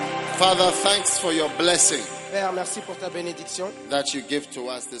Father, thanks for your blessing Père, merci pour ta bénédiction that you give to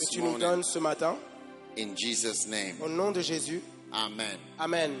us que this tu nous morning. donnes ce matin. In Jesus' name. Au nom de Jésus, Amen.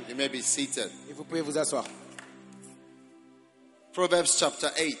 Amen. You may be seated. Et vous pouvez vous asseoir. Proverbs chapter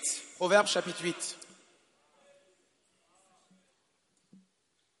 8. Proverbe chapitre 8.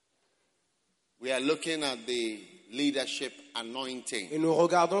 We are looking at the leadership anointing. Et nous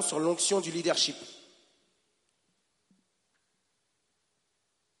regardons sur l'onction du leadership.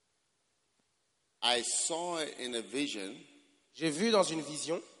 I saw in a vision J'ai vu dans une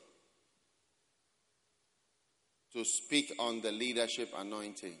vision to speak on the leadership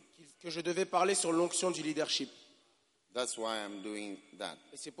anointing. que je devais parler sur l'onction du leadership. That's why I'm doing that.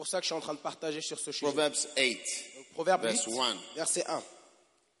 Et c'est pour ça que je suis en train de partager sur ce sujet. Proverbs 8, Donc, Proverbe 8, verse 1. verset 1.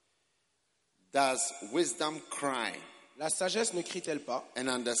 Does wisdom cry La sagesse ne crie-t-elle pas? and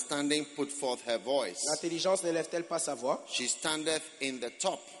understanding put forth her voice? L'intelligence n'élève-t-elle pas sa voix? She standeth in the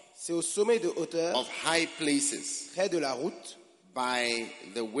top C'est au sommet de hauteur, of high places, près de la route. by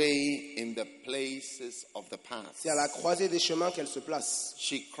the way in the places of the path. C'est à la croisée des chemins qu'elle se place.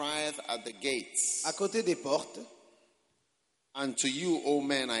 She crieth at the gates. À côté des portes, Unto you, O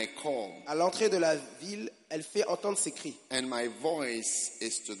men, I call, à l'entrée de la ville, elle fait entendre ses cris. and my voice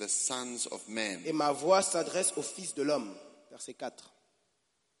is to the sons of men. Et ma voix s'adresse aux fils de l'homme. Verset 4.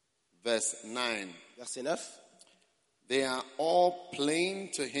 Verse 9. Verset 9. They are all plain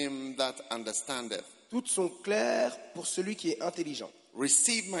to him that understandeth. Toutes sont claires pour celui qui est intelligent.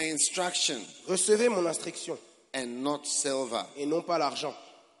 Receive my instruction, Recevez mon instruction and not silver. et non pas l'argent.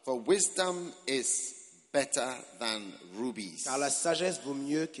 For wisdom is better than rubies. Car la sagesse vaut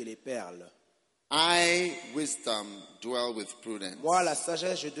mieux que les perles. I, wisdom, dwell with prudence. Moi, la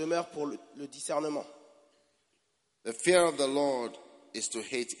sagesse, je demeure pour le discernement. The fear of the Lord is to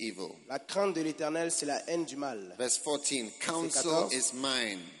hate evil. La crainte de l'Éternel, c'est la haine du mal. Verse 14. Counsel 14. is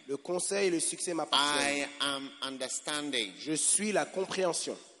mine. Le conseil et le succès m'appartiennent. I am understanding. Je suis la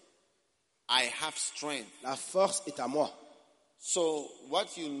compréhension. I have strength. La force est à moi. So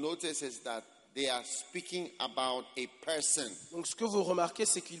what you notice is that they are speaking about a person. Donc ce que vous remarquez,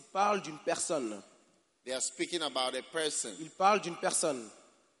 c'est qu'il parle d'une personne. They are speaking about a person. Il parle d'une personne.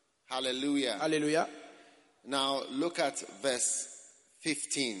 Hallelujah. Alléluia. Now look at verse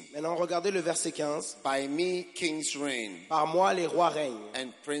 15. Maintenant, regardez le verset 15. By me kings reign, Par moi, les rois règnent,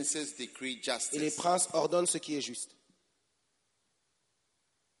 and princes decree et les justice. princes ordonnent ce qui est juste.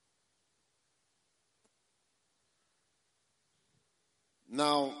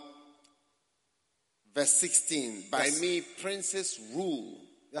 Now, verse 16. By me princes rule,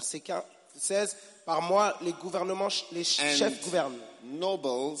 Verset 16. Par moi, les gouvernements, les chefs gouvernent,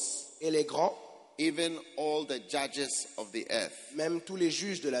 nobles, et les grands, even all the judges of the earth. même tous les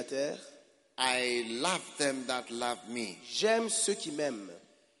juges de la terre. I love them that love me. J'aime ceux qui m'aiment.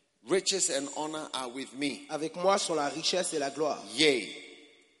 Riches and honor are with me. Avec moi sont la richesse et la gloire. Yea,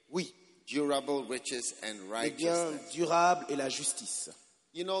 Oui, durable riches and les biens righteousness. durables et la justice.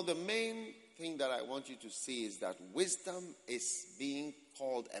 You know, the main thing that I want you to see is that wisdom is being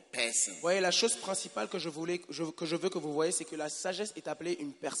called a person. Vous voyez, la chose principale que je veux que vous voyez, c'est que la sagesse est appelée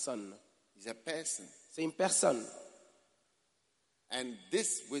une personne. It's a person. C'est une personne. And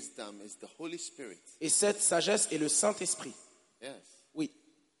this wisdom is the Holy Spirit. Et cette sagesse est le Saint-Esprit. Yes. Oui,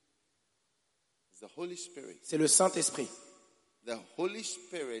 It's the Holy Spirit. c'est le Saint-Esprit. The Holy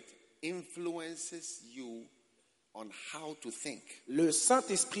Spirit influences you on how to think. Le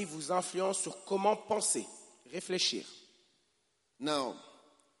Saint-Esprit vous influence sur comment penser, réfléchir. Now,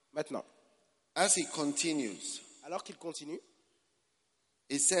 Maintenant, as he continues, alors qu'il continue,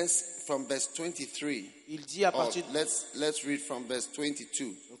 it says from verse 23. il dit à partir de... Let's read from verse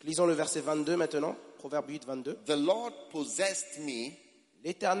 22. Donc lisons le verset 22 maintenant, Proverbe 8, 22. The Lord possessed me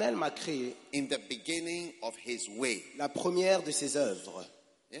L'Éternel m'a créé in the beginning of his way. la première de ses œuvres.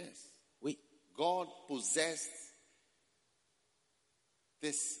 Yes. Oui, God possessed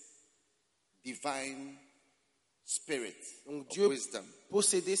this divine spirit donc of Dieu wisdom.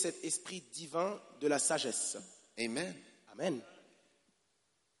 possédait cet esprit divin de la sagesse. Amen. Amen.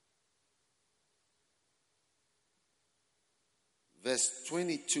 Verse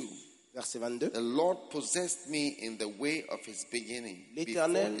 22. Verset 22. The Lord possessed me in the way of his beginning, before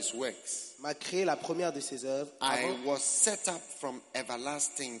L'Éternel his works. m'a créé la première de ses œuvres. I was set up from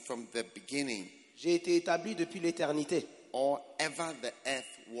everlasting, from the beginning, J'ai été établi depuis l'éternité, or ever the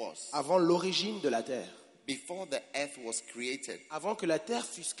earth was. avant l'origine de la terre. Before the earth was created, Avant que la terre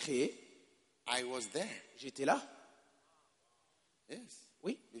fût créée, I was there. j'étais là. Yes.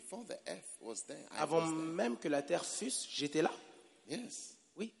 Oui. Before the earth was there, I Avant was there. même que la terre fût, j'étais là. Yes.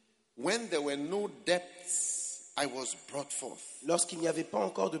 Oui. When there were no depths I was brought forth. Lorsqu'il n'y avait pas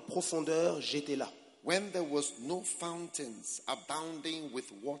encore de profondeur, j'étais là. When there was no fountains abounding with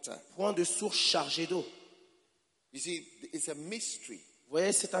water. Point de source chargée d'eau. You see, it's a mystery. Vous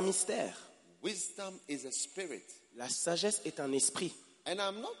voyez, c'est un mystère. Wisdom is a spirit. La sagesse est un esprit. And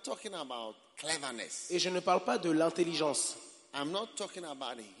I'm not talking about cleverness. Et je ne parle pas de l'intelligence. I'm not talking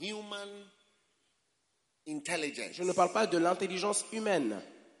about human intelligence. Je ne parle pas de l'intelligence humaine.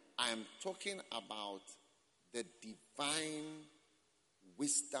 I'm talking about the divine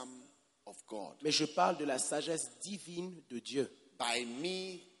wisdom of God. Mais je parle de la sagesse divine de Dieu. By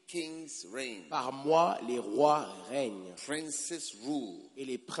me, kings reign. Par moi, les rois règnent. Princes rule. Et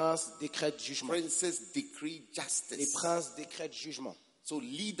les princes décrètent jugement. Princes decree Les justice. princes décrètent jugement. So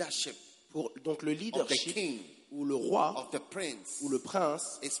leadership Donc le of the leadership, king, ou le roi, of the prince, ou le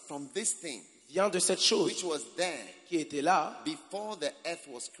prince, is from this thing vient de cette chose which was there qui était là before the earth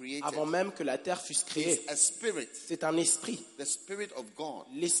was created. avant même que la terre fût It's créée. a spirit, C'est un esprit, the spirit of God,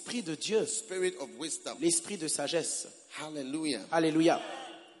 l'esprit de Dieu, spirit of wisdom. l'esprit de sagesse. Hallelujah. Alléluia.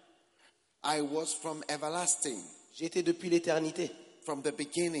 I was from everlasting, J'étais depuis l'éternité, from the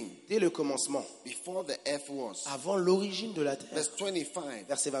beginning, dès le commencement, before the earth was. avant l'origine de la terre. Verse 25.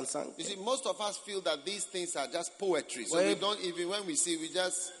 Verset 25. You see, most of us feel that these things are just poetry. So Ouais. we don't even, when we see,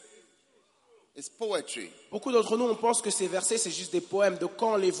 it's poetry. Beaucoup d'entre nous, on pense que ces versets, c'est juste des poèmes. Donc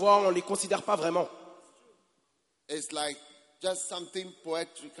quand on les voit, on ne les considère pas vraiment. It's like just something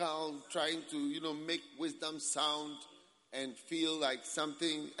poetical, trying to, make wisdom sound and feel like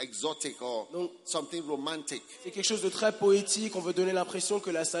something exotic or Donc- something romantic. C'est quelque chose de très poétique. On veut donner l'impression que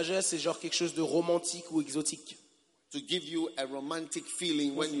la sagesse, c'est genre quelque chose de romantique ou exotique. To give you a romantic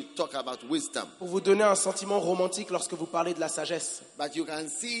feeling when you talk about wisdom. Pour vous donner un sentiment romantique lorsque vous parlez de la sagesse. But you can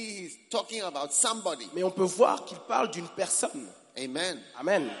see he's talking about somebody. Mais on peut voir qu'il parle d'une personne. Amen.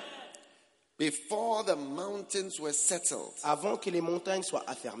 Amen. Before the mountains were settled, Avant que les montagnes soient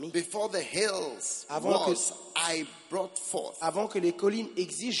affermies, before the hills Avant que- rose, I brought forth. avant que les collines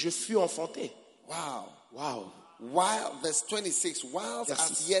existent, je fus enfanté. Wow. Waouh. While, verse 26, whilst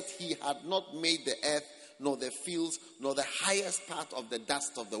Verse as yet he had not made the earth, nor the fields, nor the highest part of the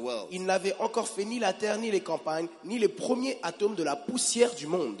dust of the world. Il n'avait encore fait ni la terre, ni les campagnes, ni les premiers atomes de la poussière du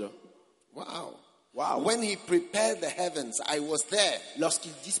monde. Wow. Wow. When he prepared the heavens, I was there.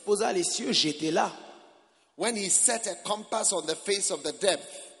 Lorsqu'il disposa les cieux, j'étais là. When he set a compass on the face of the depth,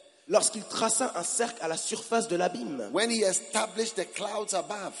 Lorsqu'il traça un cercle à la surface de l'abîme. when he established the clouds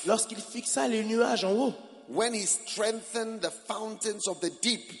above, Lorsqu'il fixa les nuages en haut. when he strengthened the fountains of the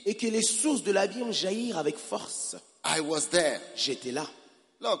deep, Et que les sources de l'abîme jaillirent avec force. I was there. J'étais là.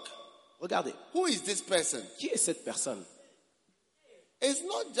 Look, Regardez. who is this person? Qui est cette personne? It's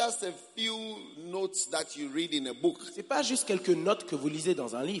not just a few notes that you read in a book. C'est pas juste quelques notes que vous lisez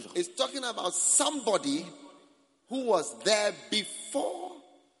dans un livre. It's talking about somebody who was there before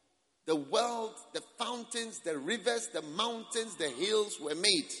the world, the fountains, the rivers, the mountains, the hills were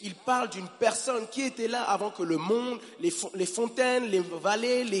made. Il parle d'une personne qui était là avant que le monde, les fontaines, les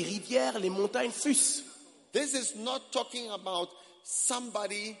vallées, les rivières, les montagnes fussent. This is not talking about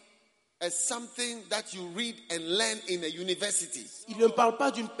somebody as something that you read and learn in a university. Il ne parle pas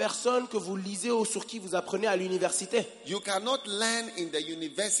d'une personne que vous lisez ou sur qui vous apprenez à l'université. You cannot learn in the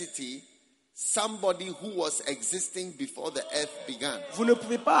university somebody who was existing before the earth began. Vous ne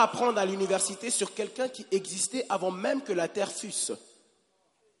pouvez pas apprendre à l'université sur quelqu'un qui existait avant même que la terre fût.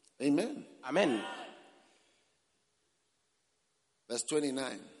 Amen. Amen. Verse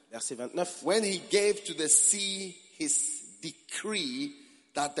 29. Verset 29. When he gave to the sea his decree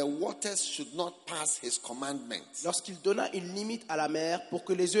that the waters should not pass his commandments. Lorsqu'il donna une limite à la mer pour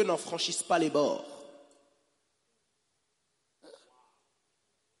que les eaux n'en franchissent pas les bords.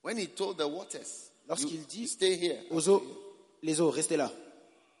 When he told the waters, Lorsqu'il you dit stay here. aux eaux, les eaux, restez là.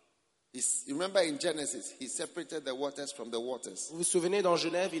 You remember in Genesis, he separated the waters from the waters. Vous vous souvenez, dans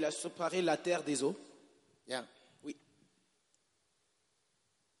Genève, il a séparé la terre des eaux. Yeah. Oui.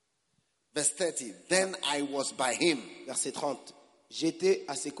 Verse 30. Then I was by him Verset 30. J'étais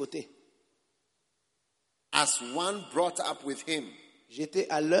à ses côtés. as one brought up with him. J'étais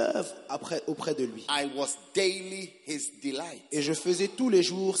à l'œuvre auprès de lui. I was daily his delight, Et je faisais tous les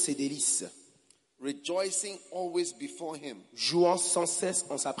jours ses délices, rejoicing always before him, jouant sans cesse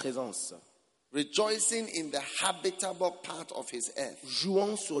en sa présence, rejoicing in the habitable part of his earth.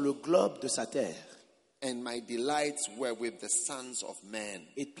 jouant sur le globe de sa terre, And my delights were with the sons of men.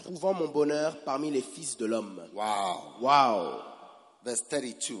 et trouvant mon bonheur parmi les fils de l'homme. Wow. Waouh! Verse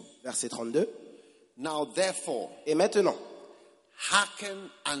 32. Verset 32. Now therefore, Et maintenant, hearken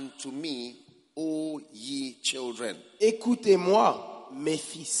unto me, O ye children. écoutez-moi, mes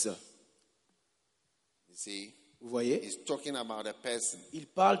fils. You see, Vous voyez? He's talking about a person. Il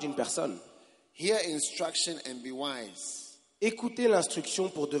parle d'une personne. Hear instruction and be wise, Écoutez l'instruction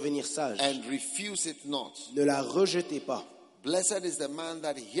pour devenir sage. and refuse it not. Ne la rejetez pas. Blessed is the man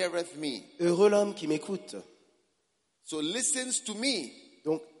that heareth me. Heureux l'homme qui m'écoute. So listens to me,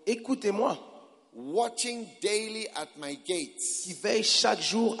 Donc, écoutez-moi, watching daily at my gates, qui veille chaque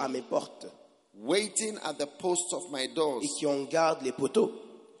jour à mes portes waiting at the posts of my doors. et qui en garde les poteaux.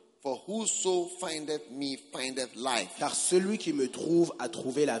 For whoso findeth me findeth life. Car celui qui me trouve a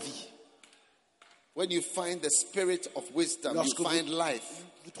trouvé la vie. When you find the spirit of wisdom, you Lorsque find life.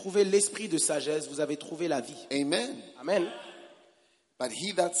 Vous trouvez l'esprit de sagesse, vous avez trouvé la vie. Amen. Amen. But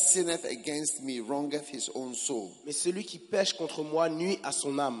he that sinneth against me wrongeth his own soul. Mais celui qui pêche contre moi nuit à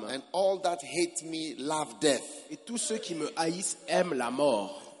son âme. And all that hate me love death. Et tous ceux qui me haïssent aiment la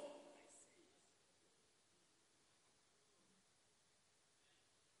mort.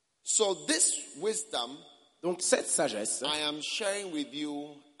 So this wisdom Donc cette sagesse, I am sharing with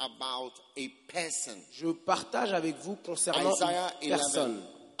you about a person. je partage avec vous concernant Isaiah une 11. personne.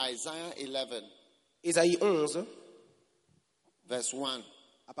 Isaiah 11, Ésaïe 11, verse 1.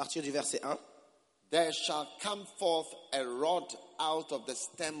 à partir du verset 1. There shall come forth a rod out of the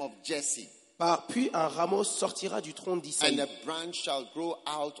stem of Jesse, Puis un rameau sortira du tronc and d'Isaïe, a branch shall grow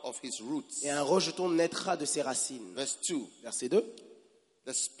out of his roots. et un rejeton naîtra de ses racines. Verse 2. Verset 2.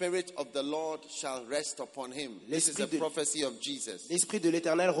 The Spirit of the Lord shall rest upon him. This is a prophecy of Jesus. L'esprit de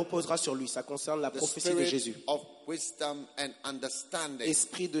l'Éternel reposera sur lui. Ça concerne la The prophétie de Spirit Jésus. of wisdom and understanding.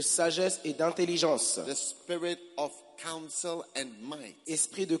 Esprit de sagesse et d'intelligence. The Spirit of counsel and might.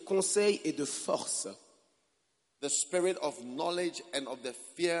 Esprit de conseil et de force. The Spirit of knowledge and of the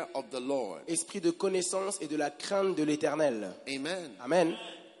fear of the Lord. Esprit de connaissance et de la crainte de l'Éternel. Amen. Amen.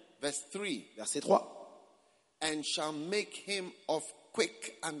 Verse 3. Verset 3. And shall make him of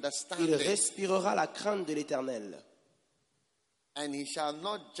quick Il understanding, respirera la crainte de l'Éternel. and he shall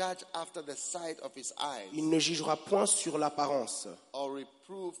not judge after the sight of his eyes, Il ne jugera point sur l'apparence or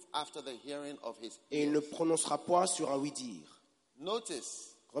reprove after the hearing of his et il ears. ne prononcera point sur un oui-dire.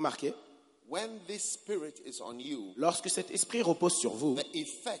 Notice, Remarquez, when this spirit is on you, lorsque cet esprit repose sur vous, the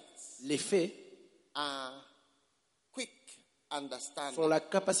effects l'effet are quick sont understanding. la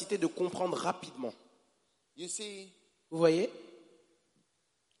capacité de comprendre rapidement. You see, Vous voyez,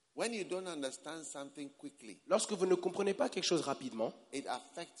 when you don't understand something quickly, lorsque vous ne comprenez pas quelque chose rapidement, it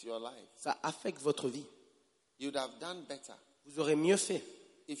affects your life. ça affecte votre vie. You'd have done better Vous aurez mieux fait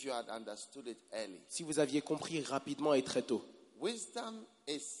if you had understood it early. si vous aviez compris rapidement et très tôt. Wisdom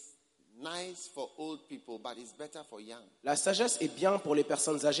is nice for old people, but it's better for young. La sagesse est bien pour les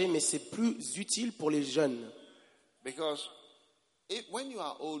personnes âgées, mais c'est plus utile pour les jeunes. Because when you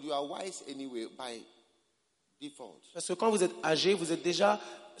are old, you are wise anyway by default. Parce que quand vous êtes âgé, vous êtes déjà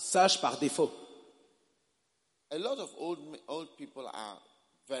sage par défaut. A lot of old people are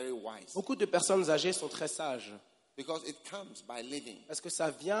very wise Beaucoup de personnes âgées sont très sages because it comes by living. parce que ça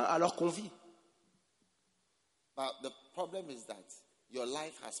vient alors qu'on vit. But the problem is that your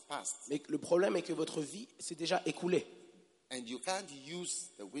life has passed Mais le problème est que votre vie s'est déjà écoulée and you can't use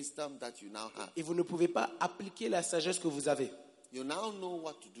the wisdom that you now have. et vous ne pouvez pas appliquer la sagesse que vous avez. You now know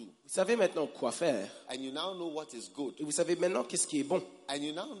what to do, Vous savez maintenant quoi faire and you now know what is good, et vous savez maintenant qu'est-ce qui est bon and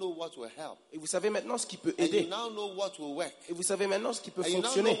you now know what will help, et vous savez maintenant ce qui peut and you aider now know what will work, et vous savez maintenant ce qui peut and you now know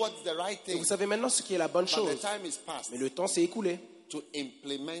fonctionner what's the right et thing. vous savez maintenant ce qui est la bonne But the chose. time is past Mais le temps s'est écoulé to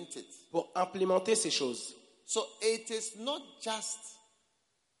implement it. pour implémenter ces choses. So it is not just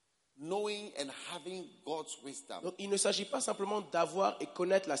knowing and having God's wisdom, Donc il ne s'agit pas simplement d'avoir et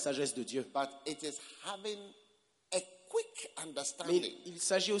connaître la sagesse de Dieu, but it is having a quick mais understanding. il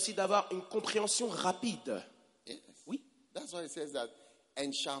s'agit aussi d'avoir une compréhension rapide. Yes. Oui. That's why it says that,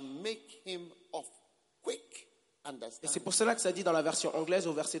 and shall make him of quick Et c'est understanding. pour cela que ça dit dans la version anglaise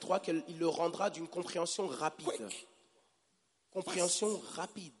au verset 3 qu'il le rendra d'une compréhension rapide. Quick. Compréhension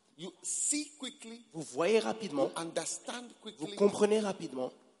rapide. You see quickly, Vous voyez rapidement, understand vous quickly, comprenez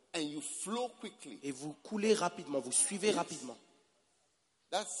rapidement and you flow quickly. et vous coulez rapidement, vous suivez rapidement.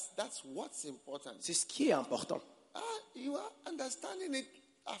 That's what's important. C'est ce qui est important. You are understanding it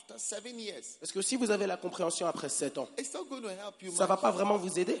after 7 years. Parce que si vous avez la compréhension après 7 ans, It's not going to help you ça ne va much. pas vraiment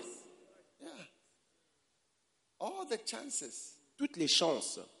vous aider. Yeah. All the chances Toutes les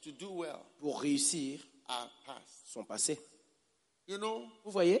chances to do well pour réussir are past. sont passées. You know,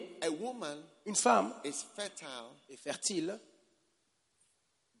 Vous voyez, a woman une femme is fertile est fertile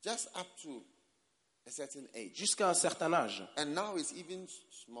just up to a certain age. jusqu'à un certain âge. And now it's even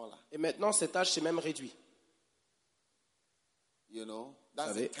smaller. Et maintenant, cet âge s'est même réduit. You know, that's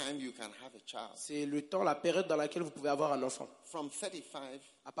Savez. the time you can have a child. C'est le temps, la période dans laquelle vous pouvez avoir un enfant. From 35,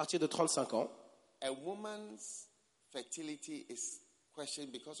 À partir de 35 ans, a woman's fertility is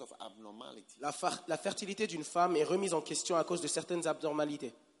questioned because of abnormality. La fertilité d'une femme est remise en question à cause de certaines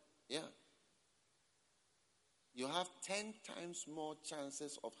abnormalités. Yeah. You have 10 times more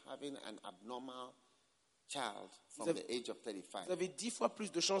chances of having an abnormal child from the age of 35. Vous avez 10 fois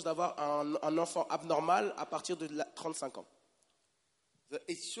plus de chances d'avoir un enfant abnormal à partir de 35 ans. So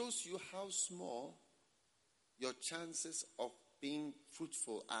it shows you how small your chances of being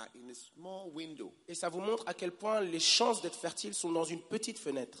fruitful are in a small window. Et ça vous montre à quel point les chances d'être fertile sont dans une petite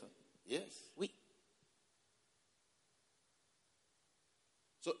fenêtre. Yes. Oui.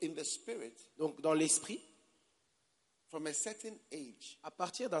 So in the spirit, Donc dans l'esprit, from a certain age, à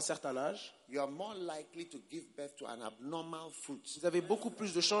partir d'un certain âge, you are more likely to give birth to an abnormal fruit. vous avez beaucoup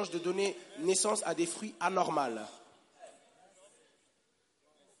plus de chances de donner naissance à des fruits anormaux.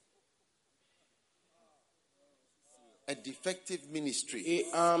 A defective ministry. Et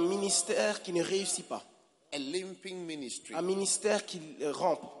un ministère qui ne réussit pas. A limping ministry. Un ministère qui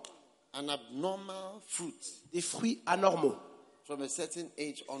rampe. An abnormal fruit. Des fruits anormaux. From a certain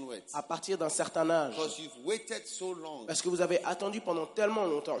age onwards. À partir d'un certain âge. Because you've waited so long. Parce que vous avez attendu pendant tellement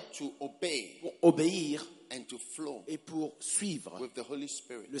longtemps. To obey. Pour obéir. And to flow. Et pour suivre. With the Holy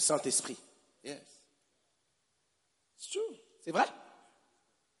Spirit. Le Saint-Esprit. Yes. It's true. C'est vrai?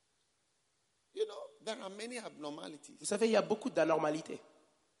 You know, there are many abnormalities. Vous savez, il y a beaucoup d'anormalités.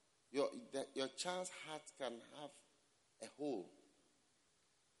 Your child's heart can have a hole.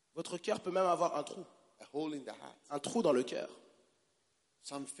 Votre cœur peut même avoir un trou. A hole in the heart. Un trou dans le cœur.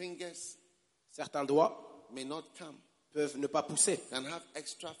 Some fingers certains doigts may not come. Peuvent ne pas pousser. Can have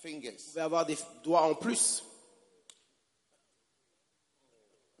extra fingers. Vous pouvez avoir des doigts en plus.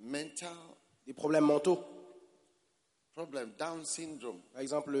 Mental. Des problèmes mentaux. Problem, Down syndrome. Par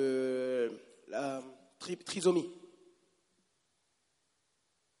exemple, la trisomie.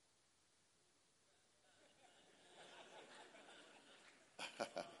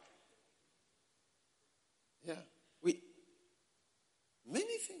 Yeah. Oui.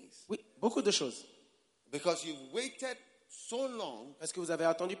 Many things. Oui, beaucoup de choses. Because you've waited so long. Parce que vous avez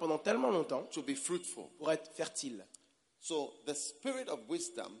attendu pendant tellement longtemps. To be fruitful. Pour être fertile. So the spirit of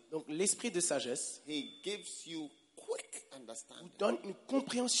wisdom. Donc l'esprit de sagesse. He gives you quick understanding. Vous donne une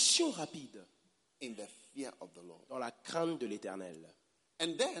compréhension rapide. In the fear of the Lord. Dans la crainte de l'Éternel.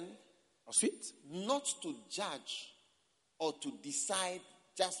 And then. Ensuite. Not to judge or to decide.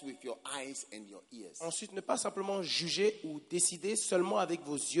 Just with your eyes and your ears. Ensuite, ne pas simplement juger ou décider seulement avec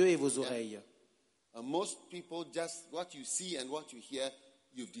vos yeux et vos oreilles. Most people just what you see and what you hear,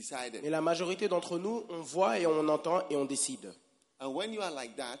 you've decided. Mais la majorité d'entre nous, on voit et on entend et on décide. And when you are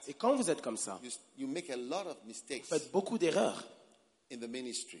like that, et quand vous êtes comme ça, you make a lot of mistakes. Vous faites beaucoup d'erreurs in the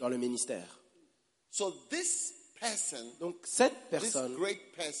ministry. Dans le ministère. So this person, donc cette personne, this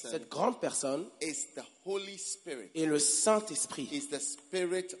great person, cette grande personne, is the Holy Spirit. Est le Saint-Esprit. Is the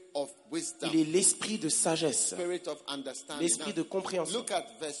spirit of wisdom. Il est l'esprit de sagesse. Spirit of understanding. L'esprit de compréhension. Look at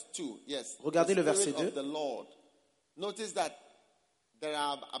verse 2. Yes. Regardez le verset 2. Of the Lord. Notice that there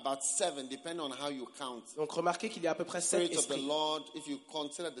are about 7, depending on how you count. Donc remarquez qu'il y a à peu près 7 esprits. Of the Lord, if you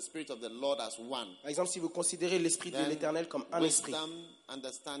consider the spirit of the Lord as one. Par exemple, si vous considérez l'esprit de l'Éternel comme un esprit. Wisdom,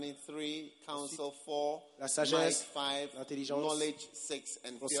 understanding 3, counsel 4, la sagesse, 5, l'intelligence, knowledge 6,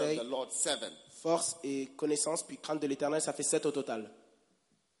 and conseil, fear of the Lord 7. Force et connaissance, puis crainte de l'Éternel, ça fait 7 au total.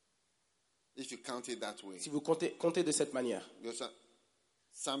 If you count it that way. Si vous comptez de cette manière.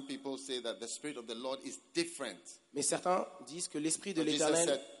 Some people say that the spirit of the Lord is different. Mais certains disent que l'esprit de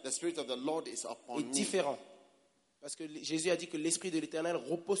l'Éternel est différent. Parce que Jésus a dit que l'esprit de l'Éternel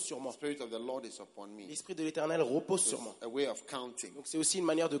repose sur moi. L'esprit de l'Éternel repose sur moi. Donc c'est aussi une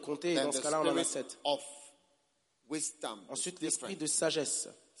manière de compter, et dans ce cas-là, on en a 7. Ensuite, l'esprit de sagesse.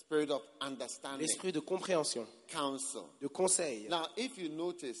 L'esprit de compréhension. De conseil.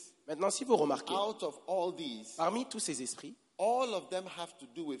 Maintenant, si vous remarquez, parmi tous ces esprits, all of them have to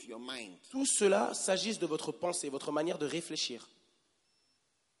do with your mind. Tout cela s'agisse de votre pensée, votre manière de réfléchir.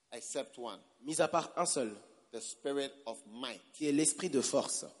 Except one. Mis à part un seul. The spirit of might. Qui est l'esprit de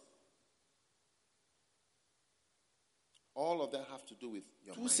force. All of them have to do with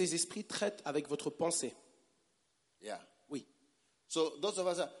your Tous mind. ces esprits traitent avec votre pensée. Yeah. Oui. So those of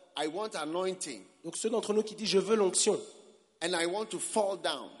us are, I want anointing. Donc ceux d'entre nous qui disent je veux l'onction. And I want to fall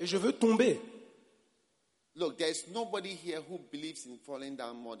down. Et je veux tomber. Look, there is nobody here who believes in falling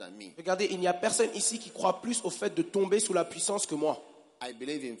down more than me. Regardez, il n'y a personne ici qui croit plus au fait de tomber sous la puissance que moi. I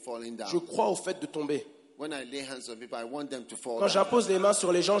believe in falling down. Je crois au fait de tomber. When I lay hands on people, I want them to fall Quand j'impose les mains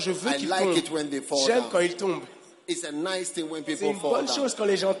sur les gens, je veux qu'ils tombent. J'aime quand ils tombent. It's a nice thing when people C'est une fall bonne down. chose quand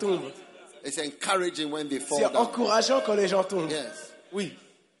les gens tombent. It's encouraging when they fall C'est down. encourageant quand les gens tombent. Yes. Oui.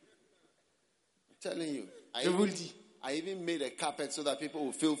 I'm telling you. Je vous le dis. I even made a carpet so that people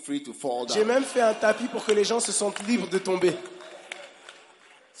will feel free to fall down. J'ai même fait un tapis pour que les gens se sentent libres de tomber.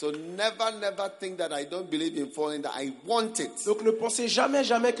 So never think that I don't believe in falling, that I want it. Donc ne pensez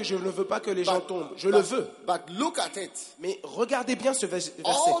jamais que je ne veux pas que les gens tombent. Je le veux. But look at it. Mais regardez bien ce verset.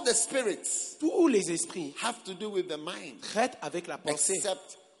 All the spirits Tous les esprits have to do with the mind. traitent avec la pensée.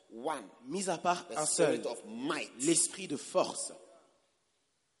 Except one. Mis à part The un seul. spirit of might. L'esprit de force.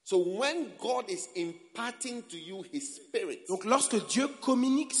 So when God is imparting to you His Spirit, Donc lorsque Dieu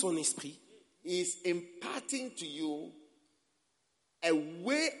communique son esprit, He is imparting to you a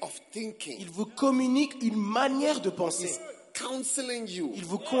way of thinking. il vous communique une manière de penser. He's counseling you. Il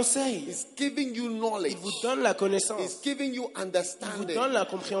vous conseille. He's giving you knowledge. Il vous donne la connaissance. He's giving you Il vous understanding. donne la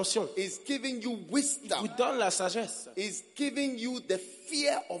compréhension. He's giving you Il wisdom. vous donne la sagesse. He's giving you the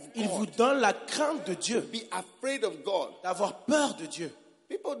fear of Il vous God. donne la crainte de Dieu. Be afraid of God. D'avoir peur de Dieu.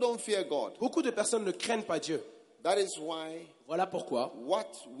 People don't fear God. Beaucoup de personnes ne craignent pas Dieu. That is why Voilà pourquoi what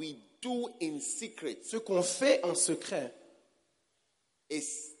we do in secret ce qu'on fait en secret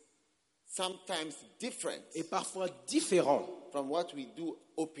is sometimes different est parfois différent from what we do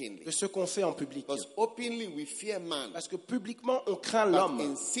openly. de ce qu'on fait en public. Because openly we fear man, Parce que publiquement, on craint but l'homme.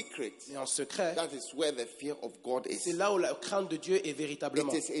 in secret, Mais en secret, that is where the fear of God c'est is. là où la crainte de Dieu est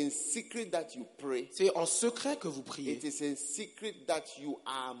véritablement. It is in secret that you pray. C'est en secret que vous priez. It is in secret that you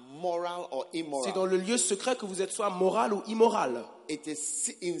are moral or C'est immoral. dans le lieu secret que vous êtes soit moral ou immoral. It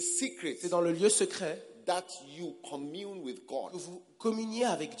is in secret C'est dans le lieu secret that you commune with God. que vous communiez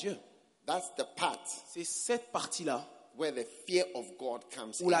avec Dieu. That's the part C'est cette partie-là where the fear of God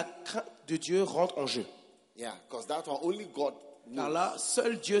comes où in. la crainte de Dieu rentre en jeu. Yeah, because that one only God Car knows. là,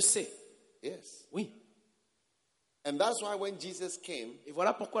 seul Dieu sait. Yes. Oui. And that's why when Jesus came, Et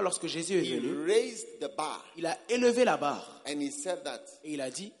voilà pourquoi lorsque Jésus est He venu, raised the bar il a élevé la barre. and He said that Et il a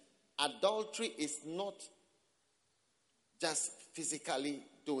dit, adultery is not just physically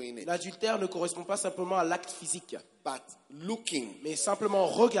doing it, l'adultère ne correspond pas simplement à l'acte physique, but looking mais simplement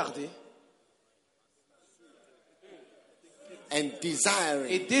regarder and desiring.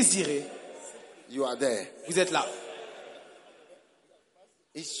 et désirer. You are there. Vous êtes là.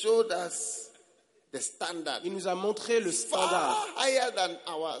 He showed us the standard, Il nous a montré le standard far higher than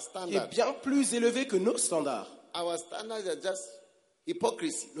our qui est standard. bien plus élevé que nos standards. Our standards are just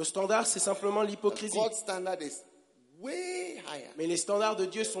hypocrisy. Nos standards, c'est simplement l'hypocrisie. God's standard is way higher. Mais les standards de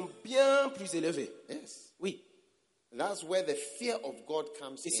Dieu sont bien plus élevés. Yes. Oui. That's where the fear of God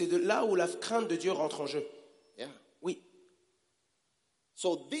comes Et c'est in. de là où la crainte de Dieu rentre en jeu. Yeah. Oui.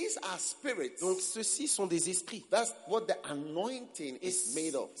 So these are spirits. Donc ceux-ci sont des esprits. That's what the anointing Et is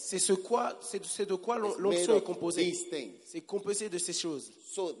made of. c'est de quoi It's made l'onction est of composée. these things. C'est composé de ces choses.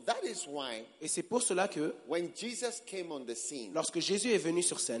 So that is why Et c'est pour cela que when Jesus came on the scene lorsque Jésus est venu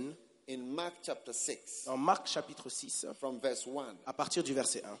sur scène, in Mark chapter 6, dans Marc chapitre 6, from verse 1, à partir du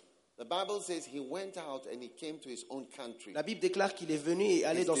verset 1, the Bible says he went out and he came to his own country. la Bible déclare qu'il est venu et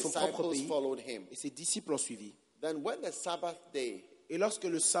allé His dans son propre disciples pays followed him. et ses disciples ont suivi. Then when the Sabbath day, Et lorsque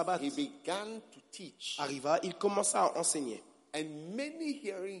le sabbat he began to teach. arriva, il commença à enseigner. And many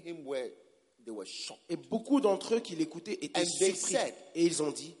hearing him they were shocked. Et beaucoup d'entre eux qui l'écoutaient étaient And they surpris. said, Et ils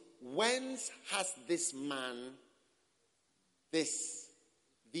ont dit, Whence has this man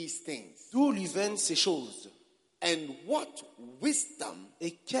these things? d'où lui viennent ces choses? And what wisdom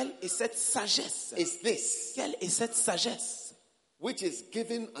Et quelle est cette sagesse? is this Quelle est cette sagesse which is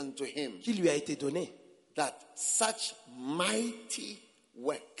given unto him, qui lui a été donnée? that such mighty Que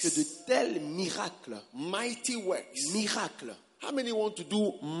works, de tels miracles, miracles. How many want to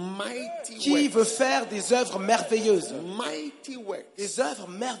do mighty qui works? veut faire des œuvres merveilleuses? Mighty works, Des œuvres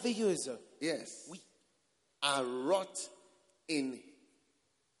merveilleuses, yes, oui, are wrought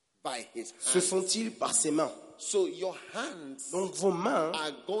by his se hands. font-ils par ses mains? So your hands Donc vos mains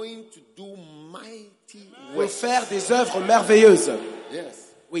are going to do mighty vont works. faire des œuvres merveilleuses.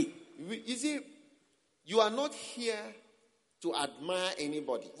 Yes. Oui. You see, you are not here to admire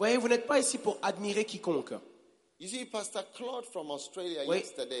anybody. Vous voyez, vous n'êtes pas ici pour admirer quiconque. You see, Pastor Claude from Australia Oui.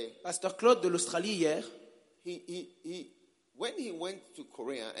 yesterday, Pasteur Claude de l'Australie hier, when he went to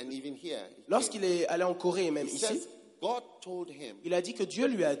Korea and even here, lorsqu'il est allé en Corée et même he ici, says, God told him, il a dit que Dieu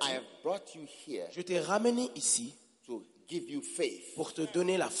lui a dit, I have brought you here je t'ai ramené ici to give you faith. pour te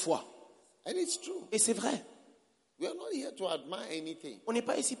donner la foi. And it's true. Et c'est vrai. We are not here to admire anything. On n'est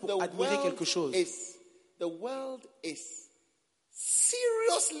pas ici The pour admirer world quelque chose. the world is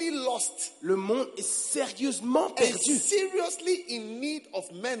seriously lost. Le monde est sérieusement perdu. And seriously in need of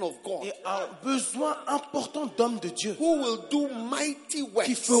men of God. Et a un besoin important d'hommes de Dieu. Who will do mighty works.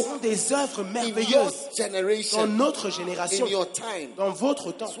 Qui feront des œuvres merveilleuses. Dans notre génération. In your time. Dans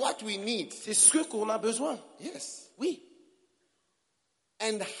votre temps. That's what we need. C'est ce qu'on a besoin. Yes. Oui.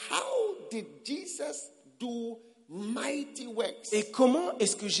 And how did Jesus do mighty works? Et comment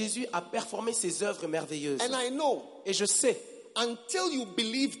est-ce que Jésus a performé ces œuvres merveilleuses? And I know. Et je sais. Until you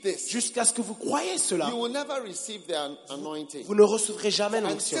believe this, jusqu'à ce que vous croyez cela, you will never receive the anointing. Vous ne recevrez jamais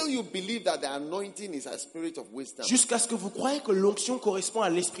l'onction. Until you believe that the anointing is a spirit of wisdom. Jusqu'à ce que vous croyez que l'onction correspond à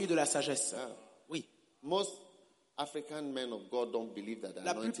l'esprit de la sagesse. Yeah. Oui. Most African men of God don't believe that the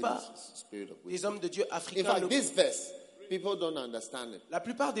anointing is a spirit of wisdom. Des hommes de Dieu africains. In fact, this verse, people don't understand it. La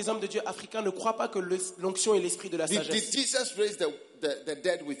plupart des hommes de Dieu africains ne croient pas que l'onction est l'esprit de la sagesse. Did Jesus raise the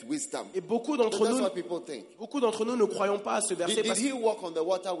dead with wisdom? Et beaucoup d'entre nous ne croyons pas à ce verset. Did he walk on the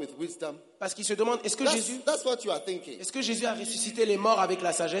water with wisdom? Parce qu'ils se demandent, est-ce que that's what you are thinking. Est-ce que Jésus a ressuscité les morts avec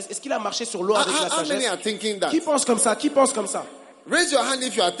la sagesse? Est-ce qu'il a marché sur l'eau avec la sagesse? How many are thinking that? Qui pense comme ça? Qui pense comme ça? Raise your hand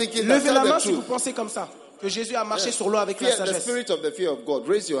if you are thinking that. Levez la main si vous pensez comme ça, que Jésus a marché sur l'eau avec la sagesse. The spirit of the fear of God.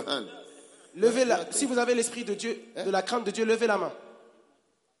 Raise your hand. Si vous avez l'esprit de Dieu, de la crainte de Dieu, levez la main.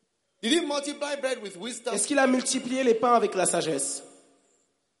 Did he multiply bread with wisdom? Est-ce qu'il a multiplié les pains avec la sagesse?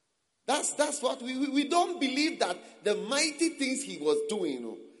 That's what we don't believe that the mighty things he was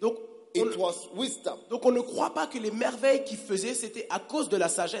doing. Donc, it was wisdom. Donc on ne croit pas que les merveilles qu'il faisait c'était à cause de la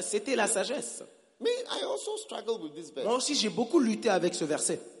sagesse, c'était la sagesse. Me, I also struggle with this verse. Moi aussi j'ai beaucoup lutté avec ce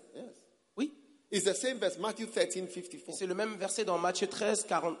verset. Yes. Oui. It's the same verse, Matthew 13:54. C'est le même verset dans Matthieu 13,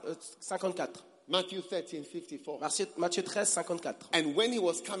 54. Matthew 13:54. Matthieu 13, 54. And when he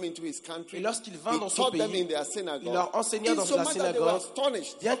was coming to his country, et lorsqu'il vint dans son pays, il leur enseigna dans la synagogue,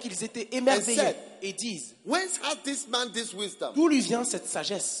 bien qu'ils étaient émerveillés, et disent, Whence hath this man this wisdom? D'où lui vient cette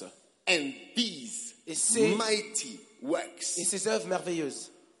sagesse? And these mighty works. Et ces œuvres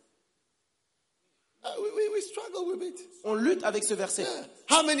merveilleuses. We struggle with it. On lutte avec ce verset. Yeah.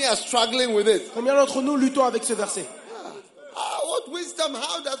 How many are struggling with it? Combien d'entre nous luttons avec ce verset? What wisdom?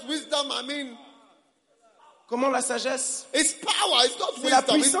 How does wisdom? Comment la sagesse? It's power. It's not wisdom. C'est la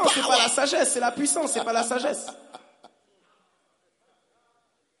puissance, c'est pas la sagesse. C'est la puissance, c'est pas la sagesse.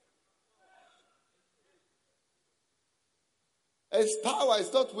 It's power.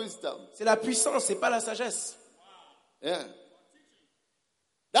 It's not wisdom. C'est la puissance, c'est pas la sagesse. Yeah.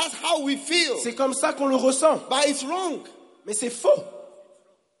 That's how we feel. C'est comme ça qu'on le ressent. But it's wrong. Mais c'est faux.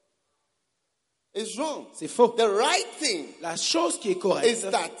 It's wrong. C'est faux. The right thing. La chose qui est correcte,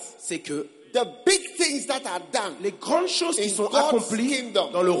 c'est que the big things that are done. Les grandes choses qui sont accomplies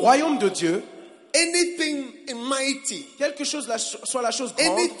dans le royaume de Dieu. Anything mighty, quelque chose soit la chose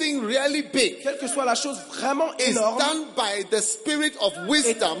grande, anything really big, quelle que soit la chose vraiment énorme, is done by the spirit of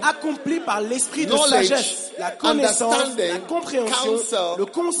wisdom, est accompli par l'esprit de sagesse, la connaissance, la compréhension, counsel, le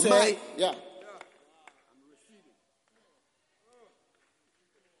conseil. Yeah.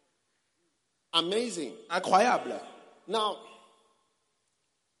 Amazing. Incroyable. Now,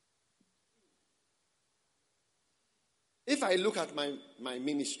 if I look at my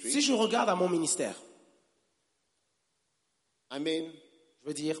ministry, si je regarde à mon ministère, je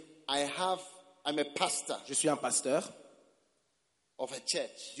veux dire, I'm a pastor. Je suis un pasteur of a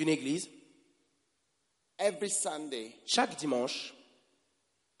church. D'une église. Every Sunday, chaque dimanche,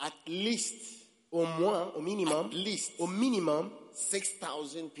 at least, au minimum,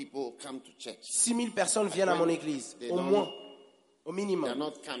 6,000 people come to church. 6,000 personnes viennent à mon église. Au minimum. They're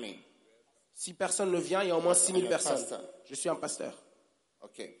not coming. Si personne ne vient, il y a au moins 6,000 personnes. Je suis un pasteur.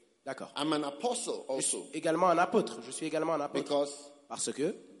 Okay. D'accord. I'm an apostle also. Je suis également un apôtre. Parce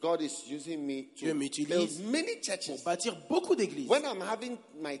que God is using me to Dieu m'utilise pour bâtir beaucoup d'églises. When I'm having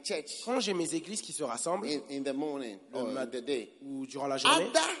my church, quand j'ai mes églises qui se rassemblent in the morning or in the day, ou durant la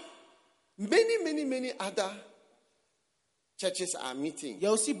journée, many other churches are meeting. Il y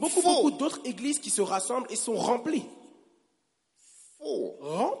a aussi beaucoup d'autres églises qui se rassemblent et sont remplies.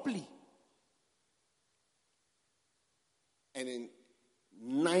 Remplies. And in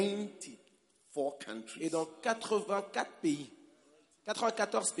 94 countries. Et dans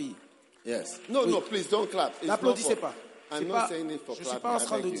 94 pays. Yes. No, please don't clap. N'applaudissez pas. I'm not saying it for je ne suis pas en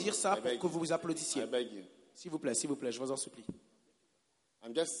train de dire ça pour que vous vous applaudissiez. S'il vous plaît, je vous en supplie.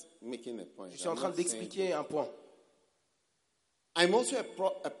 I'm just making a point. Je suis en train d'expliquer un point. I'm also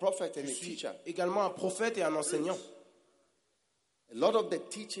a prophet and a teacher. Je suis également un prophète et un enseignant. A lot of the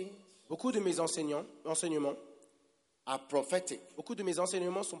teachings, beaucoup de mes enseignements are prophetic. Beaucoup de mes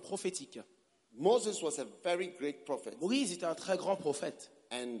enseignements sont prophétiques. Moses was a very great prophet. Moïse était un très grand prophète.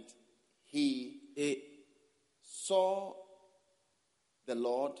 And he et saw the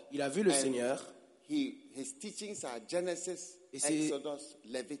Lord. Il a vu le Seigneur. His teachings are Genesis, Exodus,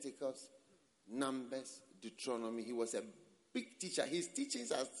 Leviticus, Numbers, Deuteronomy. He was a big teacher. His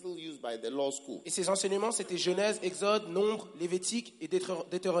teachings are still used by the law school. Et ses enseignements, c'était Genèse, Exode, Nombre, Lévitique et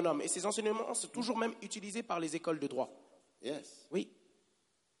Deutéronome. Et ces enseignements sont toujours même utilisés par les écoles de droit. Yes. Oui.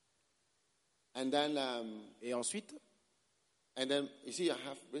 And then, et ensuite, you see, I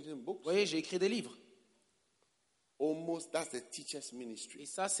have written books. Vous voyez, j'ai écrit des livres. Almost, that's the teacher's ministry. Et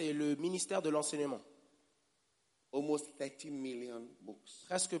ça, c'est le ministère de l'enseignement. Almost 30 million books.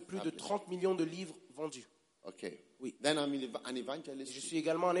 Presque plus de 30 millions de livres vendus. Okay. Oui. Then I'm an evangelist. Je suis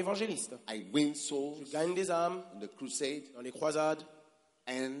également un évangéliste. I win souls. Je gagne des âmes. In the crusade. Dans les croisades.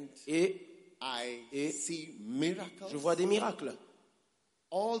 Et I see miracles. Je vois des miracles.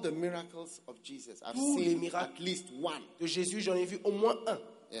 All the miracles of Jesus. I've Tous les seen miracles at least one. De Jésus, j'en ai vu au moins un.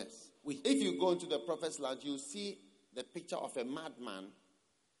 Yes. Oui. If you go into the prophet's lounge, you see the picture of a madman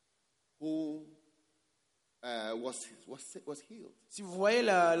who was healed. Si vous voyez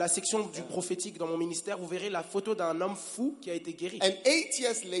la section du prophétique dans mon ministère, vous verrez la photo d'un homme fou qui a été guéri. And 8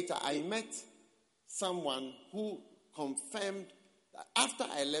 years later, I met someone who confirmed that after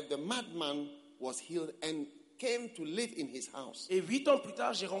I left, the madman was healed and came to live in his house. Et 8 ans plus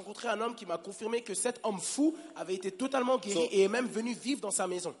tard, j'ai rencontré un homme qui m'a confirmé que cet homme fou avait été totalement guéri et est même venu vivre dans sa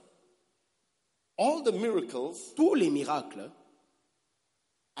maison. All the miracles, tous les miracles,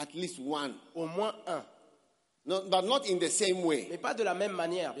 at least one, au moins un. No, but not in the same way. Mais pas de la même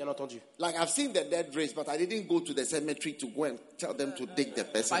manière, bien entendu. Like I've seen the dead raised, but I didn't go to the cemetery to go and tell them to dig the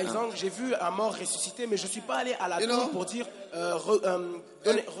person. Par exemple, j'ai vu un mort ressuscité, mais je suis pas allé à la tombe pour dire a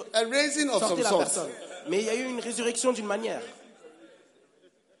raising of sortez some la personne. Mais il y a eu une résurrection d'une manière.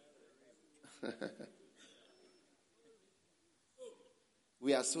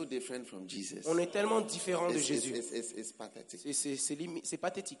 We are so different from Jesus. On est tellement différents de Jésus. It's pathetic. C'est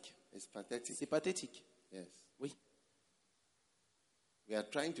pathétique. It's pathetic. C'est pathétique. Yes. Oui. We are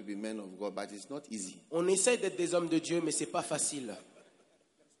trying to be men of God, but it's not easy. On essaie d'être des hommes de Dieu, mais c'est pas facile.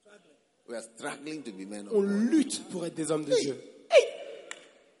 We are struggling to be men of On God. lutte pour être des hommes de Dieu.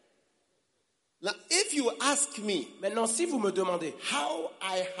 Now, if you ask me, maintenant, si vous me demandez, how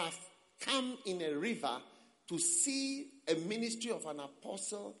I have come in a river to see a ministry of an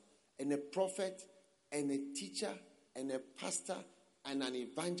apostle and a prophet and a teacher and a pastor and an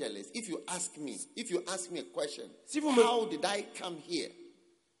evangelist, if you ask me a question, how did I come here?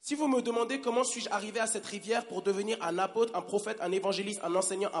 Si vous me demandez comment suis-je arrivé à cette rivière pour devenir un apôtre, un prophète, un évangéliste, un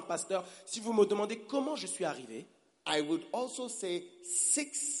enseignant, un pasteur, si vous me demandez comment je suis arrivé, I would also say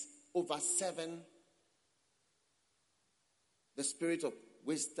 6/7, the spirit of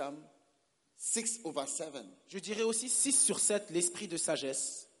wisdom, 6/7. Je dirais aussi 6/7, l'esprit de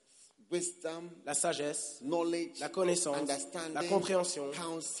sagesse, wisdom, la sagesse, knowledge, la connaissance, la compréhension,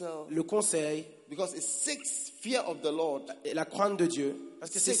 counsel, le conseil, because it's 6, fear of the Lord, et la crainte de Dieu.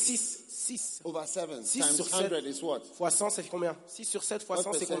 Parce que c'est 6/7. 6/100 is what? Fois 100, ça fait combien? 6/7 fois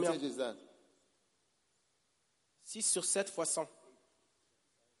 100, c'est combien? What percentage is that? 6/7 fois 100.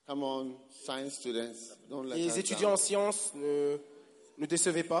 Come on, science students, don't let Les étudiants en sciences, ne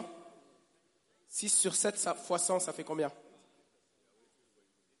décevez pas. 6/7 fois 100, ça fait combien?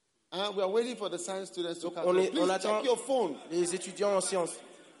 We are waiting for the science students to come. On attend check your phone. Les étudiants en sciences.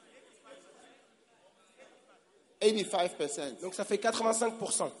 85%. Donc ça fait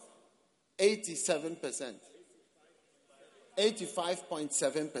 85%. 87%.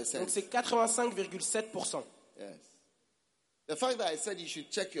 85.7%. Donc c'est 85,7%. Yes. The fact that I said you should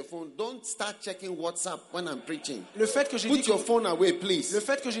check your phone, don't start checking WhatsApp when I'm preaching. Le fait que j'ai Put your phone away, please. Le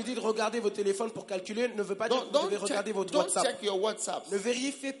fait que j'ai dit de regarder vos téléphones pour calculer ne veut pas dire que vous devez regarder votre WhatsApp. Don't check your WhatsApp. Ne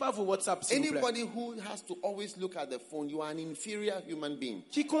vérifiez pas vos WhatsApp, s'il vous plaît. Anybody who has to always look at the phone, you are an inferior human being.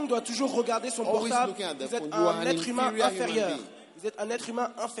 Quiconque doit toujours regarder son portable, vous êtes un être humain inférieur. Vous êtes un être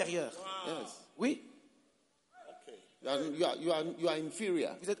humain inférieur. Yes. Oui. You are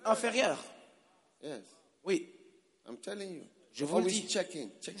inferior. Vous êtes inférieur. Yes. Oui. I'm telling you. Je vous le dis. Checking.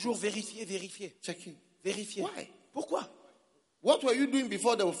 Toujours vérifier. Checking. Vérifier. Why? Pourquoi? What were you doing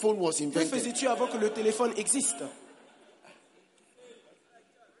before the phone was invented? Que faisais-tu avant que le téléphone existe?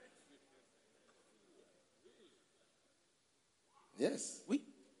 Yes. Oui.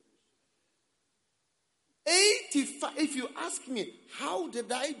 85. If you ask me, how did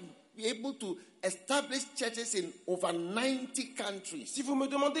I be able to establish churches in over 90 countries? Si vous me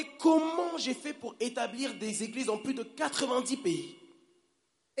demandez comment j'ai fait pour établir des églises dans plus de 90 pays,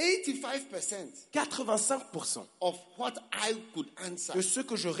 85% of what I could answer de ce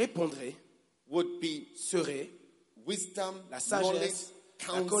que je répondrai serait wisdom, la sagesse,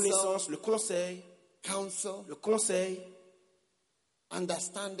 la connaissance, le conseil,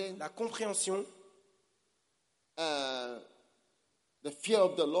 understanding, la compréhension, the fear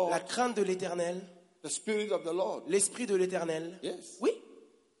of the Lord, la crainte de l'Éternel, the Spirit of the Lord. l'Esprit de l'Éternel. Yes. Oui.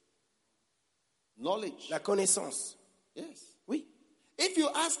 Knowledge. La connaissance. Yes. Oui. If you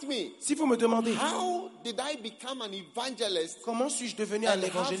ask me, si vous me demandez, how did I become an evangelist? Comment suis-je devenu un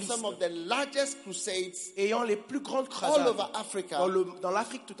évangéliste? Some of the largest crusades ayant les plus grandes croisades all over Africa. Dans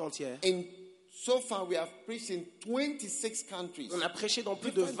l'Afrique tout entière. So far we have preached in 26 countries. On a prêché dans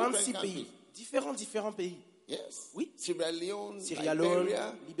plus de 26 pays. Différents pays. Yes. Oui. Sierra Leone,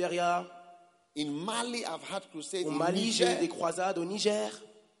 Liberia. In Mali, I've had crusades. Au Mali, j'ai eu des croisades au Niger.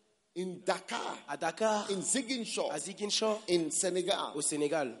 In Dakar. À Dakar. In Ziguinchor. À Ziguinchor. In Sénégal. Au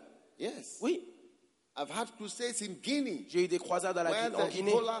Sénégal. Yes. Oui. I've had crusades in Guinea. J'ai eu des croisades en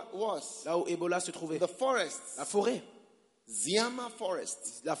Guinée. Là où Ebola se trouvait. The forest. La forêt. Ziama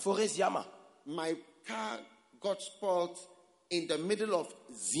Forest. La forêt Ziama. My car got spoiled in the middle of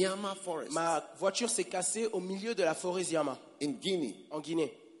Ziama Forest. Ma voiture s'est cassée au milieu de la forêt Ziama. In Guinea. En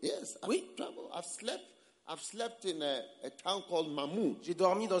Guinée. Yes. Oui. I've slept in a town called Mamou. J'ai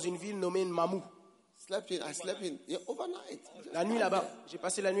dormi dans une ville nommée Mamou. I slept in overnight. La nuit là-bas. J'ai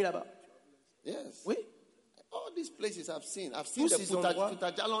passé la nuit là-bas. Yes. Oui. All these places I've seen. I've Tous seen ces the endroits,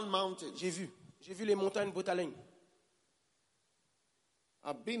 Putajalon Mountains. J'ai vu les montagnes Botaleng.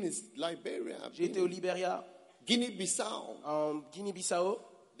 I've been in Liberia. J'ai été au Liberia. Guinée-Bissau. En Guinée-Bissau.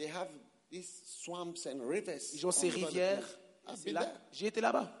 They have these swamps and rivers. Ils ont ces rivières. J'ai été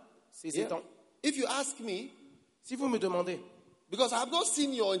là-bas. Ces étangs. If you ask me, si vous me demandez, because I have not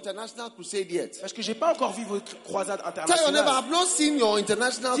seen your international crusade yet. Parce que j'ai pas encore vu vos croisades internationales. Tell your neighbor, I have not seen your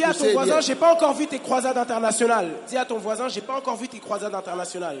international crusade. Dis à ton voisin, yet. j'ai pas encore vu tes croisades internationales. Dis à ton voisin, j'ai pas encore vu tes croisades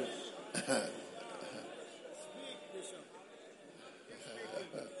internationales.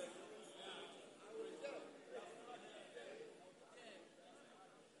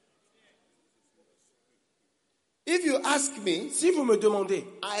 If you ask me, si vous me demandez,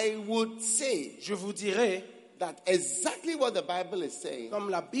 I would say, je vous dirais that exactly what the Bible is saying, comme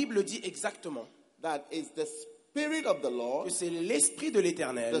la Bible dit exactement, that is the Spirit of the Lord, que c'est l'Esprit de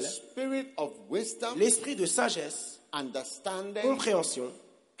l'Éternel, the Spirit of wisdom, l'Esprit de sagesse, understanding, compréhension,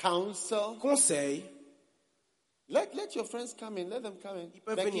 counsel, conseil. Let your friends come in. Let them come in. Ils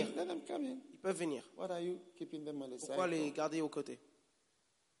peuvent Becky, venir. Let them come in. Ils peuvent venir. What are you keeping them on the side? Pourquoi les garder aux côtés?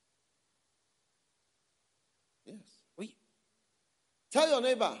 Yes. Oui. Tell your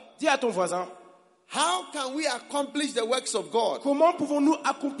neighbor. Dis à ton voisin. How can we accomplish the works of God? Comment pouvons-nous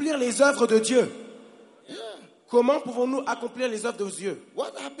accomplir les œuvres de Dieu? Yeah. Comment pouvons-nous accomplir les œuvres de Dieu?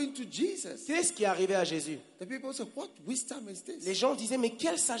 What happened to Jesus? Qu'est-ce qui est arrivé à Jésus? The people say, what wisdom is this? Les gens disaient, mais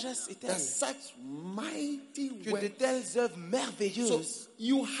quelle sagesse est-elle? Such mighty que works. de telles œuvres merveilleuses. So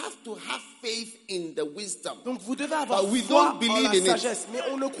you have to have faith in the wisdom. Donc vous devez avoir But we foi don't believe en la in sagesse, mais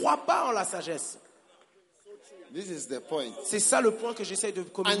on ne croit pas en la sagesse. This is the point. C'est ça le point que j'essaie de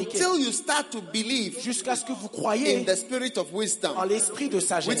communiquer. Until you start to believe jusqu'à ce que vous croyez in the spirit of wisdom, en l'esprit de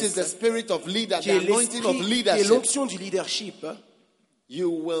sagesse, which is the spirit of leader, qui the est anointing of qui est leadership, l'onction du leadership, you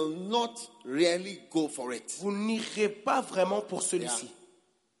will not really go for it. Vous n'irez pas vraiment pour celui-ci. Yeah.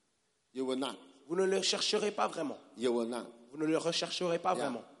 You will not. Vous ne le chercherez pas vraiment. You will not. Vous ne le rechercherez pas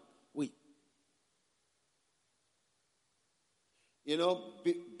vraiment. Oui. You know,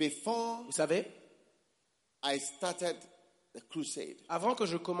 before vous savez, I started the crusade, avant que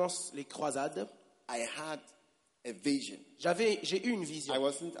je commence les croisades, I had a vision. J'ai eu une vision. I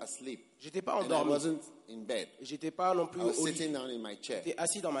wasn't asleep. J'étais pas And endormi. I wasn't in bed. J'étais pas non plus I was au lit. sitting down in my chair. J'étais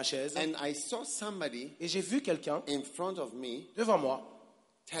assis dans ma chaise. And I saw somebody et j'ai vu quelqu'un in front of me devant moi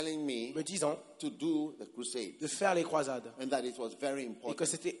telling me disant to do the crusade. De faire les croisades. And that it was very important. Et que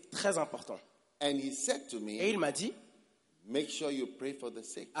c'était très important. And he said to me, et il m'a dit, make sure you pray for the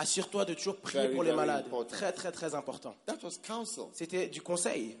sick. Assure-toi de toujours prier pour les malades. Très, très, très important. That was counsel. C'était du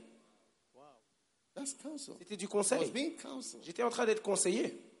conseil. Wow. That's counsel. C'était du conseil. I was being counseled. J'étais en train d'être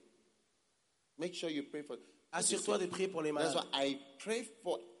conseillé. Make sure you pray for. Assure-toi de prier pour les malades. That's why I pray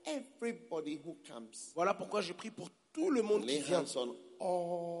for everybody who comes. Voilà pourquoi je prie pour tout le monde qui vient. On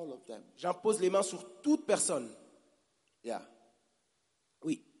all of them. J'impose les mains sur toute personne. Yeah.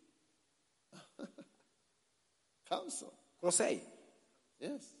 Oui. Counsel. Conseil.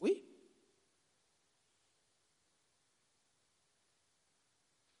 Yes. Oui.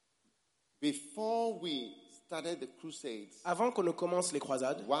 Before we started the crusades, avant qu'on ne commence les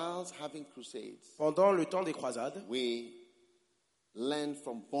croisades, whilst having crusades, pendant le temps des croisades, we learned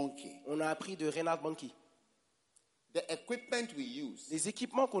from Bonke. On a appris de Reinhard Bonnke. The equipment we use, les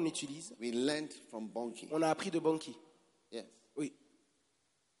équipements qu'on utilise, we learned from Bonke. On a appris de Bonnke. Yes. Oui.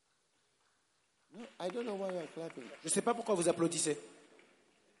 No, I don't know why you're clapping. Je ne sais pas pourquoi vous applaudissez.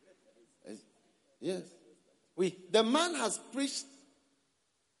 Yes. Oui. The man has preached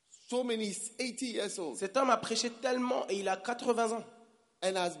so many, he's 80 years old. Cet homme a prêché tellement et il a 80 ans.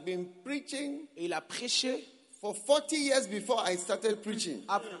 And has been preaching et il a prêché for 40 years before I started preaching.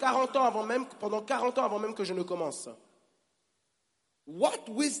 Pendant 40 ans avant même que je ne commence. What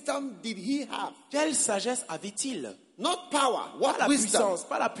wisdom did he have? Quelle sagesse avait-il? Not power. What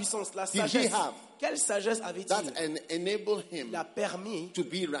pas la puissance, la sagesse. Quelle sagesse avait-il? That enabled him Il a permis to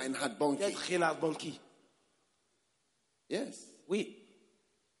be Reinhard Bonnke. D'être Reinhard Bonnke. Yes. Oui.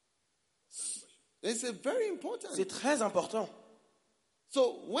 It's very important. C'est très important.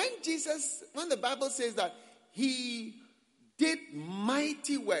 So when the Bible says that he did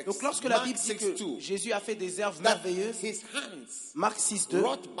mighty works, donc lorsque la Bible dit que Jésus a fait des œuvres merveilleuses, Marc 6:2,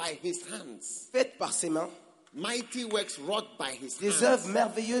 wrought by his hands, faites par ses mains, mighty works wrought by his des hands. œuvres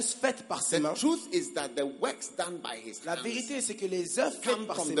merveilleuses faites par ses mains. The truth is that the works done by his hands, la vérité c'est que les œuvres faites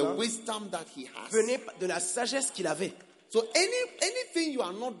par ses mains venaient de la sagesse qu'il avait. So anything you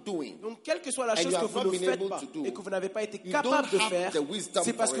are not doing, donc quelle que soit la chose que vous ne faites pas et que vous n'avez pas été capable de faire,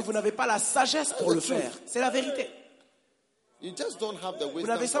 c'est parce que vous n'avez pas la sagesse pour le faire. C'est la vérité. You just don't have the wisdom. Vous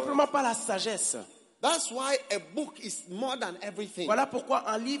n'avez simplement pas la sagesse. That's why a book is more than everything. Voilà pourquoi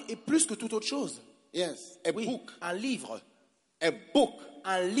un livre est plus que toute autre chose. Yes, a book. Un livre. A book.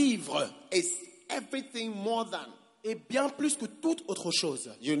 Un livre is everything more than. Et bien plus que toute autre chose.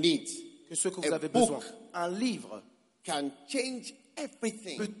 You need. Que ce que vous avez besoin. Un livre. Can change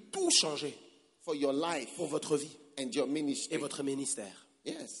everything. Peut tout changer. For your life. Pour votre vie. And your ministry. Et votre ministère.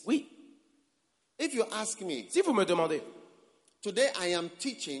 Yes. Oui. If you ask me. Si vous me demandez. Today I am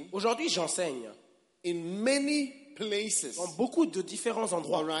teaching. Aujourd'hui j'enseigne. In many places. Dans beaucoup de différents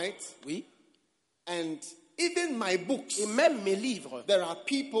endroits. All right. Oui. And even my books. Et même mes livres. There are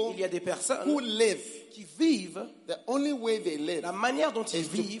people. Il y a des personnes. Who live. Qui vivent. The only way they live. La manière dont ils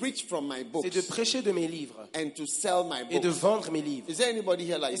vivent. C'est de prêcher de mes livres. And to sell my books. Et de vendre mes livres. Is there anybody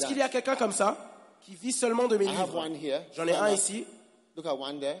here like Est-ce that? qu'il y a quelqu'un comme ça qui vit seulement de mes livres? Have one here. J'en ai un ici. Look at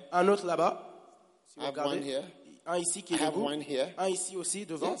one there. Un autre là-bas. Si I have one here. Un ici qui est debout. Un ici aussi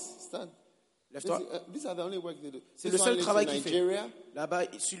devant. Yes, stand. Lève-toi. These are the only work they do. C'est le seul travail qu'il fait. Là-bas,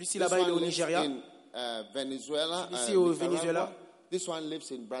 celui-ci là-bas il est au Nigeria. Venezuela. Celui-ci au Venezuela. This one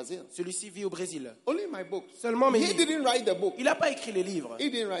lives in Brazil. Celui-ci vit au Brésil. Only my book. Seulement mes livres. He didn't write the book. Il n'a pas écrit les livres.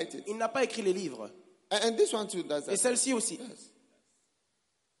 He didn't write it. Il n'a pas écrit les livres. And this one too does that. Et celle-ci aussi.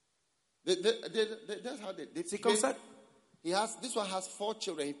 Yes. That's how they c'est comme ça. This one has 4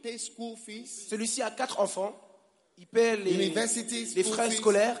 children. He pays school fees. Celui-ci a 4 enfants. Il paie les frais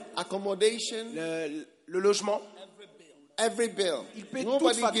scolaires, accommodation, le logement. Every bill. Il paie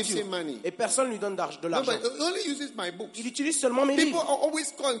toute facture. Et personne ne lui donne de l'argent. Il utilise seulement mes livres.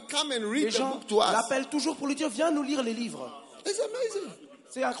 Les gens l'appellent toujours pour lui dire viens nous lire les livres.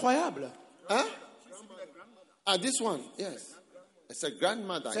 C'est incroyable. Huh? This one, yes. It's a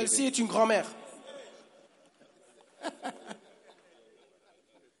grandmother. Celle-ci est une grand-mère.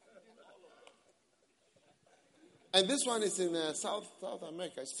 And this one is in South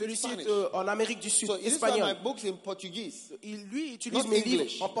America. Celui-ci est en Amérique du Sud, so espagnol. My books in Portuguese. Lui utilise mes livres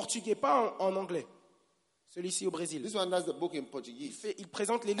en portugais, pas en anglais. Celui-ci au Brésil. This one does the book in Portuguese. Il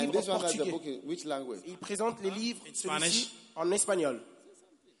présente les livres en portugais. Book in which language? Il présente les livres en espagnol.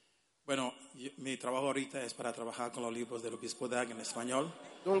 Bueno, mi trabajo ahorita es para trabajar con los libros del obispo Dag en español.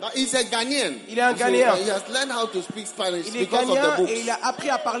 Donc, he's a Ghanaian. Il est un Ghanéen. He has learned how to speak Spanish il est because of the books. Et il a appris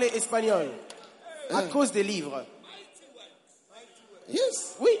à parler espagnol à cause des livres.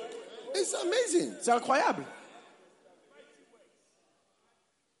 Yes. Oui. It's amazing. C'est incroyable.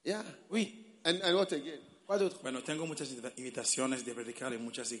 Yeah. Oui. And what again? Quoi d'autre? Bueno, tengo muchas invitaciones de predicar en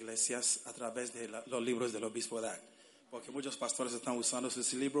muchas iglesias a través de los libros del obispo Dag, porque muchos pastores están usando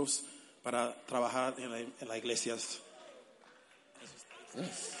sus libros para trabajar en las iglesias.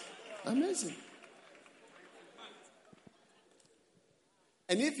 Yes. Amazing.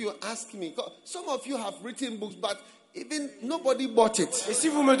 And if you ask me, some of you have written books, but even nobody bought it. Et si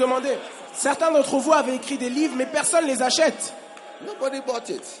vous me demandez, certains d'entre vous avaient écrit des livres, mais personne ne les achète. Nobody bought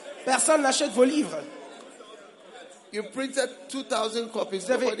it. Personne n'achète vos livres. You printed 2,000 copies.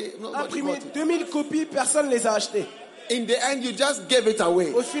 Vous avez imprimé 2000 copies, personne ne les a achetées. In the end, you just gave it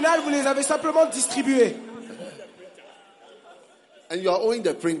away. Au final, vous les avez simplement distribuées. And you are owing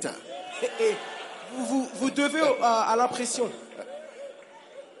the printer. Et vous devez à l'impression.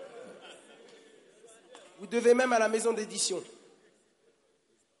 Vous devez même à la maison d'édition.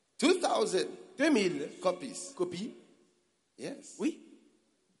 2000 copies. Yes. Oui.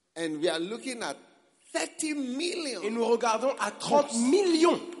 And we are looking at 30 million. Et nous regardons à 30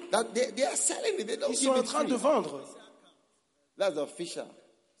 millions. That they are selling it. They don't Ils sont en train de vendre. That's official.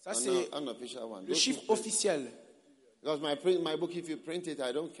 Ça, c'est le chiffre officiel. Because my book, if you print it,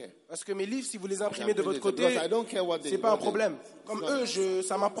 I don't care. Parce que mes livres, si vous les imprimez de votre côté, c'est pas un problème. Comme eux,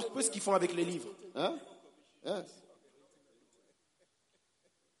 ça m'importe peu ce qu'ils font avec les livres. Huh? Yes.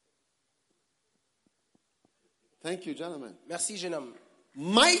 Thank you, gentlemen. Merci, jeune homme.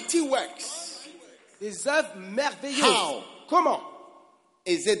 Mighty works. Des œuvres merveilleuses. How? Comment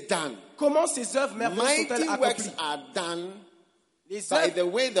Is it done? Comment ces œuvres merveilleuses sont-elles Mighty works accomplies? are done Les by the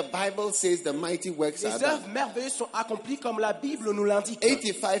way the Bible says the mighty works are œuvres done. merveilleuses sont accomplies comme la Bible nous l'indique.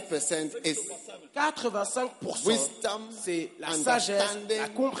 85% is 85%, wisdom, c'est la sagesse, la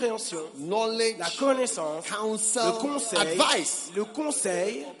compréhension, knowledge, la connaissance, counsel, le conseil, advice. le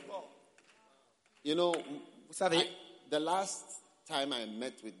conseil. You know, Vous savez, the last time I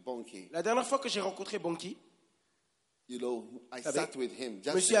met with Bonki, la dernière fois que j'ai rencontré Bonki, you know, I savez, sat with him. je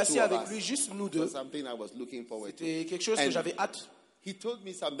me Just suis the assis two of avec us. lui, juste nous It deux. was something I was looking forward to. C'était quelque chose que And j'avais hâte. he told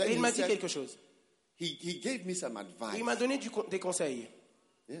me something. Et Then il he m'a dit said, quelque chose. he gave me some Et advice. il m'a donné des conseils.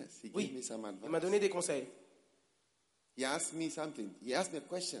 Yes, he gave Oui, me some il m'a advice. donné des conseils. He asked me something. He asked me a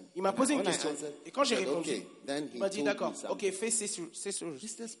question. Il m'a posé une When I question. answered, Et quand j'ai I said, répondu, okay. Then he il m'a dit told d'accord, me something. ok, fais ces choses.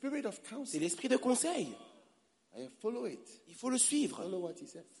 It's the spirit of counsel. C'est l'esprit de conseil. I follow it. Il faut le suivre. Follow what he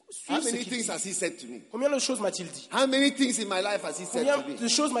said. Suivre How ce many qu'il things dit. has he said to me? Combien de choses m'a-t-il dit? How many things in my life has he said Combien to me? de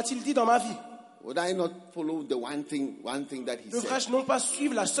choses m'a-t-il dit dans ma vie? Would I not follow the one thing that he said? Devrais-je non pas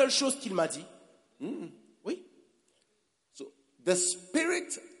suivre la seule chose qu'il m'a dit? Oui. So the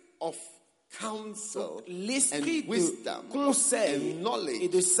spirit of counsel L'esprit and wisdom de conseil and knowledge et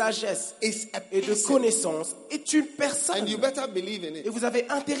de sagesse is a et de person. connaissance est une personne. And you better believe in Et it. vous avez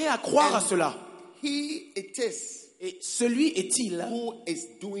intérêt à croire à cela. He it is Et celui est-il who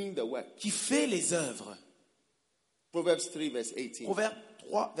is doing the work. qui fait les œuvres? Proverbs 3 verse 18. Proverbe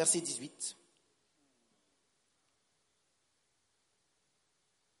 3, verset 18.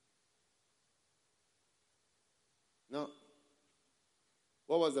 No.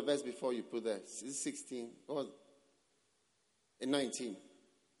 What was the verse before you put there? Is it 16? What was 19.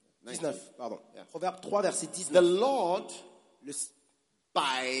 19, pardon. Yeah. Proverbe 3, verset The 19. Lord Le-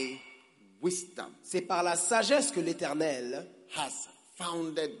 by wisdom C'est par la sagesse que l'Éternel has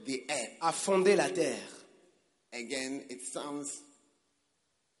founded the earth. a fondé la terre. Again, it sounds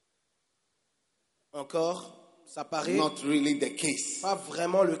Encore, ça paraît not really the case. pas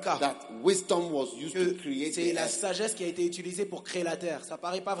vraiment le cas. That wisdom was used to Que create c'est the la earth. sagesse qui a été utilisée pour créer la terre. Ça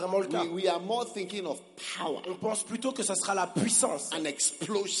paraît pas vraiment le cas. We are more thinking of power, On pense plutôt que ça sera la puissance. an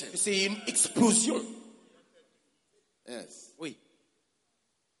explosion. Que c'est une explosion. Yes. Oui.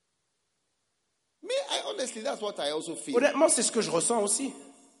 Me, honestly, that's what I also feel. Honnêtement, c'est ce que je ressens aussi.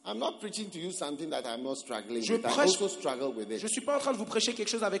 I'm not preaching to you something that I'm not struggling Je with. I prêche- also struggle with Je it. suis pas en train de vous prêcher quelque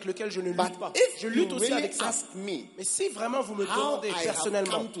chose avec lequel je ne But lutte pas. if Je you lutte aussi really avec ça. ask me Mais si vraiment vous me how demandez I have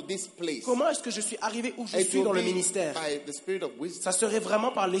personnellement come to this place, comment est-ce que je suis arrivé où je it suis will dans le be ministère, by the spirit of wisdom, ça serait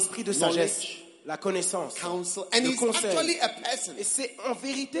vraiment par l'esprit de sagesse, la connaissance, counsel, and le he's conseil. actually a person. Et c'est en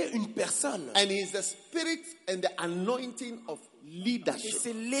vérité une personne. And he's the spirit and the anointing of Et leadership.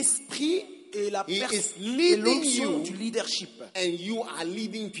 c'est l'esprit et la He is personne et leading l'onction you du leadership. and you are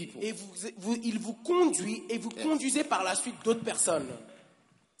leading people. Et il vous conduit et vous conduisez par la suite d'autres personnes.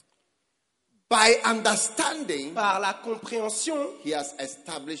 By understanding, Par la compréhension, he has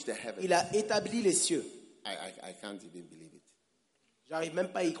established the heavens. il a établi les cieux. I can't even believe it. J'arrive même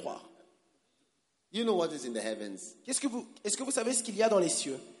pas à y croire. You know what is in the heavens? Est-ce que vous savez ce qu'il y a dans les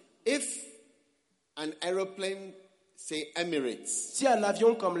cieux? If an aeroplane, say Emirates, Si un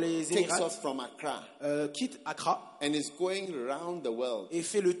avion comme les takes Émirats off from Accra quitte Accra and is going around the world, et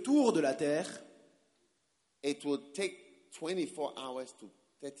fait le tour de la Terre, it will take 24 hours to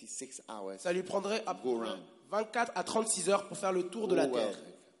 36 hours. ça lui prendrait à peu Go près round. 24 à 36 heures pour faire le tour de la Whole world. Terre.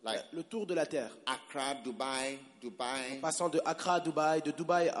 Like Le tour de la Terre. Accra, Dubai, Passant de Accra à Dubaï, de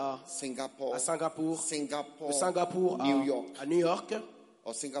Dubaï à Singapore, Singapour, Singapore, de Singapour New York, à New York,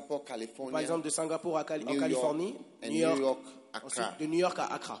 or Singapore, par California, exemple de Singapour en New York, Californie, and New York, New York, Accra. ensuite de New York à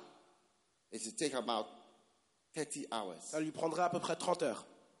Accra. It will take about 30 hours. Ça lui prendrait à peu près 30 heures.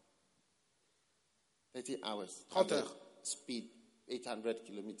 30 hours. 30 At the heures. Speed 800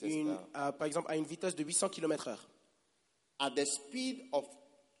 kilometers per hour. Par exemple à une vitesse de 800 km/h. At the speed of,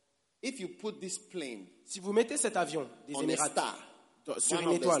 if you put this plane Si vous mettez cet avion des on a Émirats star, sur one une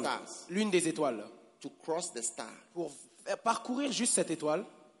of the étoile, stars, l'une des étoiles, to cross the star pour parcourir juste cette étoile,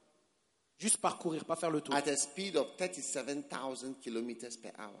 juste parcourir, pas faire le tour, at a speed of 37,000 kilometers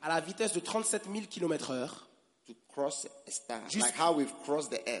per hour, à la vitesse de 37 000 km/h, to cross a star, Just- like how we've crossed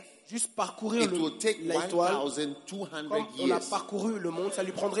the earth, juste parcourir it will take l'étoile, 1,200 comme on a years parcouru le monde, ça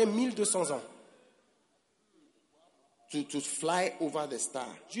lui prendrait 1200 ans to fly over the star.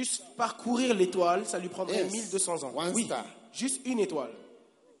 Juste parcourir l'étoile, ça lui prendrait Yes. 1200 ans. One Oui, star. juste une étoile.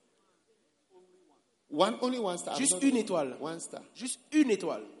 Only one star. Juste une étoile. One star. Juste une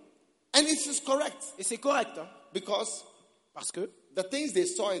étoile. And it is correct. Et c'est correct, hein, Because parce que the things they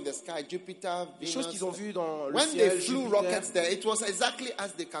saw in the sky, Jupiter, les Venus, choses qu'ils ont vues dans le when ciel, they flew Jupiter, rockets there, it was exactly as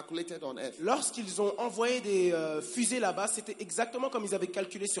they calculated on Earth. lorsqu'ils ont envoyé des fusées là-bas, c'était exactement comme ils avaient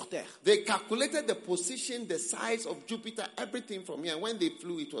calculé sur Terre. They calculated the position, the size of Jupiter, everything from here. When they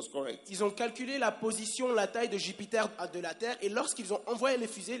flew, it was correct. Ils ont calculé la position, la taille de Jupiter de la Terre, et lorsqu'ils ont envoyé les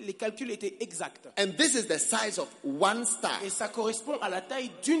fusées, les calculs étaient exacts. And this is the size of one star. Et ça correspond à la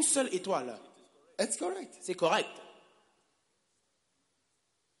taille d'une seule étoile. It's correct. C'est correct.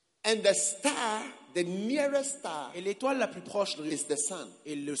 And the star, the nearest star, Et l'étoile la plus proche is the sun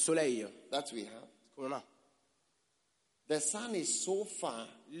est le soleil that we have. qu'on a. The sun is so far,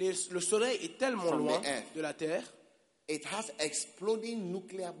 Le soleil est tellement From loin the earth. de la Terre it has exploding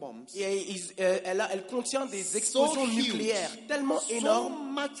nuclear bombs. et elle contient des explosions huge, nucléaires tellement so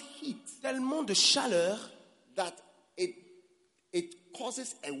énormes, much heat tellement de chaleur that it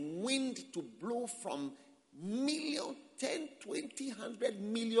causes a wind to blow from 10, 20, 100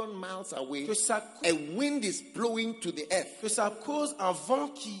 million miles away. que ça, A wind is blowing to the earth. que ça cause un vent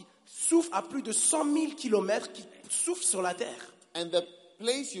qui souffle à plus de 100 000 km, qui souffle sur la Terre. And the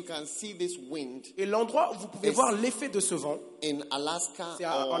place you can see this wind Et l'endroit où vous pouvez Yes. voir l'effet de ce vent, in Alaska c'est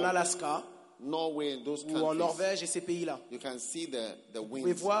or en Alaska Norway and those ou en countries. Norvège et ces pays-là. You can see the pouvez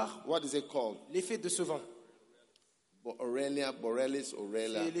wind. voir What is it called? l'effet de ce vent. Aurelia, Borealis,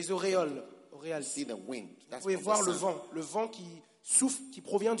 Aurelia. C'est les auréoles. Auréales. See the wind. Vous That's pouvez from voir the le sun. vent qui souffle, qui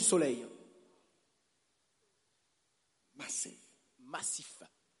provient du soleil. Massive. Massif,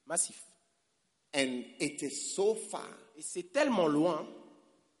 massif. And it is so far. Et c'est tellement loin.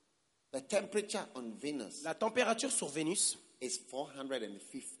 The temperature on Venus La température sur Vénus is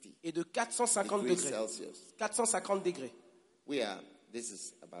 450 est de 450 degrees degrés. Celsius. 450 degrés. This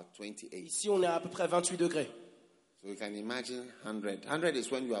is about 28. Ici, on est à peu près 28 degrés. So you can imagine 100. 100 is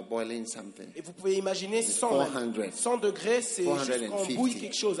when you are boiling something. Et vous pouvez imaginer 100 400. même. 100 degrés, c'est juste 450. quand on bouille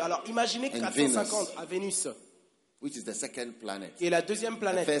quelque chose. Alors imaginez And 450 à Vénus, Which is the second planet. qui est la deuxième The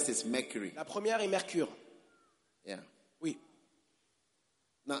planète. first is Mercury. La première est Mercure. Yeah. Oui.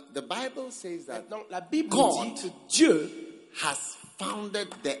 Now the Bible says that Maintenant, la Bible God dit que Dieu has founded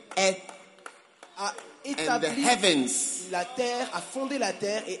the earth a and the établi heavens la terre, a fondé la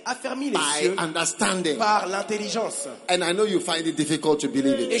terre et affermi les by cieux understanding. par l'intelligence. And I know you find it difficult to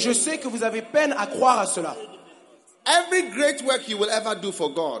believe Et it. je sais que vous avez peine à croire à cela. Every great work you will ever do for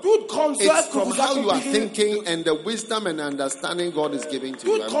God, Toute grande it's œuvre que from vous how you are accomplirez, thinking and the wisdom and understanding God is giving to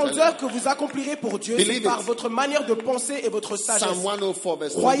you. toute I'm grande telling œuvre que vous accomplirez pour Dieu, c'est Believe par it. votre manière de penser et votre you. sagesse. Psalm 104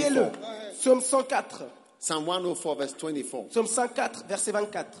 verse Croyez-le. 24. Psaume 104. Psalm 104 verse 24. Psaume 104, verset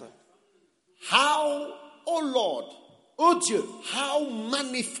 24. How, oh Lord, Ô Dieu, how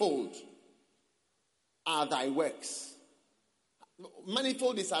manifold are thy works.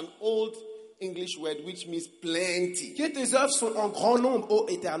 Manifold is an old English word which means plenty. que tes œuvres sont en grand nombre, ô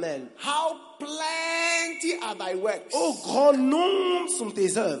Éternel. How plenty are thy works. Ô grand nombre sont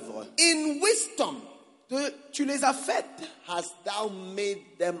tes œuvres. In wisdom Tu les as faites. hast thou made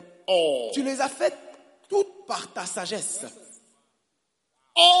them all. Tu les as faites toutes par ta sagesse.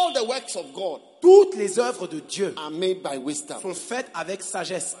 All the works of God Toutes les œuvres de Dieu are made by wisdom. sont faites avec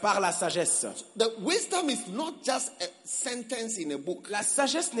sagesse, par la sagesse. The wisdom is not just a sentence in a book. La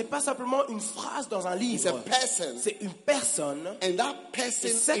sagesse n'est pas simplement une phrase dans un It's a livre. person. C'est une personne. And that person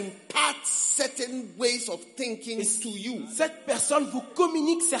Et cette- imparts certain ways of thinking to you. Cette personne vous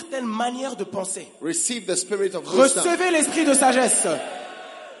communique certaines manières de penser. Receive the spirit of wisdom. Recevez l'esprit de sagesse.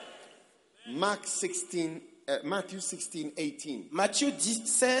 Matthew 16, 18. Matthieu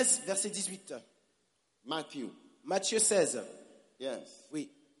 16, verset 18. Matthew. Matthieu 16. Yes. Oui.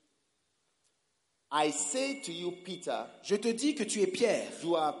 I say to you, Peter, Je te dis que tu es Pierre,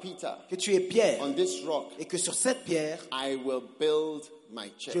 you are Peter. que tu es Pierre, On this rock, et que sur cette pierre, I will build my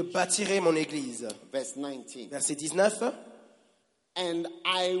je church. bâtirai mon église. Verse 19. Verset 19. And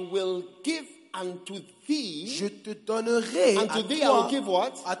I will give unto thee. Je te donnerai à Unto thee I will toi. give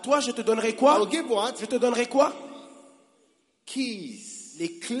what? À toi, je te donnerai I will quoi? give what? Je te donnerai quoi? Keys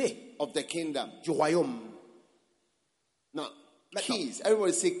Les clés of the kingdom. du royaume. Now, Maintenant. keys.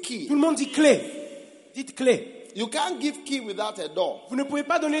 Everybody say key. Tout le monde dit clé. Dites clé. You can't give key without a door. Vous ne pouvez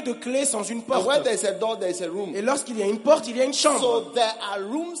pas donner de clé sans une And where porte. there's a door, there's a room. Et lorsqu'il y a une porte, il y a une chambre. So there are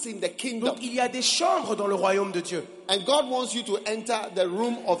rooms in the kingdom. Donc il y a des chambres dans le royaume de Dieu. And God wants you to enter the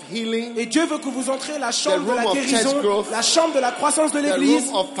room of healing, Et Dieu veut que vous entrez la chambre The de room la of guérison, church growth, la chambre de la croissance de the l'église,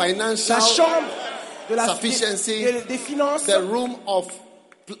 room of financial la chambre sufficiency, des finances, the room of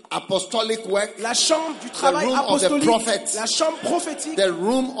apostolic work, la chambre du travail apostolique, la chambre prophétique, the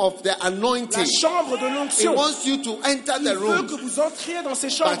room of the anointing. la chambre de He l'onction. wants you to enter the Il veut room, que vous entriez dans ces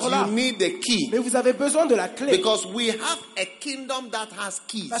but chambres-là. you need the key. Mais vous avez besoin de la clé. Because we have a kingdom that has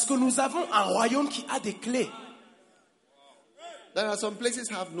keys. Parce que nous avons un royaume qui a des clés. There are some places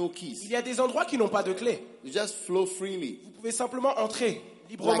have no keys. Il y a des endroits qui n'ont pas de clés. You just flow freely. Vous pouvez simplement entrer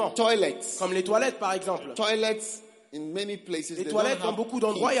librement. Like toilets. Comme les toilettes, par exemple. Toilets in many places. Les toilettes, dans beaucoup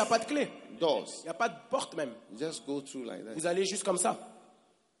d'endroits, il n'y a pas de clé. Doors. Il n'y a pas de porte même. You just go through like that. Vous allez juste comme ça.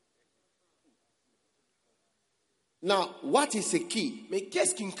 Now, what is a key? Mais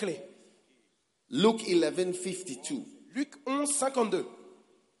qu'est-ce qu'une clé? Luke 11:52. Luc 11, 52.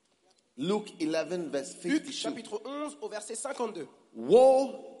 Luke 11, verse 52. Luc chapitre 11 au verset 52.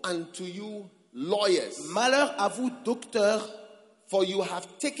 Woe unto you, lawyers, Malheur à vous, docteurs, for you have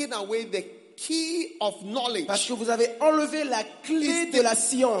taken away the key of knowledge. parce que vous avez enlevé la clé de la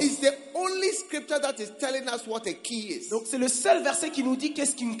science. It's the only scripture that is telling us what a key is. Donc c'est le seul verset qui nous dit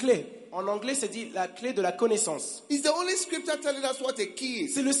qu'est-ce qu'une clé. En anglais, c'est dit la clé de la connaissance. It's the only scripture telling us what a key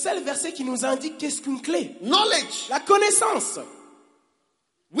is. C'est le seul verset qui nous indique qu'est-ce qu'une clé. Knowledge, La connaissance,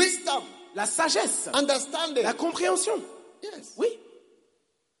 wisdom, la sagesse, understanding. la compréhension. Yes. Oui.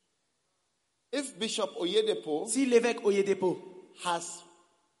 If Bishop Oyedepo Si l'évêque Oyedepo has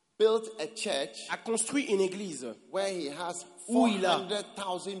built a church a construit une église where he has où il a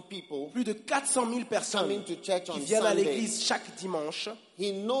 400,000 people plus de 400 000 personnes coming to church qui on viennent à Sunday, l'église chaque dimanche,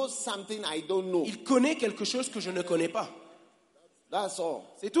 he knows something I don't know. il connaît quelque chose que je ne connais pas. That's all.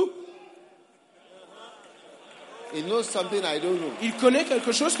 C'est tout. He knows something I don't know. Il connaît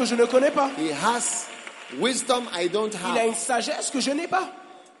quelque chose que je ne connais pas. He has wisdom I don't Il a have. une sagesse que je n'ai pas.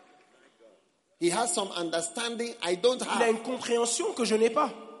 He has some understanding I don't Il a have. une compréhension que je n'ai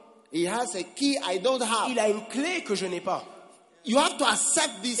pas. He has a key I don't have. Il a une clé que je n'ai pas. You have to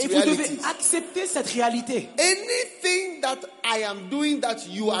accept these Et vous devez realities. accepter cette réalité. Anything that I am doing that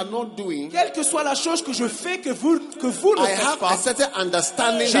you are not doing, Quelle que soit la chose que je fais que vous ne I faites have pas, a certain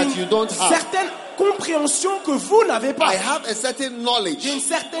understanding j'ai that une you don't have. certaine compréhension que vous n'avez pas. I have a certain knowledge. J'ai une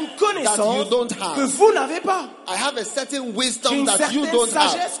certaine that you connaissance don't have. que vous n'avez pas. I have a certain J'ai wisdom une that you certaine don't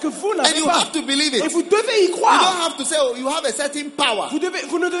have. sagesse que vous And n'avez you pas. have to believe it. Et vous devez y You croire. don't have to say, oh, you have a certain power.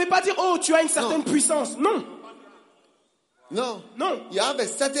 Vous ne devez pas dire, oh, tu as une certaine puissance. Non. No. Non. You have a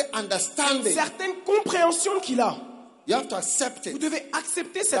certain Une understanding. certaine compréhension qu'il a. You have to accept Vous it. devez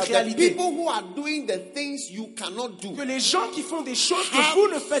accepter cette That the réalité. people who are doing the things you cannot do Que les gens qui font des choses que vous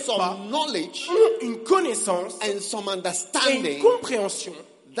ne have faites pas some knowledge ont une connaissance and some et une understanding compréhension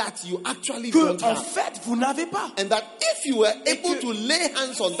that you actually que, don't en have. fait, vous n'avez pas. And that if you were Et able que to lay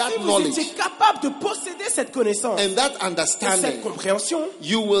hands on that Si vous knowledge étiez capable de posséder cette connaissance and that et cette understanding, compréhension,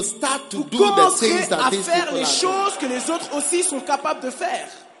 you will start to vous do the commencerez things that à these faire people les are doing. choses que les autres aussi sont capables de faire.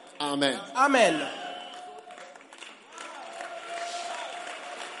 Amen. Amen.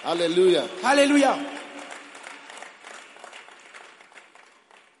 Hallelujah. Alléluia.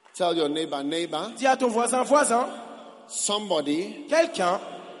 Tell your neighbor, Dis à ton voisin, somebody quelqu'un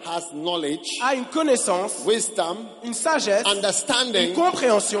has knowledge, a une connaissance, wisdom, une sagesse, une understanding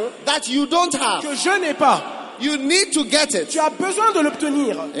compréhension that you don't have. que je n'ai pas. You need to get it. Tu as besoin de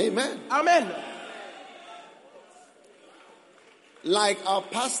l'obtenir. Amen. Amen. Like our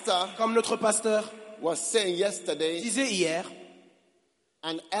pastor Comme notre pasteur was saying yesterday, disait hier,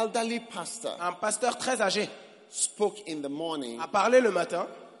 an elderly pastor un pasteur très âgé spoke in the morning a parlé le matin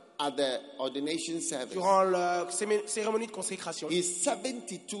at the ordination service. durant la cérémonie de consécration. He's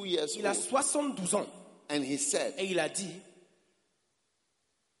 72 years Il a old. 72 ans And he said, et il a dit,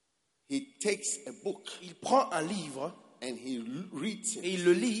 he takes a book il prend un livre and he reads et it il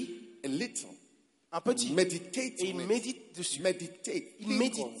le lit a little. un petit Meditate et il on it. médite dessus. Meditate. Il Think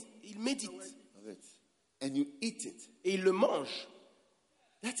médite, on il médite it. And you eat it. et il le mange.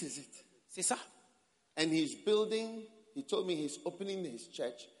 That is it. C'est ça. And he's building, he told me he's opening his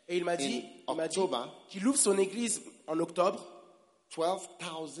church Et il m'a dit October, qu'il ouvre son église en octobre,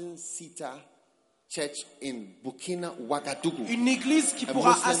 12,000 seater church in Burkina Ouagadougou. une église qui A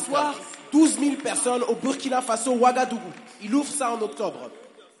pourra Muslim asseoir country. 12 000 personnes au Burkina Faso, Ouagadougou. Il ouvre ça en octobre,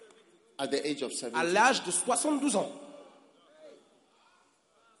 At the age of à 70. l'âge de 72 ans.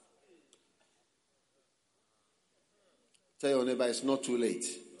 Tell your neighbor it's not too late.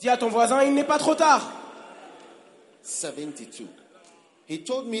 Dis à ton voisin, il n'est pas trop tard. 72. He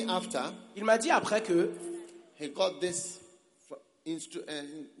told me after Il m'a dit après que he got this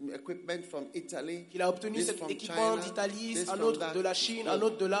equipment from Italy. qu'il a obtenu this cet from équipement China, d'Italie, this un from autre that. de la Chine, un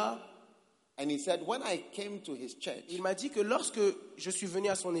autre de là. And he said, when I came to his church, Il m'a dit que lorsque je suis venu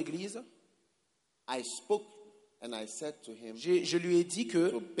à son église, I spoke and I said to him, je lui ai dit que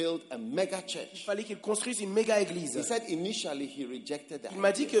to build a mega church. il fallait qu'il construise une méga église. He said initially he rejected that. Il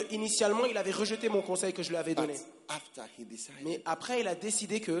m'a dit qu'initialement, il avait rejeté mon conseil que je lui avais donné. After he decided, mais après, il a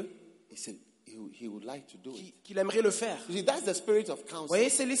décidé que he said he would like to do qu'il aimerait le faire. You see, that's the spirit of counsel. Vous voyez,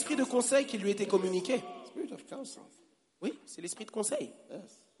 c'est l'esprit de conseil qui lui était communiqué. Spirit of counsel. Oui, c'est l'esprit de conseil.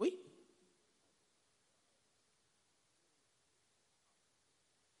 Yes. Oui.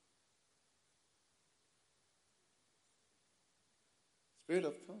 Spirit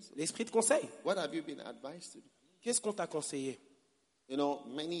of counsel. L'esprit de conseil. What have you been advised to do? Qu'est-ce qu'on t'a conseillé? You know,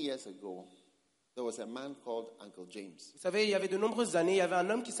 many years ago, there was a man called Uncle James. Vous savez, il y avait de nombreuses années, il y avait un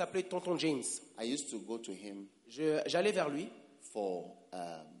homme qui s'appelait Tonton James. I used to go to him J'allais vers lui for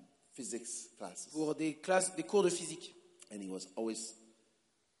physics classes. pour des cours de physique. And he was always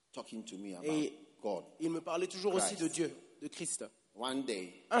talking to me about Et God. il me parlait toujours aussi de Dieu, de Christ. One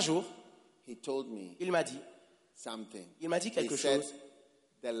day, Un jour, he told me il m'a dit something. Il m'a dit quelque He said, chose.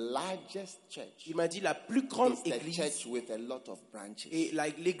 the largest church Il m'a dit la plus grande is the église church with a lot of branches. et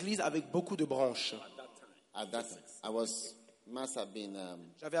l'église avec beaucoup de branches. At that time, must have been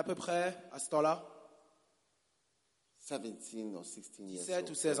J'avais à peu près, à ce temps-là, 17 or 16 years 17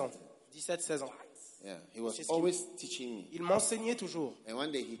 ou 16 ans. 17, 16 ans. Yeah, he was always teaching me. Il m'enseignait toujours. And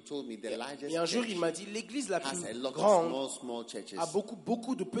one day he told me the largest Et un jour, church il m'a dit l'église la has plus a lot grande of small churches a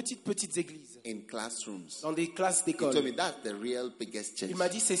beaucoup de petites églises in classrooms. dans des classes He told me d'école. that's the real biggest church. Il m'a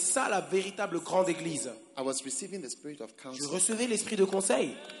dit c'est ça la véritable grande église. I was receiving the spirit of Je counsel. recevais l'esprit de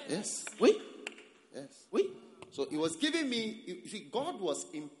conseil. Yes, Oui, yes. oui. So he was giving me, you see, God was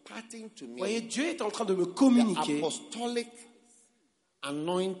imparting to Vous voyez, me Dieu est en train de me the communiquer apostolic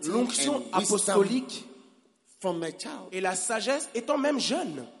anointing l'onction and wisdom apostolique from a child. et la sagesse étant même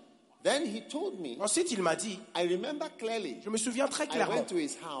jeune. Then he told me, Ensuite, il m'a dit, I remember clearly, je me souviens très I clairement, went to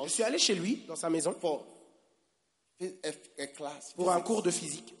his je house suis allé chez lui, dans sa maison, for a class. pour un physics. cours de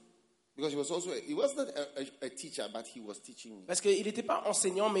physique. Because he was not a teacher, but he was teaching me. Parce qu'il n'était pas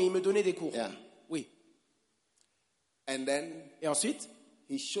enseignant, mais il me donnait des cours. Yeah. Oui. And then Et ensuite,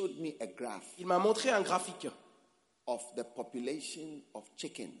 he showed me a graph il m'a montré un graphique of the population of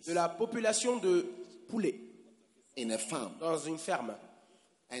chickens de la population de poulets in a farm. dans une ferme.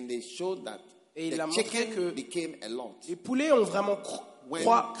 And they showed that Et il the a montré chicken que became a lot les poulets ont vraiment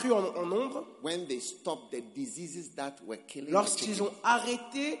cru en nombre when they stopped the diseases that were killing the lorsqu'ils chickens. ont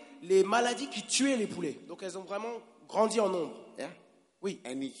arrêté les maladies qui tuaient les poulets. Donc elles ont vraiment grandi en nombre. Yeah. Oui.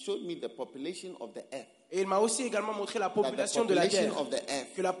 And he showed me the population of the earth. Et il m'a aussi également montré la That the population de la population Terre. of the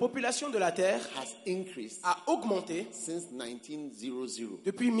earth Que la population de la Terre has increased a augmenté since 1900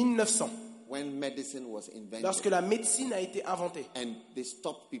 depuis 1900, when medicine was invented. lorsque la médecine a été inventée. And they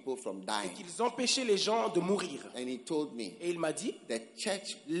stopped people from dying. Qu'ils empêchaient les gens de mourir. And he told me, Et il m'a dit, the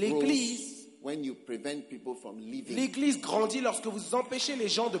church l'église, grows when you prevent people from living. l'église grandit lorsque vous empêchez les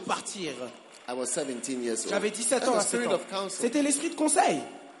gens de partir. I was 17 years old. J'avais 17 ans à That's the ce spirit temps. of counsel. C'était l'esprit de conseil.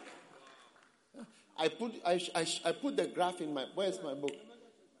 I put the graph in my, where's my book?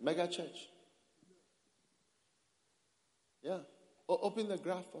 Mega Church. Yeah. Open the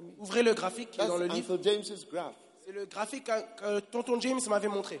graph for me. Ouvrez le graphique qui est That's dans le livre. Uncle James's graph. C'est le graphique que Tonton James m'avait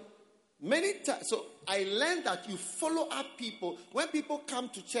montré. Many times, so I learned that you follow up people. When people come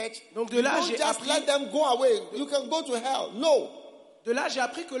to church, Donc de là, don't j'ai just appris- let them go away. You can go to hell. No. De là, j'ai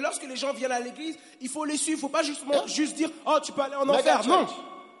appris que lorsque les gens viennent à l'église, il faut les suivre. Il ne faut pas Yeah. juste dire « Oh, tu peux aller en Mega enfer ». Non. church.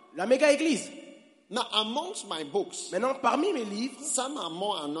 La méga église. Now, amongst my books, Maintenant, parmi mes livres, some are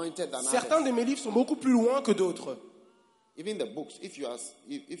more anointed than certains others. de mes livres sont beaucoup plus loin que d'autres. Even the books, if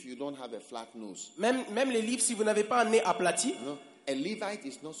you don't have a flat nose, Même les livres, si vous n'avez pas un nez aplati, you know, a Levite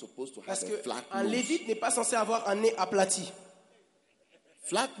is not supposed to have parce a flat qu'un nose. lévite n'est pas censé avoir un nez aplati.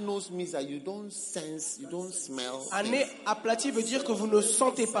 Flat nose means that you don't sense, you don't smell. Un nez aplati veut dire que vous ne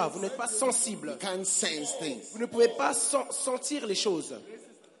sentez pas, vous n'êtes pas sensible. You can't sense things. Vous ne pouvez pas sentir les choses.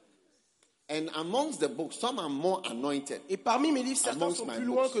 And amongst the books, some are more anointed. Et parmi mes livres, certains Amongst sont my plus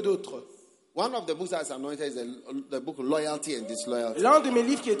loin books. que d'autres. One of the books that's anointed is the book Loyalty and Disloyalty. L'un de mes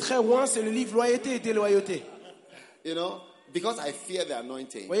livres qui est très loin, c'est le livre Loyauté et déloyauté. You know, because I fear the Vous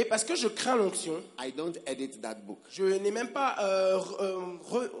anointing, voyez, parce que je crains l'onction, I don't edit that book. je n'ai même pas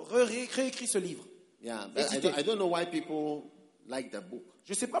réécrit ce livre. Yeah, but I don't know why people like the book.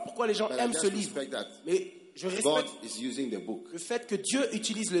 Je ne sais pas pourquoi les gens But I aiment just ce livre, respect that mais je God respecte is using the book. le fait que Dieu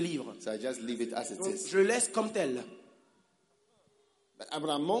utilise le livre. So I just leave it as it Donc, is. je le laisse comme tel. But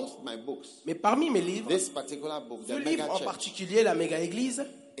amongst my books, Mais parmi mes livres, this particular book, ce the livre Mega en Church, particulier, la méga église,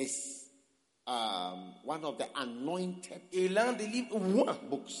 is one of the anointed est l'un des livres ouin.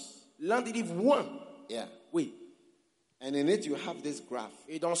 books. L'un des livres ouin. Yeah. Oui. And in it you have this graph.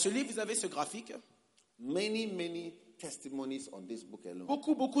 Et dans ce livre, vous avez ce graphique. many testimonies on this book alone.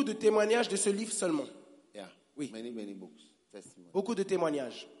 Beaucoup de témoignages de ce livre seulement. Yeah. Oui. Many books. Testimonies. Beaucoup de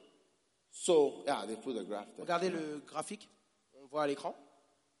témoignages. So, yeah, they put the graph there. Regardez le graphique. On voit à l'écran.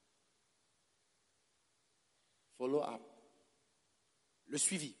 Follow up. Le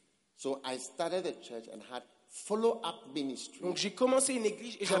suivi. So I started a church and had follow-up ministry. Donc j'ai commencé une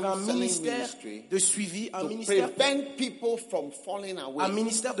église et j'avais un ministère de suivi, un ministère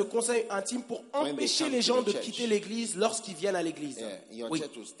de conseil intime pour empêcher les gens de quitter l'église lorsqu'ils viennent à l'église. Oui.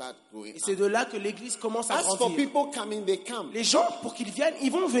 Et c'est de là que l'église commence à grandir. Les gens, pour qu'ils viennent, ils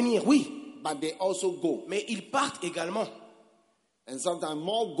vont venir, oui. Mais ils partent également.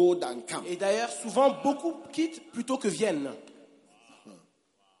 Et d'ailleurs, souvent, beaucoup quittent plutôt que viennent.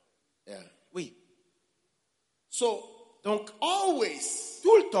 Oui. Donc,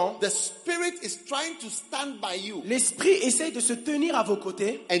 tout le temps, l'esprit essaie de se tenir à vos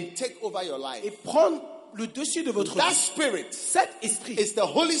côtés et prendre le dessus de votre vie. Cet esprit est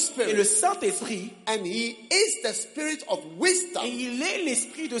le Saint-Esprit et il est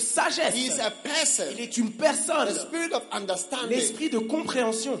l'esprit de sagesse. Il est une personne. L'esprit de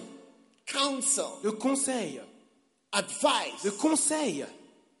compréhension, de conseil, de conseil.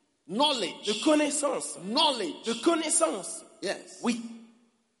 Knowledge. De connaissance. Knowledge. De connaissance. Yes. Oui.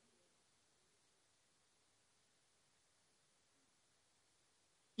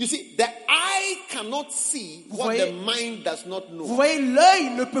 You see, the eye cannot see what the mind does not know. Vous voyez, l'œil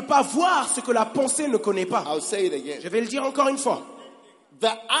ne peut pas voir ce que la pensée ne connaît pas. I'll say it again. Je vais le dire encore une fois. The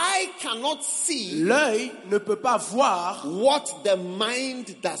eye cannot see l'œil ne peut pas voir what the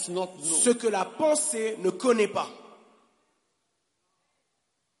mind does not know. Ce que la pensée ne connaît pas.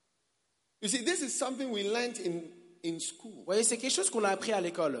 You see, this is something we learned in school. Vous voyez, c'est quelque chose qu'on a appris à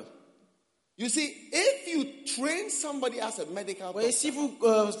l'école. You see, if you train somebody as a medical doctor, voyez, si vous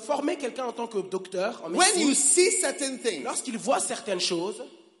formez quelqu'un en tant que docteur, en when you see certain things, lorsqu'il voit certaines choses,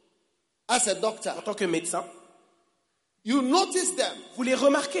 as a doctor, en tant que médecin, you notice them, vous les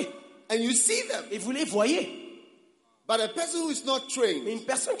remarquez, and you see them, et vous les voyez. But a person who is not trained, mais une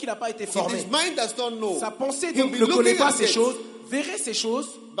personne qui n'a pas été formée, his mind does not know, sa pensée donc ne connaît pas ces choses, verrait ces choses,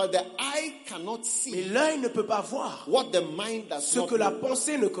 but the eye cannot see mais l'œil ne peut pas voir what the mind does ce que la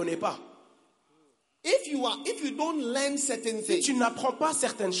pensée ne connaît pas. If you don't learn certain si things, tu n'apprends pas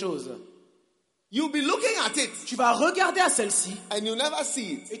certaines choses, you'll be looking at it, tu vas regarder à celle-ci, and you never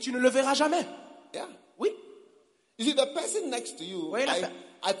see it. Et tu ne le verras jamais. Yeah. Oui. You see, the person next to you, oui,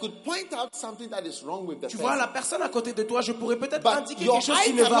 I could point out something that is wrong with the tu person. vois la personne à côté de toi, je pourrais peut-être indiquer quelque chose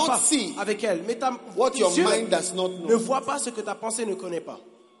qui ne va pas avec elle, mais what your mind does not know. Ne vois pas ce que ta pensée ne connaît pas.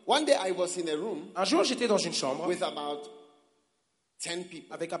 One day I was in a room. Un jour, j'étais dans une chambre with about 10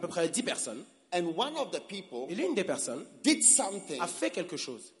 people. Avec à peu près 10 personnes. And one of the people et l'une des personnes did something a fait quelque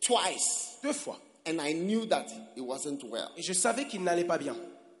chose twice. 2 fois. And I knew that it wasn't well. Et je savais qu'il n'allait pas bien.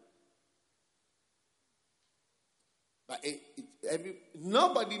 But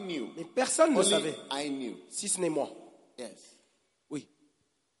nobody knew. Mais personne ne savait. I knew. Si ce n'est moi. Yes. Oui.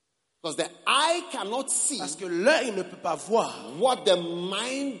 Because the eye cannot see. Parce que l'œil ne peut pas voir. What the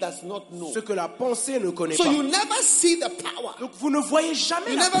mind does not know. Ce que la pensée ne connaît so pas. You never see the power. Donc vous ne voyez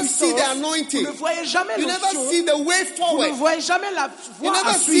jamais you la never puissance. See the anointing. Vous ne voyez jamais you l'onction. Never see the way forward. Vous ne voyez jamais la voie you never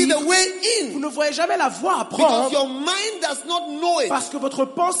à suivre. See the way in. Vous ne voyez jamais la voie à prendre. Because your mind does not know it. Parce que votre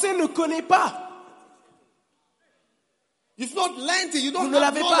pensée ne connaît pas. You've not learned it. You don't vous ne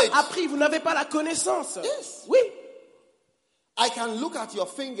l'avez pas appris, vous n'avez pas la connaissance. Yes. Oui. I can look at your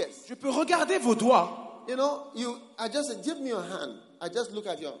fingers. Je peux regarder vos doigts. You know, I just give me your hand. I just look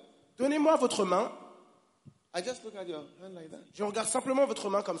at your. Donnez-moi votre main. I just look at your hand like that. Je regarde simplement votre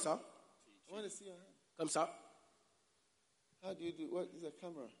main comme ça. I want to see your hand. Comme ça. How do you do? What is the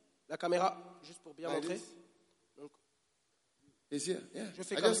camera? La caméra, juste pour bien montrer. Donc, here. Yeah. Je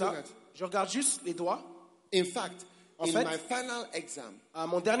fais comme ça. Je regarde juste les doigts. In fact, en fait, my final exam, à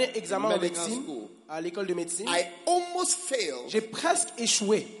mon dernier examen en médecine, à l'école de médecine, I almost failed. J'ai presque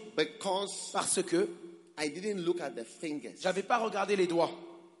échoué parce que I didn't look at the fingers. J'avais pas regardé les doigts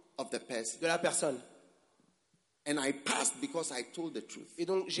of the person. De la personne. And I passed because I told the truth. Et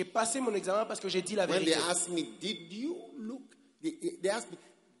donc j'ai passé mon examen parce que j'ai dit la vérité. When they asked me, did you look? They asked me,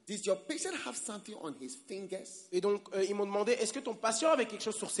 did your patient have something on his fingers? Et donc ils m'ont demandé, est-ce que ton patient avait quelque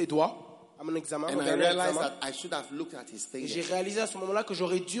chose sur ses doigts? À mon examen, and I realized that I should have looked at his fingers. Et j'ai réalisé à ce moment-là que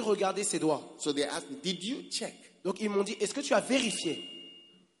j'aurais dû regarder ses doigts. So they asked me, did you check? Donc ils m'ont dit, est-ce que tu as vérifié?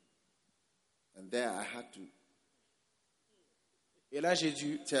 And there I had to. Et là j'ai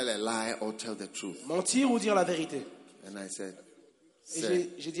dû tell a lie or tell the truth. Mentir ou dire la vérité. And I said, said,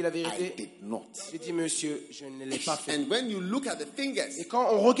 j'ai dit la I vérité. did not. J'ai dit, monsieur, je ne l'ai pas fait. And when you look at the fingers, Et quand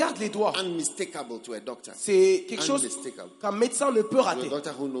on regarde les doigts, unmistakable to a doctor. c'est quelque chose Unmistakable. qu'un médecin ne peut To a rater.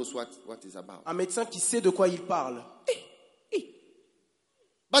 doctor who knows what it's about. Un médecin qui sait de quoi il parle.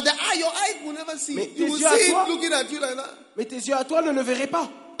 But your eye will never see. Mais You tes will yeux à see it toi- looking at you like that. Mais tes yeux à toi ne le verraient pas.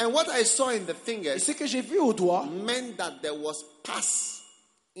 And what I saw in the Et fingers ce que j'ai vu au doigt meant that there was pus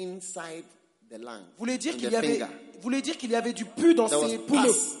inside the lung. voulait dire in qu'il the y avait, finger. voulait dire qu'il y avait du pus dans There was ses poumons.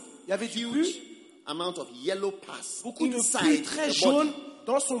 pus. Il y avait du Huge pus, amount of yellow pus beaucoup de inside pus très the jaune body.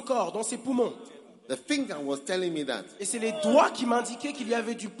 dans son corps, dans ses poumons. The finger was telling me that. Et c'est les doigts qui m'indiquaient qu'il y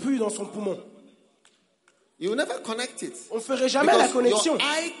avait du pus dans son poumon. You will never connect it. On ne ferait jamais la Because connexion. your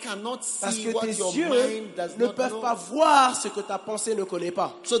eye cannot Parce see que what tes your yeux mind does ne not peuvent know. pas voir ce que ta pensée ne connaît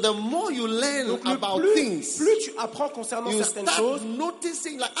pas. So the more you learn Donc about plus things, tu apprends concernant you certaines start choses,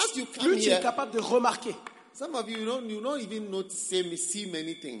 noticing. Like as you come plus tu es here, capable de remarquer. some of you don't even notice, see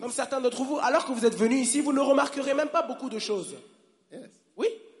many things. Comme certains d'entre vous, alors que vous êtes venus ici, vous ne remarquerez même pas beaucoup de choses. Yes, Oui,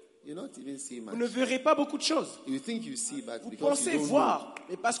 you not even see vous much. ne verrez pas beaucoup de choses. You think you see, but Vous because pensez you don't voir,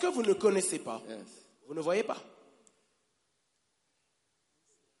 mais parce que vous ne connaissez pas, know. Yes. vous ne voyez pas.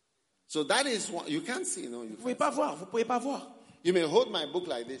 So that is what you can't see. No, you Vous ne pouvez can't. pas voir, vous ne pouvez pas voir. You may hold my book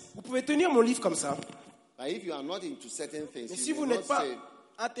like this, Vous pouvez tenir mon livre comme ça, but if you are not into certain things, mais you si vous may n'êtes not pas say,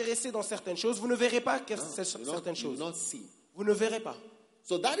 intéressé dans certaines choses, vous ne verrez pas you certaines will choses. not see. Vous ne verrez pas.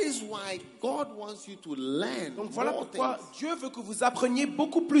 So that is why God wants you to learn Donc voilà more pourquoi things. Dieu veut que vous appreniez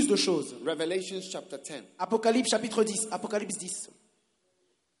beaucoup plus de choses. Revelation chapter 10, Apocalypse chapitre 10, Apocalypse 10,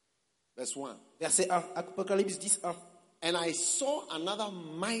 verse 1. verset 1, Apocalypse 10, 1. And I saw another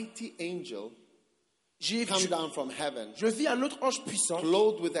mighty angel J'ai come vu- down from heaven, Je vis un autre ange puissant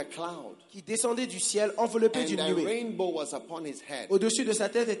clothed with a cloud, qui descendait du ciel enveloppé and d'une a nuée. rainbow was upon his head, Au-dessus de sa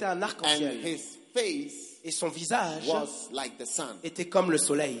tête était un and arc-en-ciel. his face Et son visage was like the sun, était comme le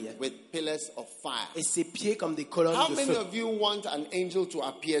soleil. with pillars of fire. Et ses pieds comme des colonnes How de many feu. of you want an angel to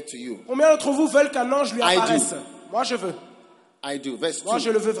appear to you? Combien d'entre vous veulent qu'un ange lui I do. apparaisse? Moi je veux. I do. Verse Moi 2. je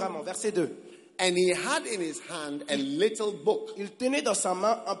le veux vraiment. Verset 2. And he had in his hand a little book, Il tenait dans sa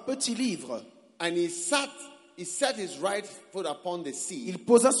main un petit livre. and he set his right foot upon the sea, Il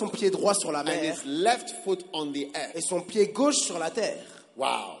posa son pied droit sur la and mer his left foot on the et earth. son pied gauche sur la terre.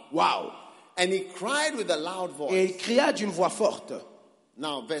 Wow. Waouh! And he cried with a loud Et voice. il cria d'une voix forte.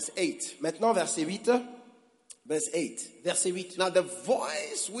 Now, verse 8. Maintenant verset 8. Verse 8. Verset 8. Now, the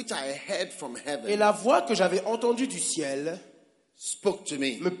voice which I heard from Et heaven la voix que j'avais entendue du ciel spoke to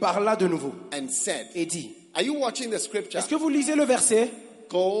me me parla de nouveau and said, et dit, are you watching the scripture? est-ce que vous lisez le verset?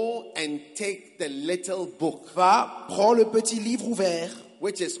 Go and take the little book Va, prends le petit livre ouvert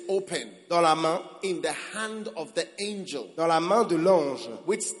which is open dans la main in the hand of the angel de l'ange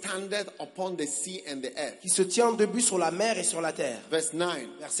which standeth upon the sea and the earth. qui se tient debout sur la mer et sur la terre. Verse 9.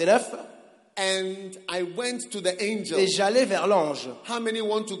 Verset 9. And I went to the angel. Et j'allais vers l'ange. How many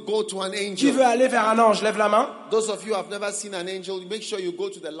want to go to an Qui angel? veut aller vers un ange? Lève la main. Those of you who have never seen an angel, make sure you go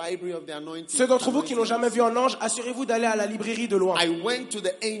to the library of the anointing. Ceux d'entre vous qui n'ont jamais vu un ange, assurez-vous d'aller à la librairie de loin. I went to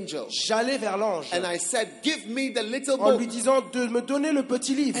the angel J'allais vers l'ange and I said, give me the little en book. lui disant de me donner le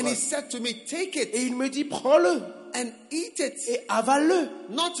petit livre. And he said to me, take Et it il me dit, prends-le and eat it. et avale-le.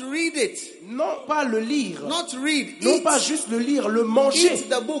 Not read it. Non pas le lire. Not read. Non Eat. pas juste le lire, le manger. Eat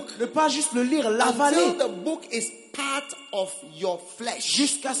the book. Ne pas juste le lire, Until l'avaler. the book is part of your flesh.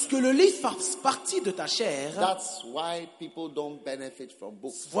 Jusqu'à ce que le livre fasse partie de ta chair. That's why people don't benefit from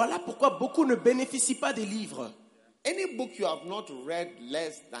books. Voilà pourquoi beaucoup ne bénéficient pas des livres. Any book you have not read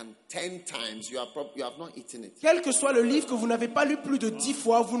less than 10 times, you have not eaten it. Quel que soit le livre que vous n'avez pas lu plus de 10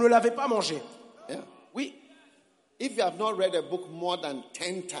 fois, vous ne l'avez pas mangé. Yeah. Oui. If you have not read a book more than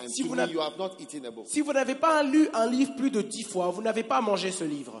 10 times, Si to vous me, n'avez- you have not eaten a book. Si vous n'avez pas lu un livre plus de 10 fois, vous n'avez pas mangé ce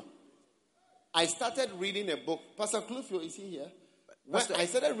livre. I started reading a book. Pastor Clufio, is he here? When Pastor- I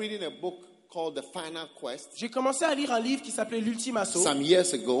started reading a book called The Final Quest J'ai commencé à lire un livre qui s'appelait L'Ultime Assaut, some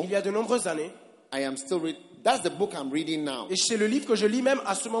years ago. il y a de nombreuses années. I am still reading. That's the book I'm reading now. Et c'est le livre que je lis même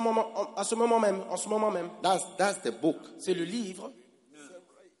en ce moment même. That's the book C'est le livre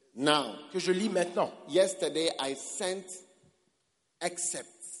now. que je lis maintenant. Yesterday I sent excerpts.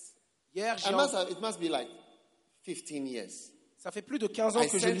 Hier, It must be like 15 years. ça fait plus de 15 ans I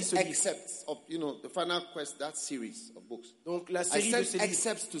que je lis ce sent livre. excerpts of, The Final Quest, that series of books. Donc la I série de sent ces livres.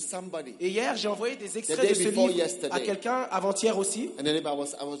 excerpts to somebody. Et hier, j'ai envoyé des The extraits day de ce before livre yesterday. à quelqu'un, avant-hier aussi, And then I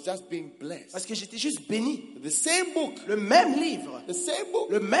was just being blessed. parce que j'étais juste béni. The same book. Le même livre. The same book.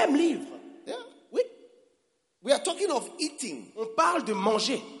 Le même livre. Yeah. Oui. We are talking of eating, On parle de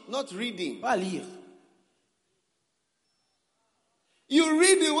manger, not reading. pas lire. You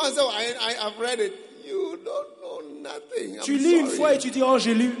read it once, oh, I've read it. You don't know nothing. Tu lis une fois et tu dis, oh,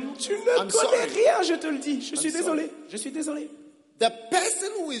 j'ai lu. Tu ne connais rien, je te le dis. Je suis désolé. Je suis désolé. The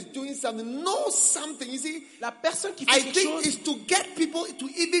person who is doing something knows something. You see, la personne qui fait quelque chose, is to get people to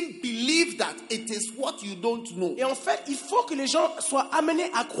even believe that it is what you don't know. Et en fait, il faut que les gens soient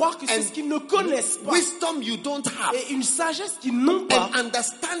amenés à croire que c'est ce qu'ils ne connaissent pas. Wisdom you don't have. Et une sagesse qu'ils n'ont pas. And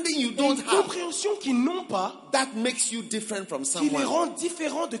understanding you don't have. Une compréhension qu'ils n'ont pas. That makes you different from someone. Qui les rend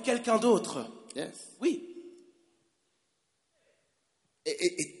différents de quelqu'un d'autre. Yes. Oui.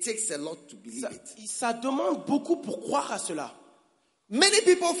 It takes a lot to believe it. Ça demande beaucoup pour croire à cela. Many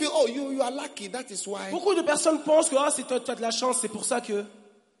people feel, oh, you are lucky, that is why. Beaucoup de personnes pensent que tu as de la chance, c'est pour ça que.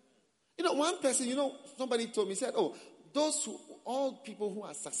 You know, one person, somebody told me, said, oh, all people who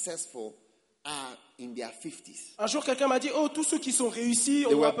are successful are in their 50s. Un jour, quelqu'un m'a dit, oh, tous ceux qui sont réussis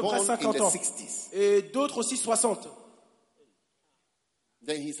ont à peu près 50 ans. Et d'autres aussi 60.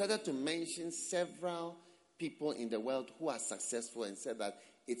 Then he started to mention several people in the world who are successful and said that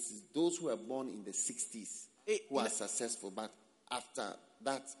it's those who are born in the 60s who are successful, but after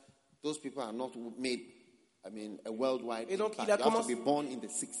that, those people are not made, a worldwide impact. You have to be born in the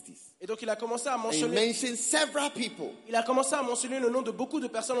 60s. Et donc il a commencé à mentionner. And he mentioned several people. Il a commencé à mentionner le nom de beaucoup de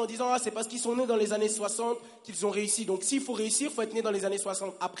personnes en disant c'est parce qu'ils sont nés dans les années 60 qu'ils ont réussi. Donc s'il faut réussir, il faut être né dans les années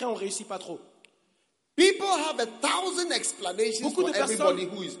 60. Après, on réussit pas trop. People have 1000 explanations for everybody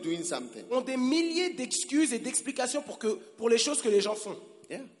who is doing something. Ont des milliers d'excuses et d'explications pour les choses que les gens font.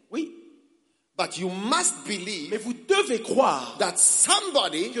 Yeah. Oui. But you must believe, mais vous devez croire that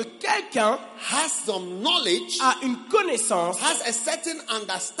somebody que quelqu'un has some knowledge, a une connaissance, has a certain a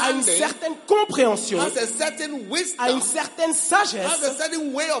understanding, une certaine compréhension, has a certain wisdom, a une certaine sagesse, has a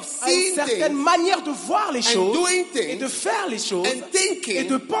certain way of a une seeing certaine things, manière de voir les choses, doing things, et de faire les choses, and thinking, et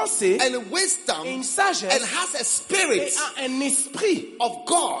de penser, and wisdom, et une sagesse, and has a spirit et a un esprit of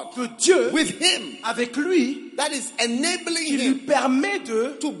God de Dieu with him, avec lui, that is enabling qui lui him permet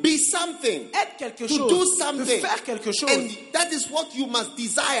de to be something, être quelque to chose, do de something, faire quelque chose. and that is what you must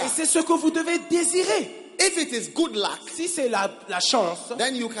desire. Et c'est ce que vous devez désirer. If it is good luck, si c'est la chance,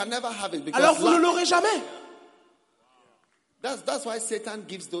 then you can never have it, because alors vous ne l'aurez jamais. That's why Satan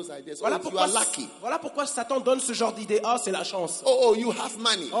gives those ideas. Voilà pourquoi you are lucky. Voilà pourquoi Satan donne ce genre d'idée. Oh, c'est la chance. Oh, you have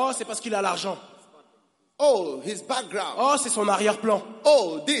money. Oh, c'est parce qu'il a l'argent. Oh, his background. Oh, c'est son arrière-plan.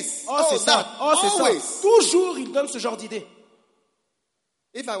 Oh, this. Oh, c'est ça. Oh, c'est always. Ça. Toujours, il donne ce genre d'idée.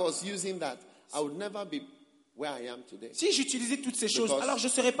 If I was using that, I would never be where I am today. Si j'utilisais toutes ces choses, alors je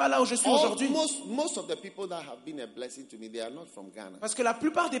ne serais pas là où je suis aujourd'hui. Most of the people that have been a blessing to me, they are not from Ghana. Parce que la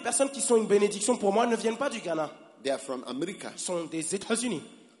plupart des personnes qui sont une bénédiction pour moi ne viennent pas du Ghana. They are from America. Ils sont des États-Unis.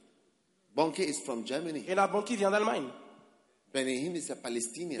 Bonke is from Germany. Et la Bonke vient d'Allemagne. Benihin is a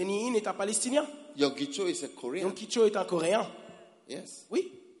Palestinian. Benihin est un Palestinien. Yogicho is a Korean. Yogicho est un Coréen. Yes.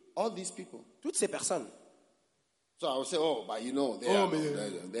 Oui. All these people. Toutes ces personnes. So I would say, oh, but you know, they are.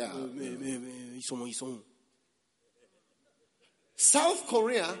 Mais ils sont. South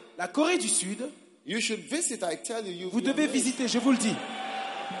Korea. La Corée du Sud. You should visit. I tell you. Vous devez visiter. Je vous le dis.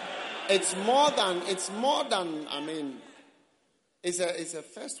 It's more than. It's a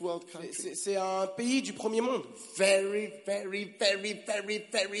first world country. C'est un pays du premier monde. Very, very, very, very,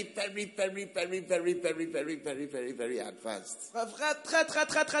 very, very, very, very, very, very, very, very, very, very advanced.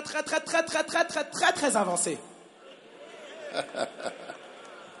 Très avancé.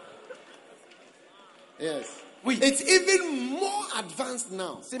 Yes. Oui. It's even more advanced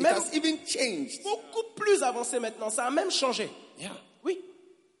now. C'est It même has even changed. Beaucoup plus avancé maintenant. Ça a même changé. Yeah. Oui.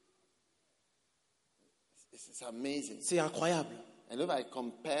 It's amazing. C'est incroyable. And if I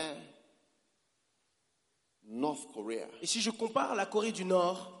compare North Korea, et si je compare la Corée du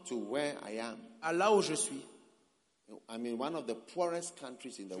Nord to where I am, à là où je suis, one of the poorest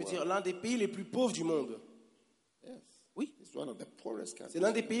countries in the world. Je veux dire l'un des pays les plus pauvres du monde. Yes. Oui. It's one of the poorest countries. C'est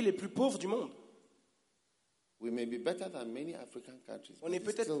l'un des pays les plus pauvres du monde. We may be better than many African countries, on est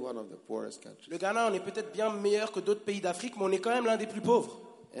but it's still one of the poorest countries. Le Ghana, on est peut-être bien meilleur que d'autres pays d'Afrique, mais on est quand même l'un des plus pauvres.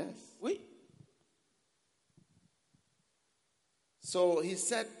 Yes. Oui. So he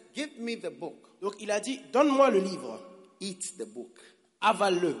said, give me the book. Donc il a dit, donne-moi le livre. Eat the book.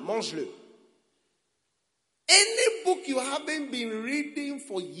 Avale-le, mange-le. Any book you haven't been reading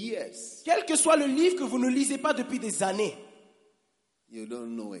for years. Quel que soit le livre que vous ne lisez pas depuis des années. You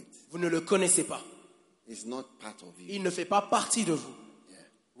don't know it. Vous ne le connaissez pas. It's not part of you. Il ne fait pas partie de vous. Yeah.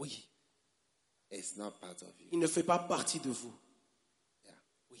 Oui. It's not part of you. Il ne fait pas partie de vous. Yeah.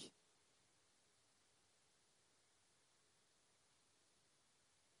 Oui.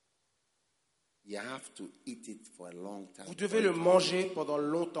 You have to eat it for a long time. Vous devez le manger pendant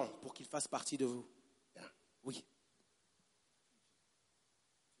longtemps pour qu'il fasse partie de vous. Yeah. Oui.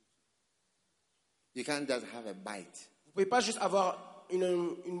 You can't just have a bite. Vous pouvez pas juste avoir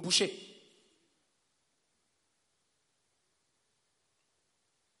une bouchée.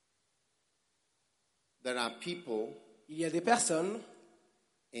 There are people Il y a des personnes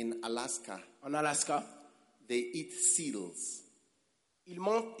in Alaska. En Alaska. They eat seals. Ils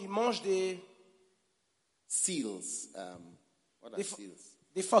mangent des seals. What are seals?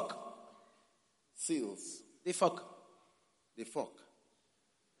 Des phoques. Seals. Des phoques. Des phoques.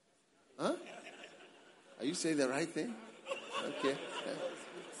 Huh? Are you saying the right thing? Okay.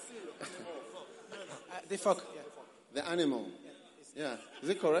 Des phoques. The animal. Yeah. Is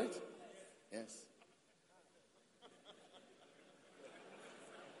it correct? Yes.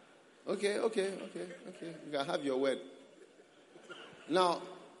 Okay. You can have your word. Now,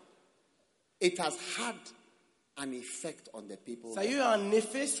 it has had an effect on the people. Ça a eu un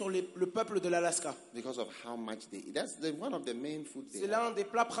effet sur le peuple de l'Alaska. Because of how much they eat. That's one of the main foods. C'est l'un des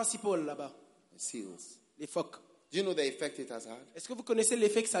plats principaux là-bas. Seals. Les phoques. Do you know the effect it has had? Est-ce que vous connaissez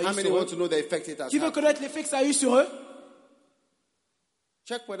l'effet que ça a eu How sur many eux? want to know the effect it has Qui veut had? connaître l'effet que ça a eu sur eux?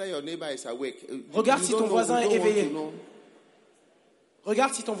 Check whether your neighbor is awake. Regarde si ton voisin est éveillé.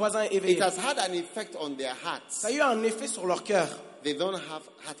 Regarde si ton voisin est éveillé. It has had an effect on their hearts. Ça a eu un effet sur leur cœur. They don't have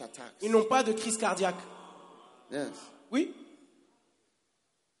heart attacks. Ils n'ont pas de crise cardiaque. Yes. Oui.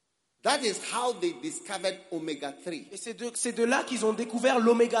 That is how they discovered omega 3. Et c'est de là qu'ils ont découvert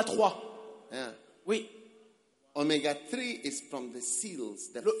l'oméga 3. Yeah. Oui. Omega 3 is from the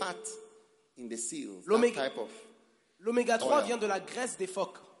seals, the fat in the seals. L'oméga 3 vient de la graisse des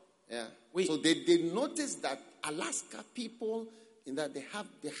phoques. Yeah. Oui. So they noticed that Alaska people, in that the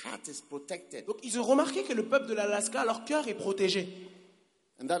heart is protected. Donc ils ont remarqué que le peuple de l'Alaska, leur cœur est protégé.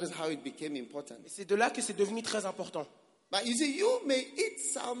 And that is how it became important. Et c'est de là que c'est devenu très important. But you see, you may eat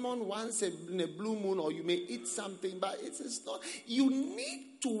salmon once in a blue moon, or you may eat something, but it's not. You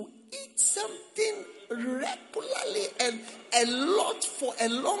need to eat something regularly and a lot for a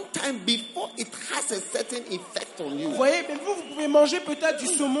long time before it has a certain effect on you. Vous voyez, mais vous pouvez manger peut-être du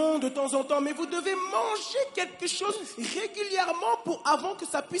saumon de temps en temps, mais vous devez manger quelque chose régulièrement avant que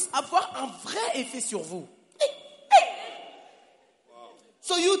ça puisse avoir un vrai effet sur vous.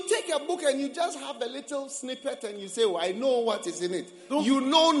 So you take a book and you just have a little snippet and you say, "Oh, I know what is in it." Donc, you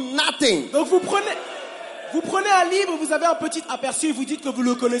know nothing. Donc vous prenez un livre, vous avez un petit aperçu et vous dites que vous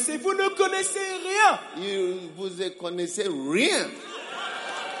le connaissez. Vous ne connaissez rien. Vous ne connaissez rien.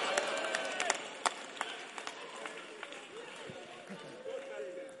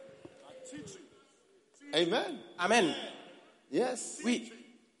 Amen. Amen. Yes. Oui.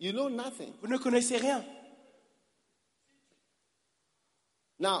 You know nothing. Vous ne connaissez rien.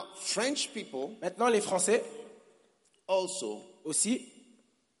 Now, French people Maintenant, les Français aussi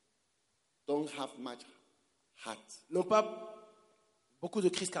don't have much heart. N'ont pas beaucoup de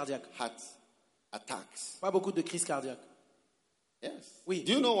crises cardiaques. Heart attacks. Pas beaucoup de crises cardiaques. Yes. Oui.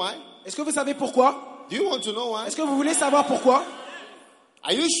 Do you know why? Est-ce que vous savez pourquoi? Do you want to know why? Est-ce que vous voulez savoir pourquoi?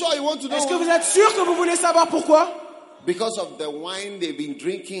 Are you sure you want to know? Est-ce que vous êtes sûr que vous voulez savoir pourquoi? Because of the wine they've been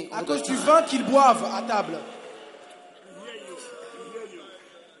drinking. À cause du vin qu'ils boivent à table.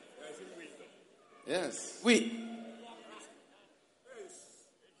 Yes. Oui.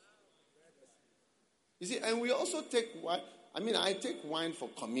 You see, and we also take wine. I take wine for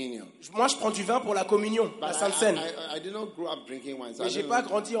communion. Moi, je prends du vin pour la communion, la Sainte Seine. I did not grow up drinking wine. So mais j'ai pas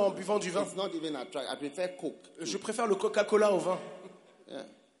grandi en buvant du vin. It's not even attractive. I prefer Coke. Je préfère le Coca-Cola au vin. Yeah.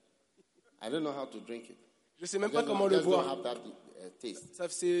 I don't know how to drink it. Je sais même pas comment le boire. Don't have that taste. Ça,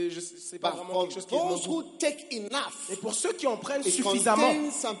 c'est pas vraiment quelque chose qui est those who take enough, et pour ceux qui en prennent suffisamment,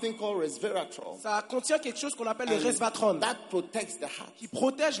 something called resveratrol. Ça contient quelque chose qu'on appelle le resveratrol, that protects the heart. Qui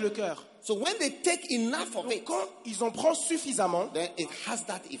protège le cœur. So when they take enough of it, quand ils en prennent suffisamment, then it has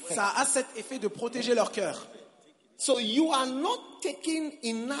that effect. Ça a cet effet de protéger leur cœur. So you are not taking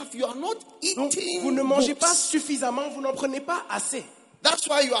enough. You are not eating. Donc, vous ne mangez pas suffisamment, vous n'en prenez pas assez. That's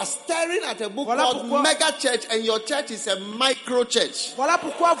why you are staring at a book called Mega Church and your church is a micro church. Voilà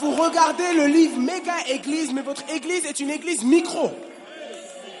pourquoi vous regardez le livre Méga Église, mais votre église est une église micro.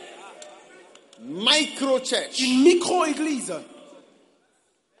 Micro church. Une micro église.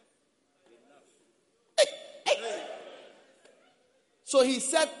 So he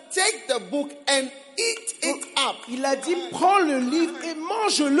said, take the book and eat it up. Il a dit, prends le livre et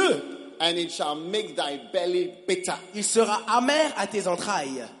mange-le. And it shall make thy belly bitter. Il sera amer à tes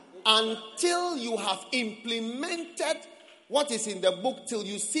entrailles. Until you have implemented what is in the book, till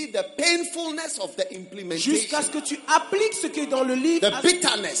you see the painfulness of the implementation. Jusqu'à ce que tu appliques ce qui est dans le livre. The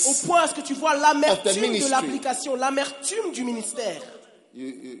bitterness. Au point à ce que tu vois l'amertume de l'application, l'amertume du ministère.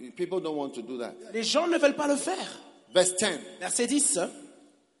 People don't want to do that. Les gens ne veulent pas le faire. Verse 10. Verset 10.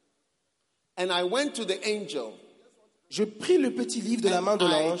 And I went to the angel. Je pris le petit livre de la main de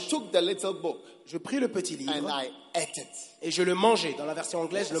l'ange. I took the little book. Je pris le petit livre. And I ate it. Et je le mangeais. Dans la version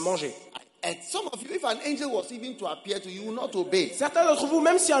anglaise, je le mangeais. And some of you, if an angel was even to appear to you, you will not obey. Certains d'entre vous,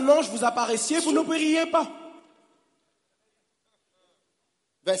 même si un ange vous apparaissiez, vous n'obéiriez pas.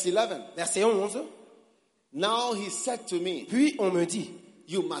 Verse 11. Verset 11. Now he said to me, puis on me dit,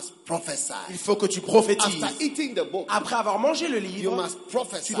 you must prophesy. Il faut que tu prophétises. After eating the book, après avoir mangé le livre, you must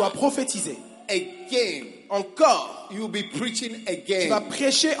prophesy. Tu dois prophétiser. Again. Encore. You will be preaching again. Tu vas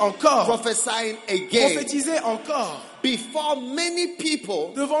prêcher encore. Prophesying again. Prophétiser encore. Before many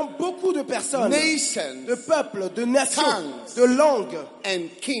people, devant beaucoup de personnes, nations, de peuples, de nations, tongues, de langues and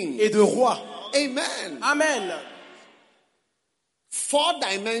kings. Et de rois. Amen. Amen. 4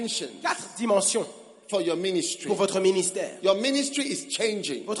 dimensions. 4 dimensions. For your ministry. Pour votre ministère. Your ministry is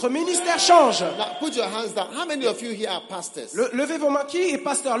changing. Votre ministère change. Now put your hands down. How many of you here are pastors? Levez vos mains. Qui est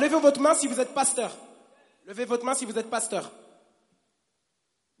pasteur? Levez votre main si vous êtes pasteur. Levez votre main si vous êtes pasteur.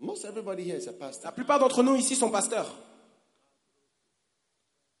 Most everybody here is a pastor. La plupart d'entre nous ici sont pasteurs.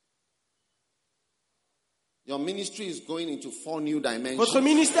 Your ministry is going into 4 new dimensions. Votre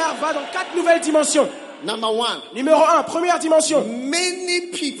ministère va dans 4 nouvelles dimensions. Number 1. Numéro 1, première dimension.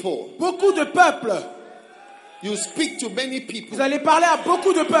 Many people. Beaucoup de peuples. You speak to many people. Vous allez parler à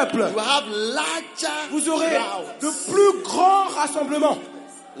beaucoup de peuples. You have larger Vous aurez crowds. de plus grands rassemblements.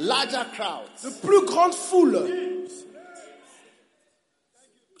 Larger crowds. De plus grandes foules.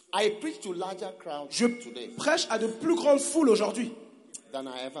 I preach to larger crowds Je today. Prêche à de plus grandes foules aujourd'hui. Than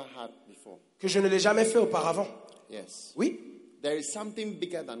I ever had before. Que je ne l'ai jamais fait auparavant. Yes. Oui. There is something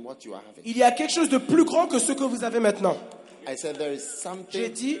bigger than what you are having. Il y a quelque chose de plus grand que ce que vous avez maintenant. I said there is something J'ai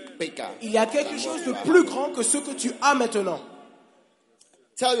dit, bigger. il y a quelque chose de plus grand que ce que tu as maintenant.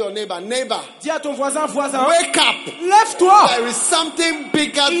 Tell your neighbor, dis à ton voisin, wake up. Lève-toi. There is something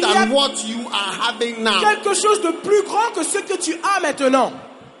bigger than what you are having now. Quelque chose de plus grand que ce que tu as maintenant.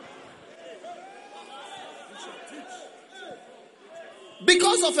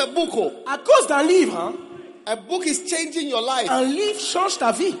 Because of a book. À cause d'un livre. Hein, a book is changing your life. Un livre change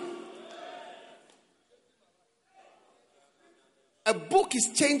ta vie. A book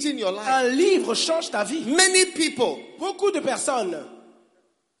is changing your life. Un livre change ta vie. Many people. Beaucoup de personnes.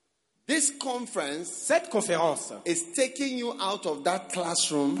 This conference. Cette conférence. Is taking you out of that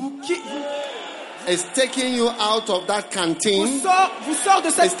classroom. Is taking you out of that canteen. Vous sort de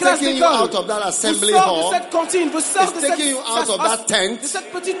cette classe d'école. Taking you out of that assembly hall. Vous sort de cette cantine. Vous sort de taking you out of that tent. De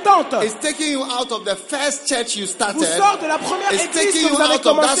cette petite tente. It's taking you out of the first church you started. Vous sort de la première église taking que vous avez out of that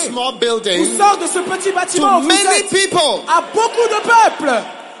commencé. small building. Vous sort de ce petit bâtiment. To many people. À beaucoup de peuples.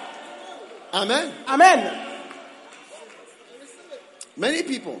 Amen. Amen. Many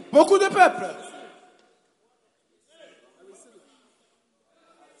people. Beaucoup de peuples.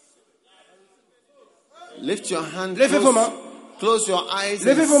 Lift your hand. Levez vos mains. Close your eyes.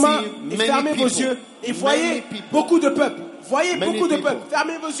 Levez vos mains et fermez vos yeux et voyez beaucoup de peuples. Voyez beaucoup de peuples.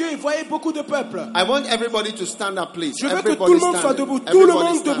 Fermez vos yeux et voyez beaucoup de peuples. I want everybody to stand up, please. Je veux que tout le monde soit debout. Tout le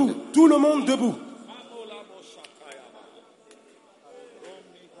monde debout. Tout le monde debout.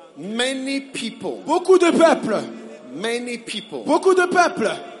 Many people. Beaucoup de peuples. Many people. Beaucoup de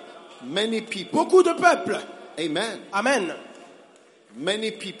peuples. Many people. Beaucoup de peuples. Amen. Amen.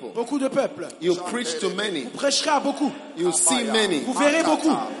 Many people. Beaucoup de peuples. You preach to many. Vous prêcherez à beaucoup. You see many. Vous verrez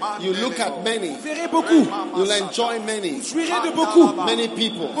beaucoup. You look at many. Vous verrez beaucoup. You'll enjoy many. Vous jouirez de beaucoup. Many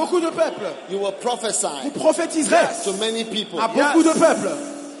people. Beaucoup de peuples. You will prophesy. Vous prophétiserez to many people. À beaucoup de peuples.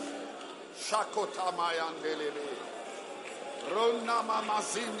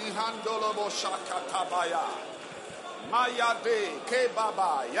 Mayade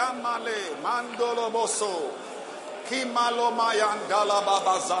kebaba yamale mandoloboso kimalo mayandala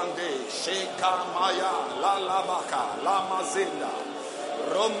babazande sheka maya la labaka la mazinda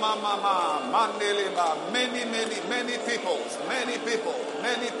Roma mama mandeleba many people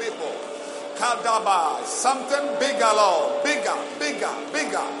kadaba something bigger Lord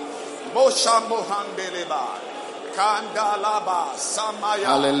bigger Mosha mohandeleba kandalaba samaya.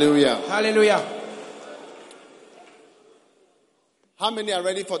 Hallelujah. How many are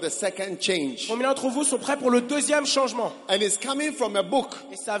ready for the second change? Combien d'entre vous sont prêts pour le deuxième changement? And it's coming from a book.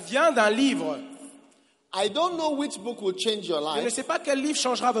 Et ça vient d'un livre. I don't know which book will change your life. Je ne sais pas quel livre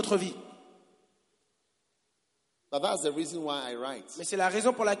changera votre vie. But that's the reason why I write. Mais c'est la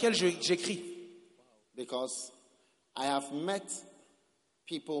raison pour laquelle j'écris. Because I have met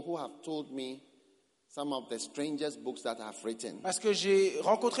people who have told me some of the strangest books that I've written. Parce que j'ai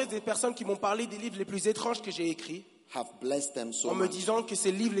rencontré des personnes qui m'ont parlé des livres les plus étranges que j'ai écrits. Have blessed them so en me much. disant que ces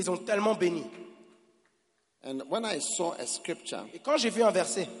livres les ont tellement bénis. And when I saw a scripture, et quand j'ai vu un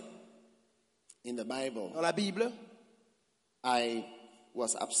verset, In the Bible, Dans la Bible, I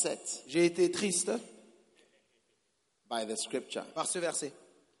was upset j'ai été triste by the scripture. par ce verset.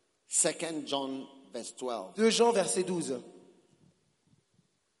 2 John verse 12. 2 Jean, verset 12.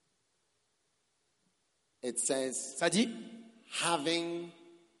 It says, Ça dit, having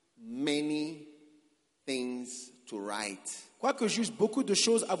many things to write, quoique j'eusse beaucoup de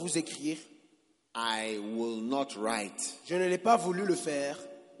choses à vous écrire, I will not write je ne l'ai pas voulu le faire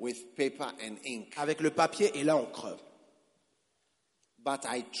with paper and ink, avec le papier et l'encre. but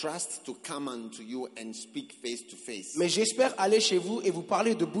I trust to come unto you and speak face to face, Mais j'espère aller chez vous et vous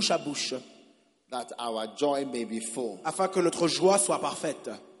parler de bouche à bouche, that our joy may be full. afin que notre joie soit parfaite.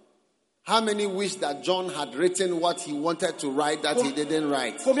 How many wish that John had written what he wanted to write that he didn't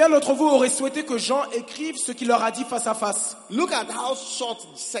write? Combien d'entre vous auraient souhaité que Jean écrive ce qu'il leur a dit face à face? Look at how short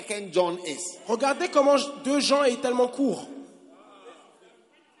 2 John is. Regardez comment 2 Jean est tellement court.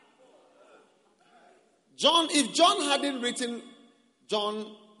 John, if John hadn't written John,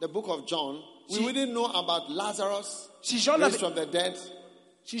 the book of John, we wouldn't know about Lazarus, Si Jean raised from the dead.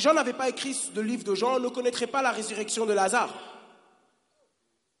 n'avait pas écrit le livre de Jean, on ne connaîtrait pas la résurrection de Lazare.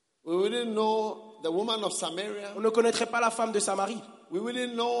 We wouldn't know the woman of Samaria. On ne connaîtrait pas la femme de Samarie. We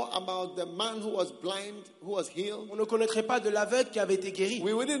wouldn't know about the man who was blind, who was healed. On ne connaîtrait pas de l'aveugle qui avait été guéri.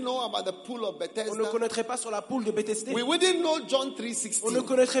 We wouldn't know about the pool of On ne Bethesda. connaîtrait pas sur la poule de Béthesdée. We wouldn't know John On ne 3:16.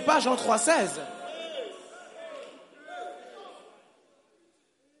 connaîtrait pas Jean 3,16.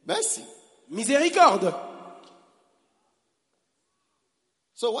 Mercy. Miséricorde.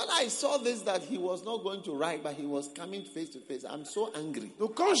 So when I saw this, that he was not going to write, but he was coming face to face, I'm so angry.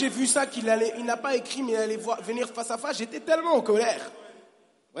 Donc quand j'ai vu ça, il n'a pas écrit, mais il allait venir face à face, j'étais tellement en colère.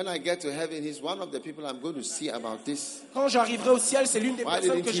 When I get to heaven, he's one of the people I'm going to see about this. Quand j'arriverai au ciel, c'est l'une des Why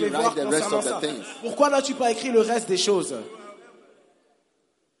personnes didn't que he je vais write voir the rest concernant of the ça. things? Pourquoi n'as-tu pas écrit le reste des choses?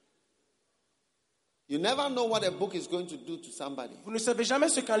 You never know what a book is going to do to somebody. Vous ne savez jamais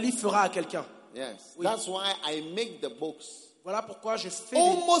ce qu'un livre fera à quelqu'un. Yes. Oui. That's why I make the books Voilà pourquoi je fais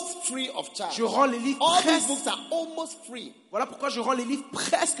almost free of charge. je rends les livres All these presque. books are almost free. Voilà pourquoi je rends les livres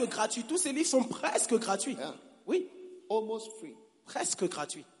presque gratuits. Tous ces livres sont presque gratuits. Yeah. Oui, Almost free. presque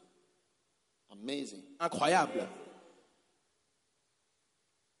gratuits. Amazing. Incroyable.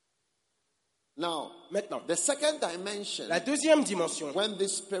 Now, Maintenant, the second dimension, la deuxième dimension, when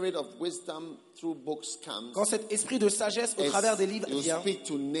this spirit of wisdom through books comes, quand cet esprit de sagesse au travers des livres you vient, speak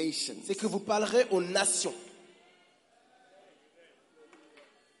to nations. c'est que vous parlerez aux nations.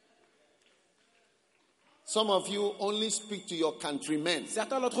 Some of you only speak to your countrymen.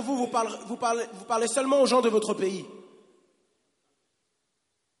 Certains d'entre vous, vous parlez seulement aux gens de votre pays.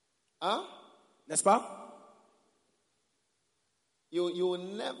 Huh? N'est-ce pas? You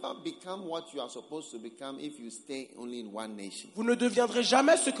will never become what you are supposed to become if you stay only in one nation. Vous ne deviendrez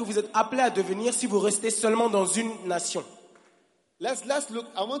jamais ce que vous êtes appelé à devenir si vous restez seulement dans une nation. Let's look.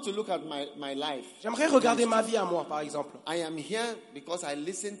 I want to look at my life. J'aimerais regarder ma vie à moi, par exemple. I am here because I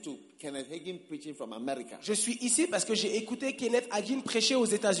listened to Kenneth Hagin preaching from America. Je suis ici parce que j'ai écouté Kenneth Hagin prêcher aux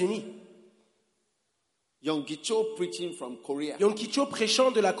États-Unis. Yonggi Cho preaching from Korea Yonggi Cho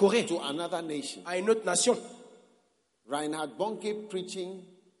prêchant de la Corée to another nation. à une autre nation. Reinhard Bonnke preaching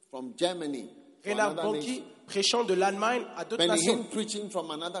from Germany to Reinhard another Bonnke nation. prêchant de l'Allemagne à d'autres Benny nations. Hinn preaching from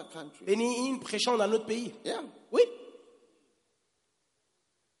another country. Benny Hinn prêchant d'un autre pays. Yeah. Oui.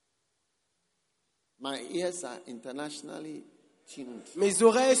 My ears are internationally tuned. Mes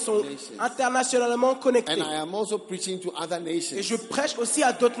oreilles sont internationalement connectées. And I am also preaching to other nations. Et je prêche aussi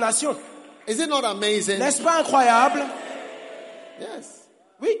à d'autres nations. Is it not amazing? N'est-ce pas incroyable? Yes.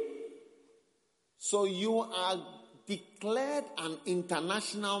 Oui. So you are declared an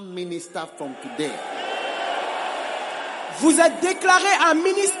international minister from today. Vous êtes déclaré un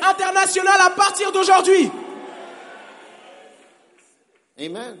ministre international à partir d'aujourd'hui.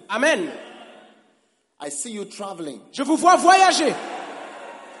 Amen. Amen. I see you traveling. Je vous vois voyager.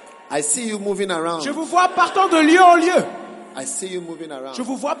 I see you moving around. Je vous vois partant de lieu en lieu. I see you moving around. Je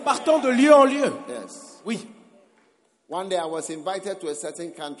vous vois partant de lieu en lieu. Yes. Oui. One day I was invited to a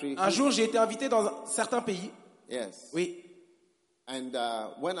certain country. Un jour, j'ai été invité dans un certain pays. Yes. Oui. And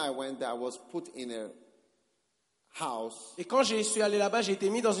when I went there, I was put in a house Et quand je suis allé là-bas, j'ai été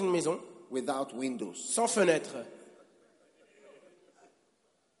mis dans une maison without windows. sans fenêtre.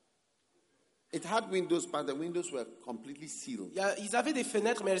 It had windows, but the windows were completely sealed. Ils avaient des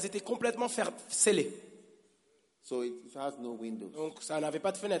fenêtres, mais elles étaient complètement scellées. So it has no windows. Donc, ça n'avait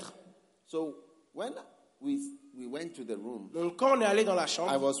pas de fenêtre. So when we went to the room, Donc, quand on est allé dans la I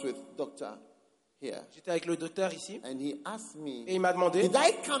chambre, was with doctor here. j'étais avec le docteur ici, And he asked me, et il m'a demandé, did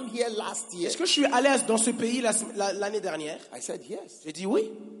I come here last year? est-ce que je suis allé dans ce pays l'année dernière? I said, yes. J'ai dit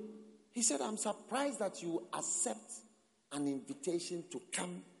oui. He said, I'm surprised that you accept an invitation to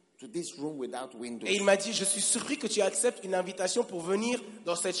come to this room without windows. Et il m'a dit, je suis surpris que tu acceptes une invitation pour venir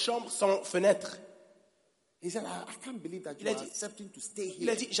dans cette chambre sans fenêtre. He said, I can't believe that you are accepting to stay here. Il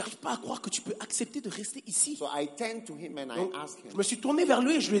a dit, j'arrive pas à croire que tu peux accepter de rester ici. So I turned to him and Donc, I asked him, je me suis tourné vers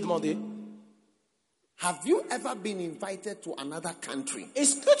lui et je lui ai demandé, have you ever been invited to another country?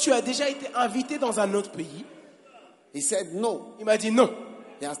 est-ce que tu as déjà été invité dans un autre pays? He said, no. Il m'a dit non.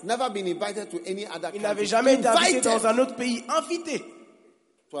 He has never been invited to any other country. Il n'avait jamais été invité dans un autre pays. Invité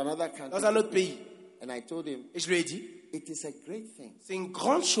to another country. Dans un autre pays. And I told him, et je lui ai dit, it is a great thing. C'est une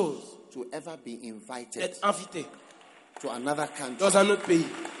grande chose To ever be invited. D'être invité. To another country. Dans un autre pays.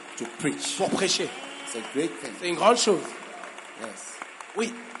 To preach. Pour prêcher. It's a great thing. C'est une grande chose. Yes.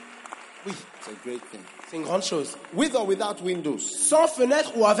 Oui. Oui. It's a great thing. C'est une grande chose. With or without windows. Sans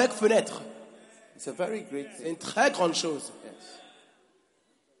fenêtre ou avec fenêtre. It's a very great thing. C'est une très grande chose. Yes.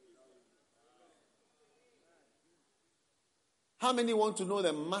 How many want to know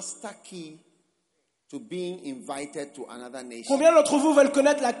the master key to being invited to another nation? Combien d'entre vous veulent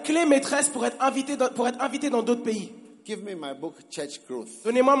connaître la clé maîtresse pour être invité dans d'autres pays? Give me my book, Church Growth.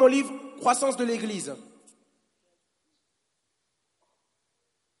 Donnez-moi mon livre, Croissance de l'Église.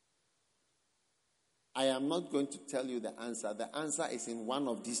 I am not going to tell you the answer. The answer is in one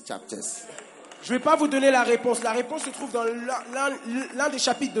of these chapters. Je ne vais pas vous donner la réponse. La réponse se trouve dans l'un des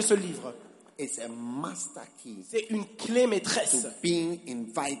chapitres de ce livre. It's a master key. C'est une clé maîtresse to being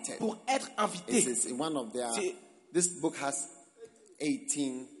invited. Pour être invité. It's one of their, this book has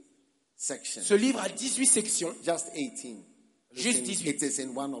 18 sections. Ce livre a 18 sections. Just 18. Juste 18. It is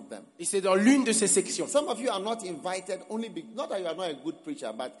in one of them. Et c'est dans l'une de ces sections. Some of you are not invited only not that you are not a good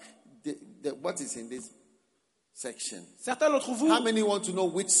preacher, but what is in this section? Certains d'entre vous. How many want to know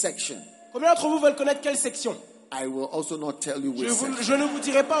which section? Combien d'entre vous veulent connaître quelle section? I will also not tell you which section. Je ne vous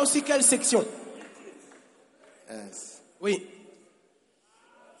dirai pas aussi quelle section. Yes. Oui.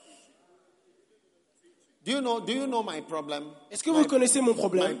 Do you know my problem? Est-ce que vous connaissez mon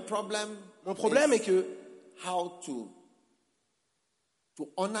problème? Mon problème est que how to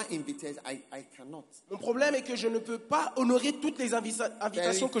honor invitations, I cannot. Mon problème est que je ne peux pas honorer toutes les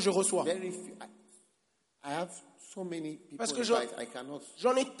invitations que je reçois. I have so many people. Parce que I cannot.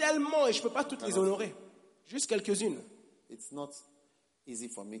 J'en ai tellement et je ne peux pas toutes les honorer. Juste quelques-unes. It's not easy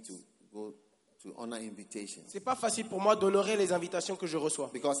for me to go to honor invitations. C'est pas facile pour moi d'honorer les invitations que je reçois.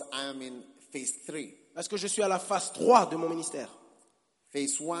 Because I am in phase 3. Parce que je suis à la phase 3 de mon ministère.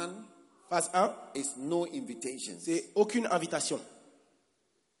 Phase 1. Phase 1. Is no invitations. C'est aucune invitation.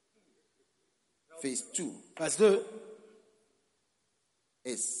 Phase 2. Phase 2.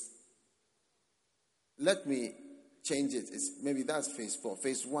 Is, let me change it. Maybe that's phase 4.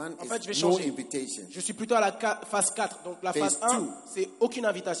 Phase 1 is no invitation. Je suis plutôt à la phase 4. Donc la phase 1, c'est aucune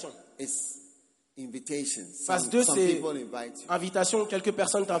invitation. It's invitation. Phase 2, c'est invitation. Quelques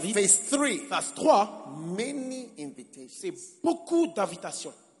personnes t'invitent. Phase 3. Phase 3. Many invitations. C'est beaucoup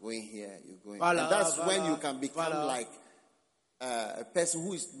d'invitations. Going here, you're going. Voilà, and that's when you can become like a person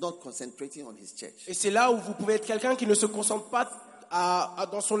who is not concentrating on his church. Et c'est là où vous pouvez être quelqu'un qui ne se concentre pas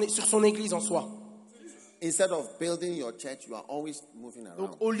sur son église en soi. Instead of building your church, you are always moving around.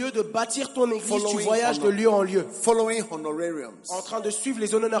 Donc, au lieu de bâtir ton église, tu voyages de lieu en lieu. Following honorariums. En train de suivre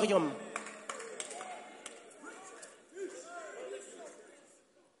les honorariums.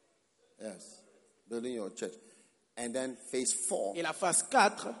 Yes. Building your church. And then phase 4. Et la phase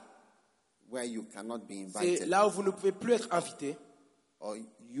 4, where you cannot be invited. C'est là où vous ne pouvez plus être invité. Or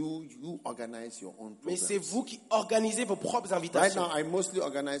you organize your own programs. Mais c'est vous qui organisez vos propres invitations. Right now, I mostly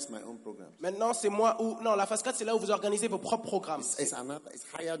organize my own programs. Maintenant, c'est moi non, la phase 4, c'est là où vous organisez vos propres programmes. It's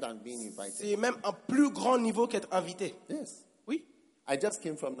higher than being invited. C'est même un plus grand niveau qu'être invité. Yes. Oui. I just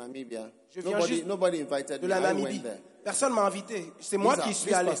came from Namibia. Je viens juste nobody invited de me. la Namibie. Personne m'a invité. C'est moi qui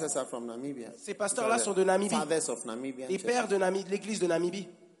suis allé. Ces pasteurs-là sont de Namibie. Les pères de l'église de Namibie.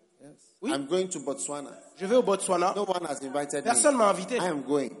 Yes. Oui. I'm going to Botswana. Je vais au Botswana. No one has invited Personne me. M'a invité. I am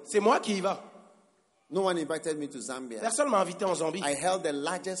going. C'est moi qui y va. No one invited me to Zambia. Personne m'a invité en Zambie. I held the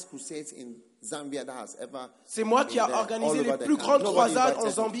largest crusades in Zambia that has ever. C'est moi qui a organisé les plus grandes croisades en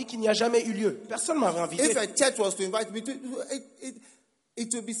Zambie qui n'y a jamais eu lieu. Personne m'avait invité. If a church was to invite me to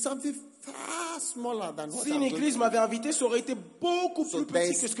it would be something far smaller than what Si une église m'avait invité, ça aurait été beaucoup plus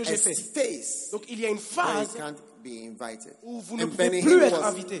petit que ce que j'ai fait. Donc il y a une phase où vous ne pouvez plus être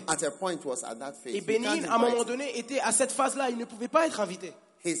invité. Et Bénin, à un moment donné, était à cette phase-là. Il ne pouvait pas être invité.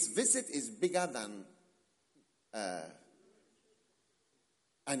 His visit is bigger than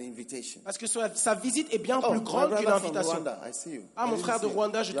an invitation. Parce que sa visite est bien plus grande qu'une invitation. Ah, mon frère de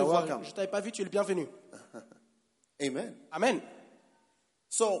Rwanda, je te vois. Je ne t'avais pas vu, tu es le bienvenu. Amen. Amen.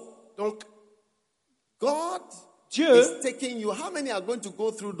 So, Donc, Dieu is taking you. How many are going to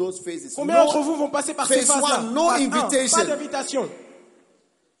go through those phases? Combien d'entre vous vont passer par ces phases-là? Phase 1, no invitation. Pas d'invitation.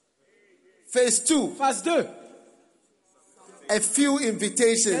 Phase 2. Phase 2. A few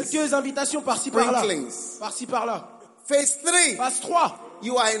invitations. Quelques invitations par-ci par-là. Par-ci par-là. Phase 3. Phase 3.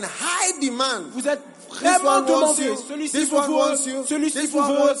 You are in high demand. Vous êtes vraiment demandé. Celui-ci vous veut, celui-ci vous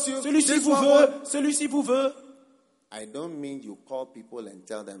veut, celui-ci vous veut, celui-ci vous veut. I don't mean you call people and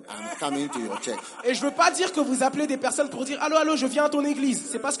tell them I'm coming to your church. Et je veux pas dire que vous appelez des personnes pour dire allô, allô, je viens à ton église.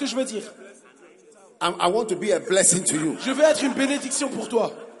 C'est pas ce que je veux dire. I want to be a blessing to you. Je veux être une bénédiction pour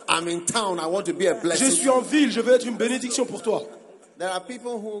toi. I'm in town. I want to be a blessing. Je suis en ville. Je veux être une bénédiction pour toi. There are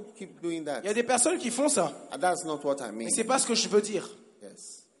people who keep doing that. Il y a des personnes qui font ça. That's not what I mean. Mais c'est pas ce que je veux dire.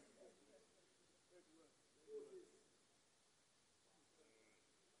 Yes.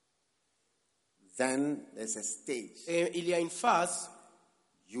 Then there's a stage. Et il y a une phase.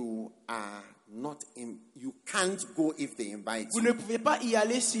 You are not in. You can't go if they invite Vous you. ne pouvez pas y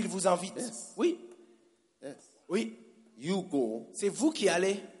aller s'ils vous invitent. Yes. Oui. Yes. Oui. You go. C'est vous qui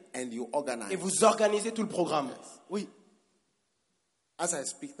allez. And you organize. Et vous organisez tout le programme. Yes. Oui. As I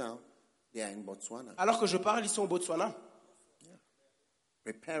speak now, they are in Botswana. Alors que je parle, ils sont au Botswana. Yeah.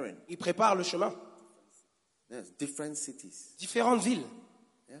 Preparing. Ils préparent le chemin. Yes. Different cities. Différentes villes.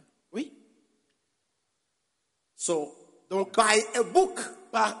 Yeah. Oui. So, donc, by a book,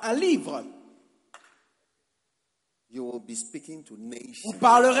 par un livre, you will be speaking to nations. Vous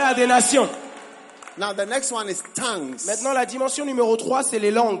parlerez à des nations. Now, the next one is tongues. Maintenant, la dimension numéro 3, c'est les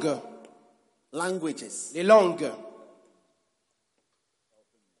langues. Languages. Les langues.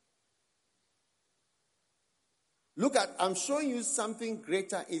 Look at, I'm showing you something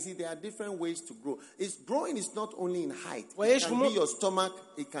greater. You see, there are different ways to grow. Growing is not only in height. It can be your stomach,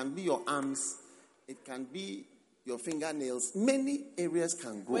 it can be your arms, it can be your fingernails. Many areas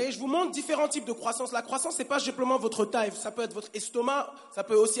can grow. Oui, je vous montre différents types de croissance. La croissance, c'est pas simplement votre taille. Ça peut être votre estomac, ça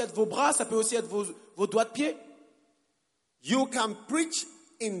peut aussi être vos bras, ça peut aussi être vos doigts de pied. You can preach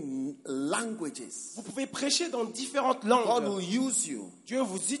in languages. Vous pouvez prêcher dans différentes langues. God will use you. Dieu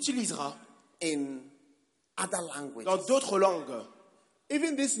vous utilisera in other languages. Dans d'autres langues.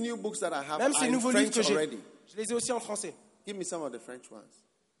 Even these new books that I have, même ces nouveaux livres que j'ai, already. Je les ai aussi en français. Give me some of the French ones.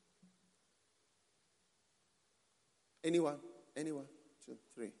 Anyone? 2,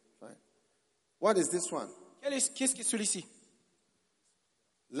 3, 5. What is this one? Qu'est-ce que celui-ci?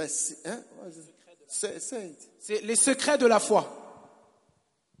 Let's see. What is it? Say it. C'est les secrets de la foi.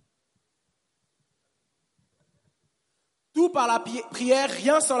 Tout par la prière,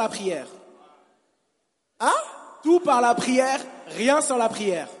 rien sans la prière. Hein? Tout par la prière, rien sans la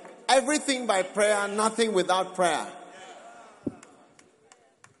prière. Everything by prayer, nothing without prayer.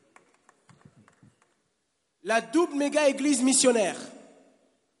 La double méga église missionnaire.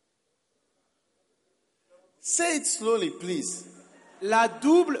 Say it slowly, please. La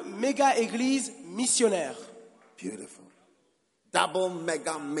double méga église missionnaire. Beautiful. Double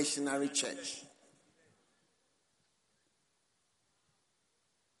mega missionary church.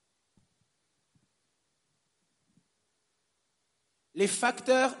 Les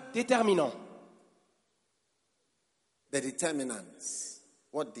facteurs déterminants. The determinants.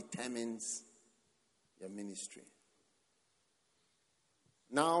 What determines your ministry?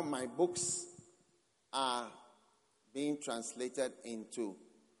 Now my books are being translated into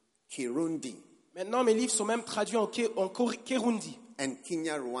Kirundi. Maintenant mes livres sont même traduits en Kirundi. And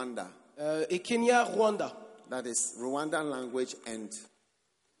Kenya, Rwanda. Et Kenya, Rwanda. That is Rwandan language and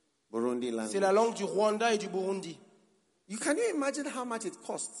Burundi language. C'est la langue du Rwanda et du Burundi. Can you imagine how much it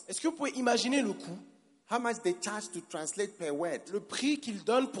costs? Est-ce que vous pouvez imaginer le coût? How much they charge to translate per word? Le prix qu'ils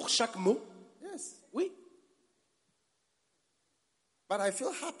donnent pour chaque mot? Yes. Oui. But I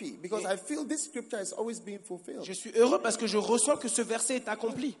feel happy because I feel this scripture is always being fulfilled. Je suis heureux parce que je ressens que ce verset est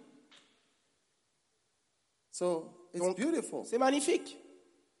accompli. So it's beautiful. C'est magnifique.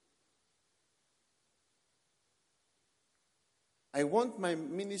 I want my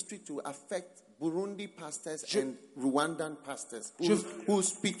ministry to affect Burundi pastors and Rwandan pastors who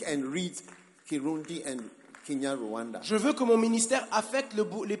speak and read Kirundi and Kenya, Rwanda. Je veux que mon ministère affecte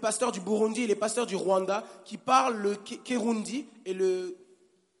les pasteurs du Burundi et les pasteurs du Rwanda qui parlent le Kirundi et le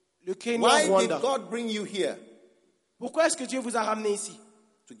Kenya, Rwanda. Why did God bring you here? Pourquoi est-ce que Dieu vous a ramené ici?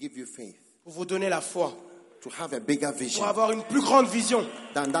 To give you faith. Pour vous donner la foi. To have a bigger vision. Pour avoir une plus grande vision.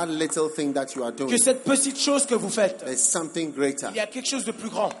 Than that little thing that you are doing. Que cette petite chose que vous faites. There's something greater. Il y a quelque chose de plus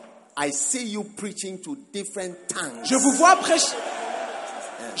grand. I see you preaching to different tongues. Je vous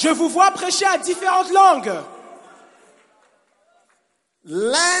vois prêcher à différentes langues.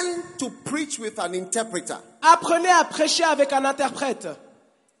 Learn to preach with an interpreter. Apprenez à prêcher avec un interprète.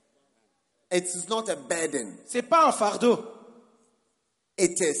 It's not a burden. C'est pas un fardeau.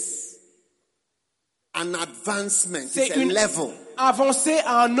 It is an advancement. C'est It's a une level avancée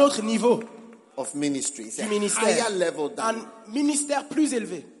à un autre niveau of ministry. It's du a ministère. higher level Un ministère plus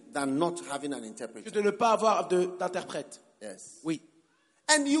élevé than not having an que interpreter. de ne pas avoir d'interprète. Yes. Oui.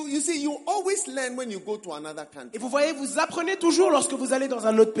 And you see, you always learn when you go to another Et country. vous voyez, vous apprenez toujours lorsque vous allez dans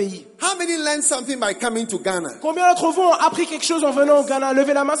un autre pays. How many learn something by coming to Ghana? Combien d'entre vous ont appris quelque chose en venant au Ghana?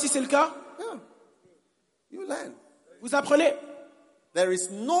 Levez la main si c'est le cas. Yeah. You learn. Vous apprenez. There is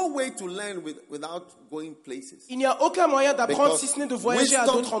no way to learn without going places. Il n'y a aucun moyen d'apprendre si ce n'est de voyager à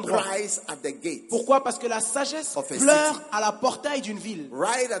d'autres Wisdom endroits. cries at the gate. Pourquoi? Parce que la sagesse Of a pleure city. à la portail d'une ville.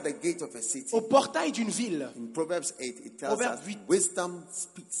 Right at the gate of a city. Au portail d'une ville. In Proverbs 8, it tells Proverbe us 8. wisdom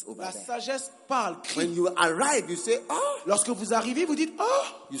speaks over La there. sagesse parle, When crie. you arrive, you say, oh, Lorsque vous arrivez, vous dites « Oh !»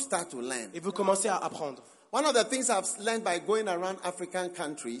 you start to learn. et vous commencez à apprendre. One of the things I've learned by going around African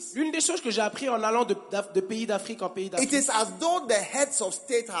countries, L'une des choses que j'ai appris en allant de pays d'Afrique en pays it d'Afrique, is as though the heads of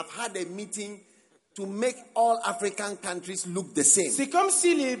state have had a meeting to make all African countries look the same. c'est comme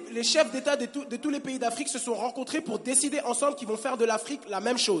si les chefs d'État de tous les pays d'Afrique se sont rencontrés pour décider ensemble qu'ils vont faire de l'Afrique la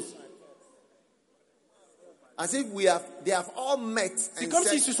même chose. As if they have all met C'est and comme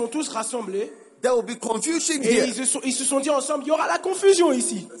s'ils said, se sont tous rassemblés there will be confusion et here. ils se sont dit ensemble, il y aura la confusion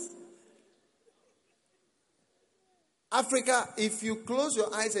ici. Africa, if you close your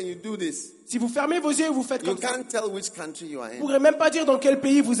eyes and you do this, Si vous fermez vos yeux et vous faites you comme ça, can't tell which country you are vous ne in. pourrez même pas dire dans quel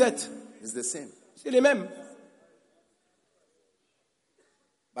pays vous êtes. It's the same. C'est les mêmes.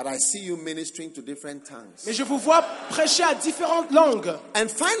 But I see you ministering to different tongues. Mais je vous vois prêcher à différentes langues. And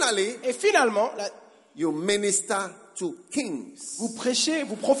finally, Et finalement, you minister to kings. vous prêchez,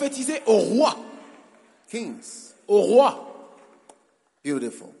 vous prophétisez au roi. Kings. Au roi.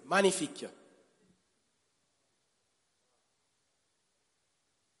 Beautiful. Magnifique.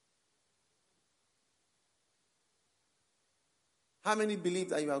 How many believe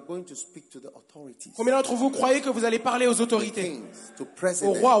that you are going to speak to the authorities? Combien d'entre vous croyez que vous allez parler aux autorités, Kings, to au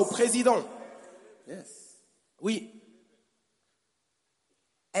presidents. roi, au président? Yes. Oui.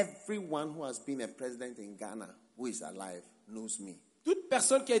 Everyone who has been a president in Ghana who is alive knows me. Toute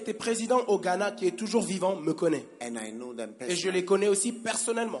personne qui a été président au Ghana, qui est toujours vivant, me connaît. And I know them Et je personally. les connais aussi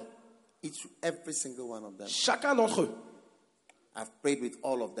personnellement. Every single one of them. Chacun d'entre eux. I've prayed with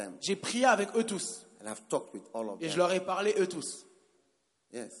all of them. J'ai prié avec eux tous. And I've talked with all of Et je them. leur ai parlé eux tous.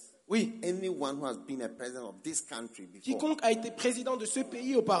 Yes. Oui. Anyone who has been a president of this country before, Quiconque a été président de ce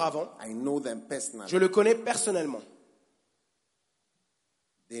pays auparavant, I know them personally. je le connais personnellement.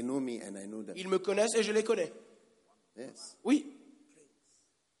 They know me and I know them. Ils me connaissent et je les connais. Yes. Oui.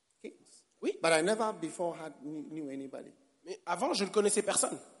 Kings. Oui. But I never before knew anybody. Mais avant, je ne connaissais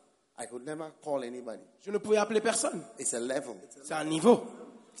personne. I could never call anybody. Je ne pouvais appeler personne. It's a level. C'est un niveau.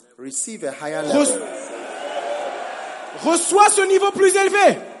 Receive a higher level. Reçois ce niveau plus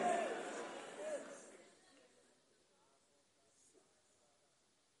élevé.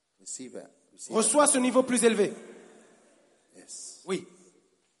 Receive Reçois ce niveau plus élevé. Yes. Oui.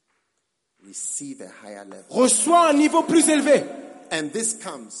 Receive a higher level. Reçois un niveau plus élevé. And this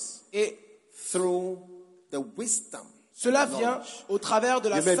comes Et through the wisdom. cela vient au travers de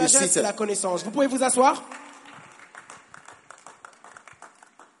la You may be sagesse et seated. la connaissance. Vous pouvez vous asseoir.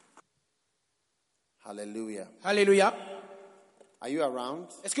 Hallelujah. Alléluia. Are you around?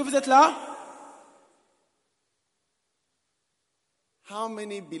 Est-ce que vous êtes là? How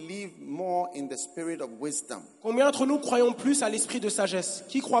many believe more in the spirit of wisdom? Combien d'entre nous croyons plus à l'esprit de sagesse?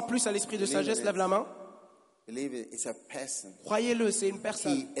 Qui croit plus à l'esprit de Believe sagesse? it. Lève la main. Believe it. It's a person. Croyez-le, c'est une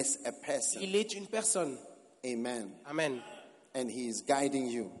personne. He is a person. Il est une personne. Amen. Amen. And he is guiding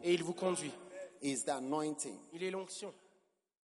you. Et il vous conduit. He is the anointing. Il est l'onction.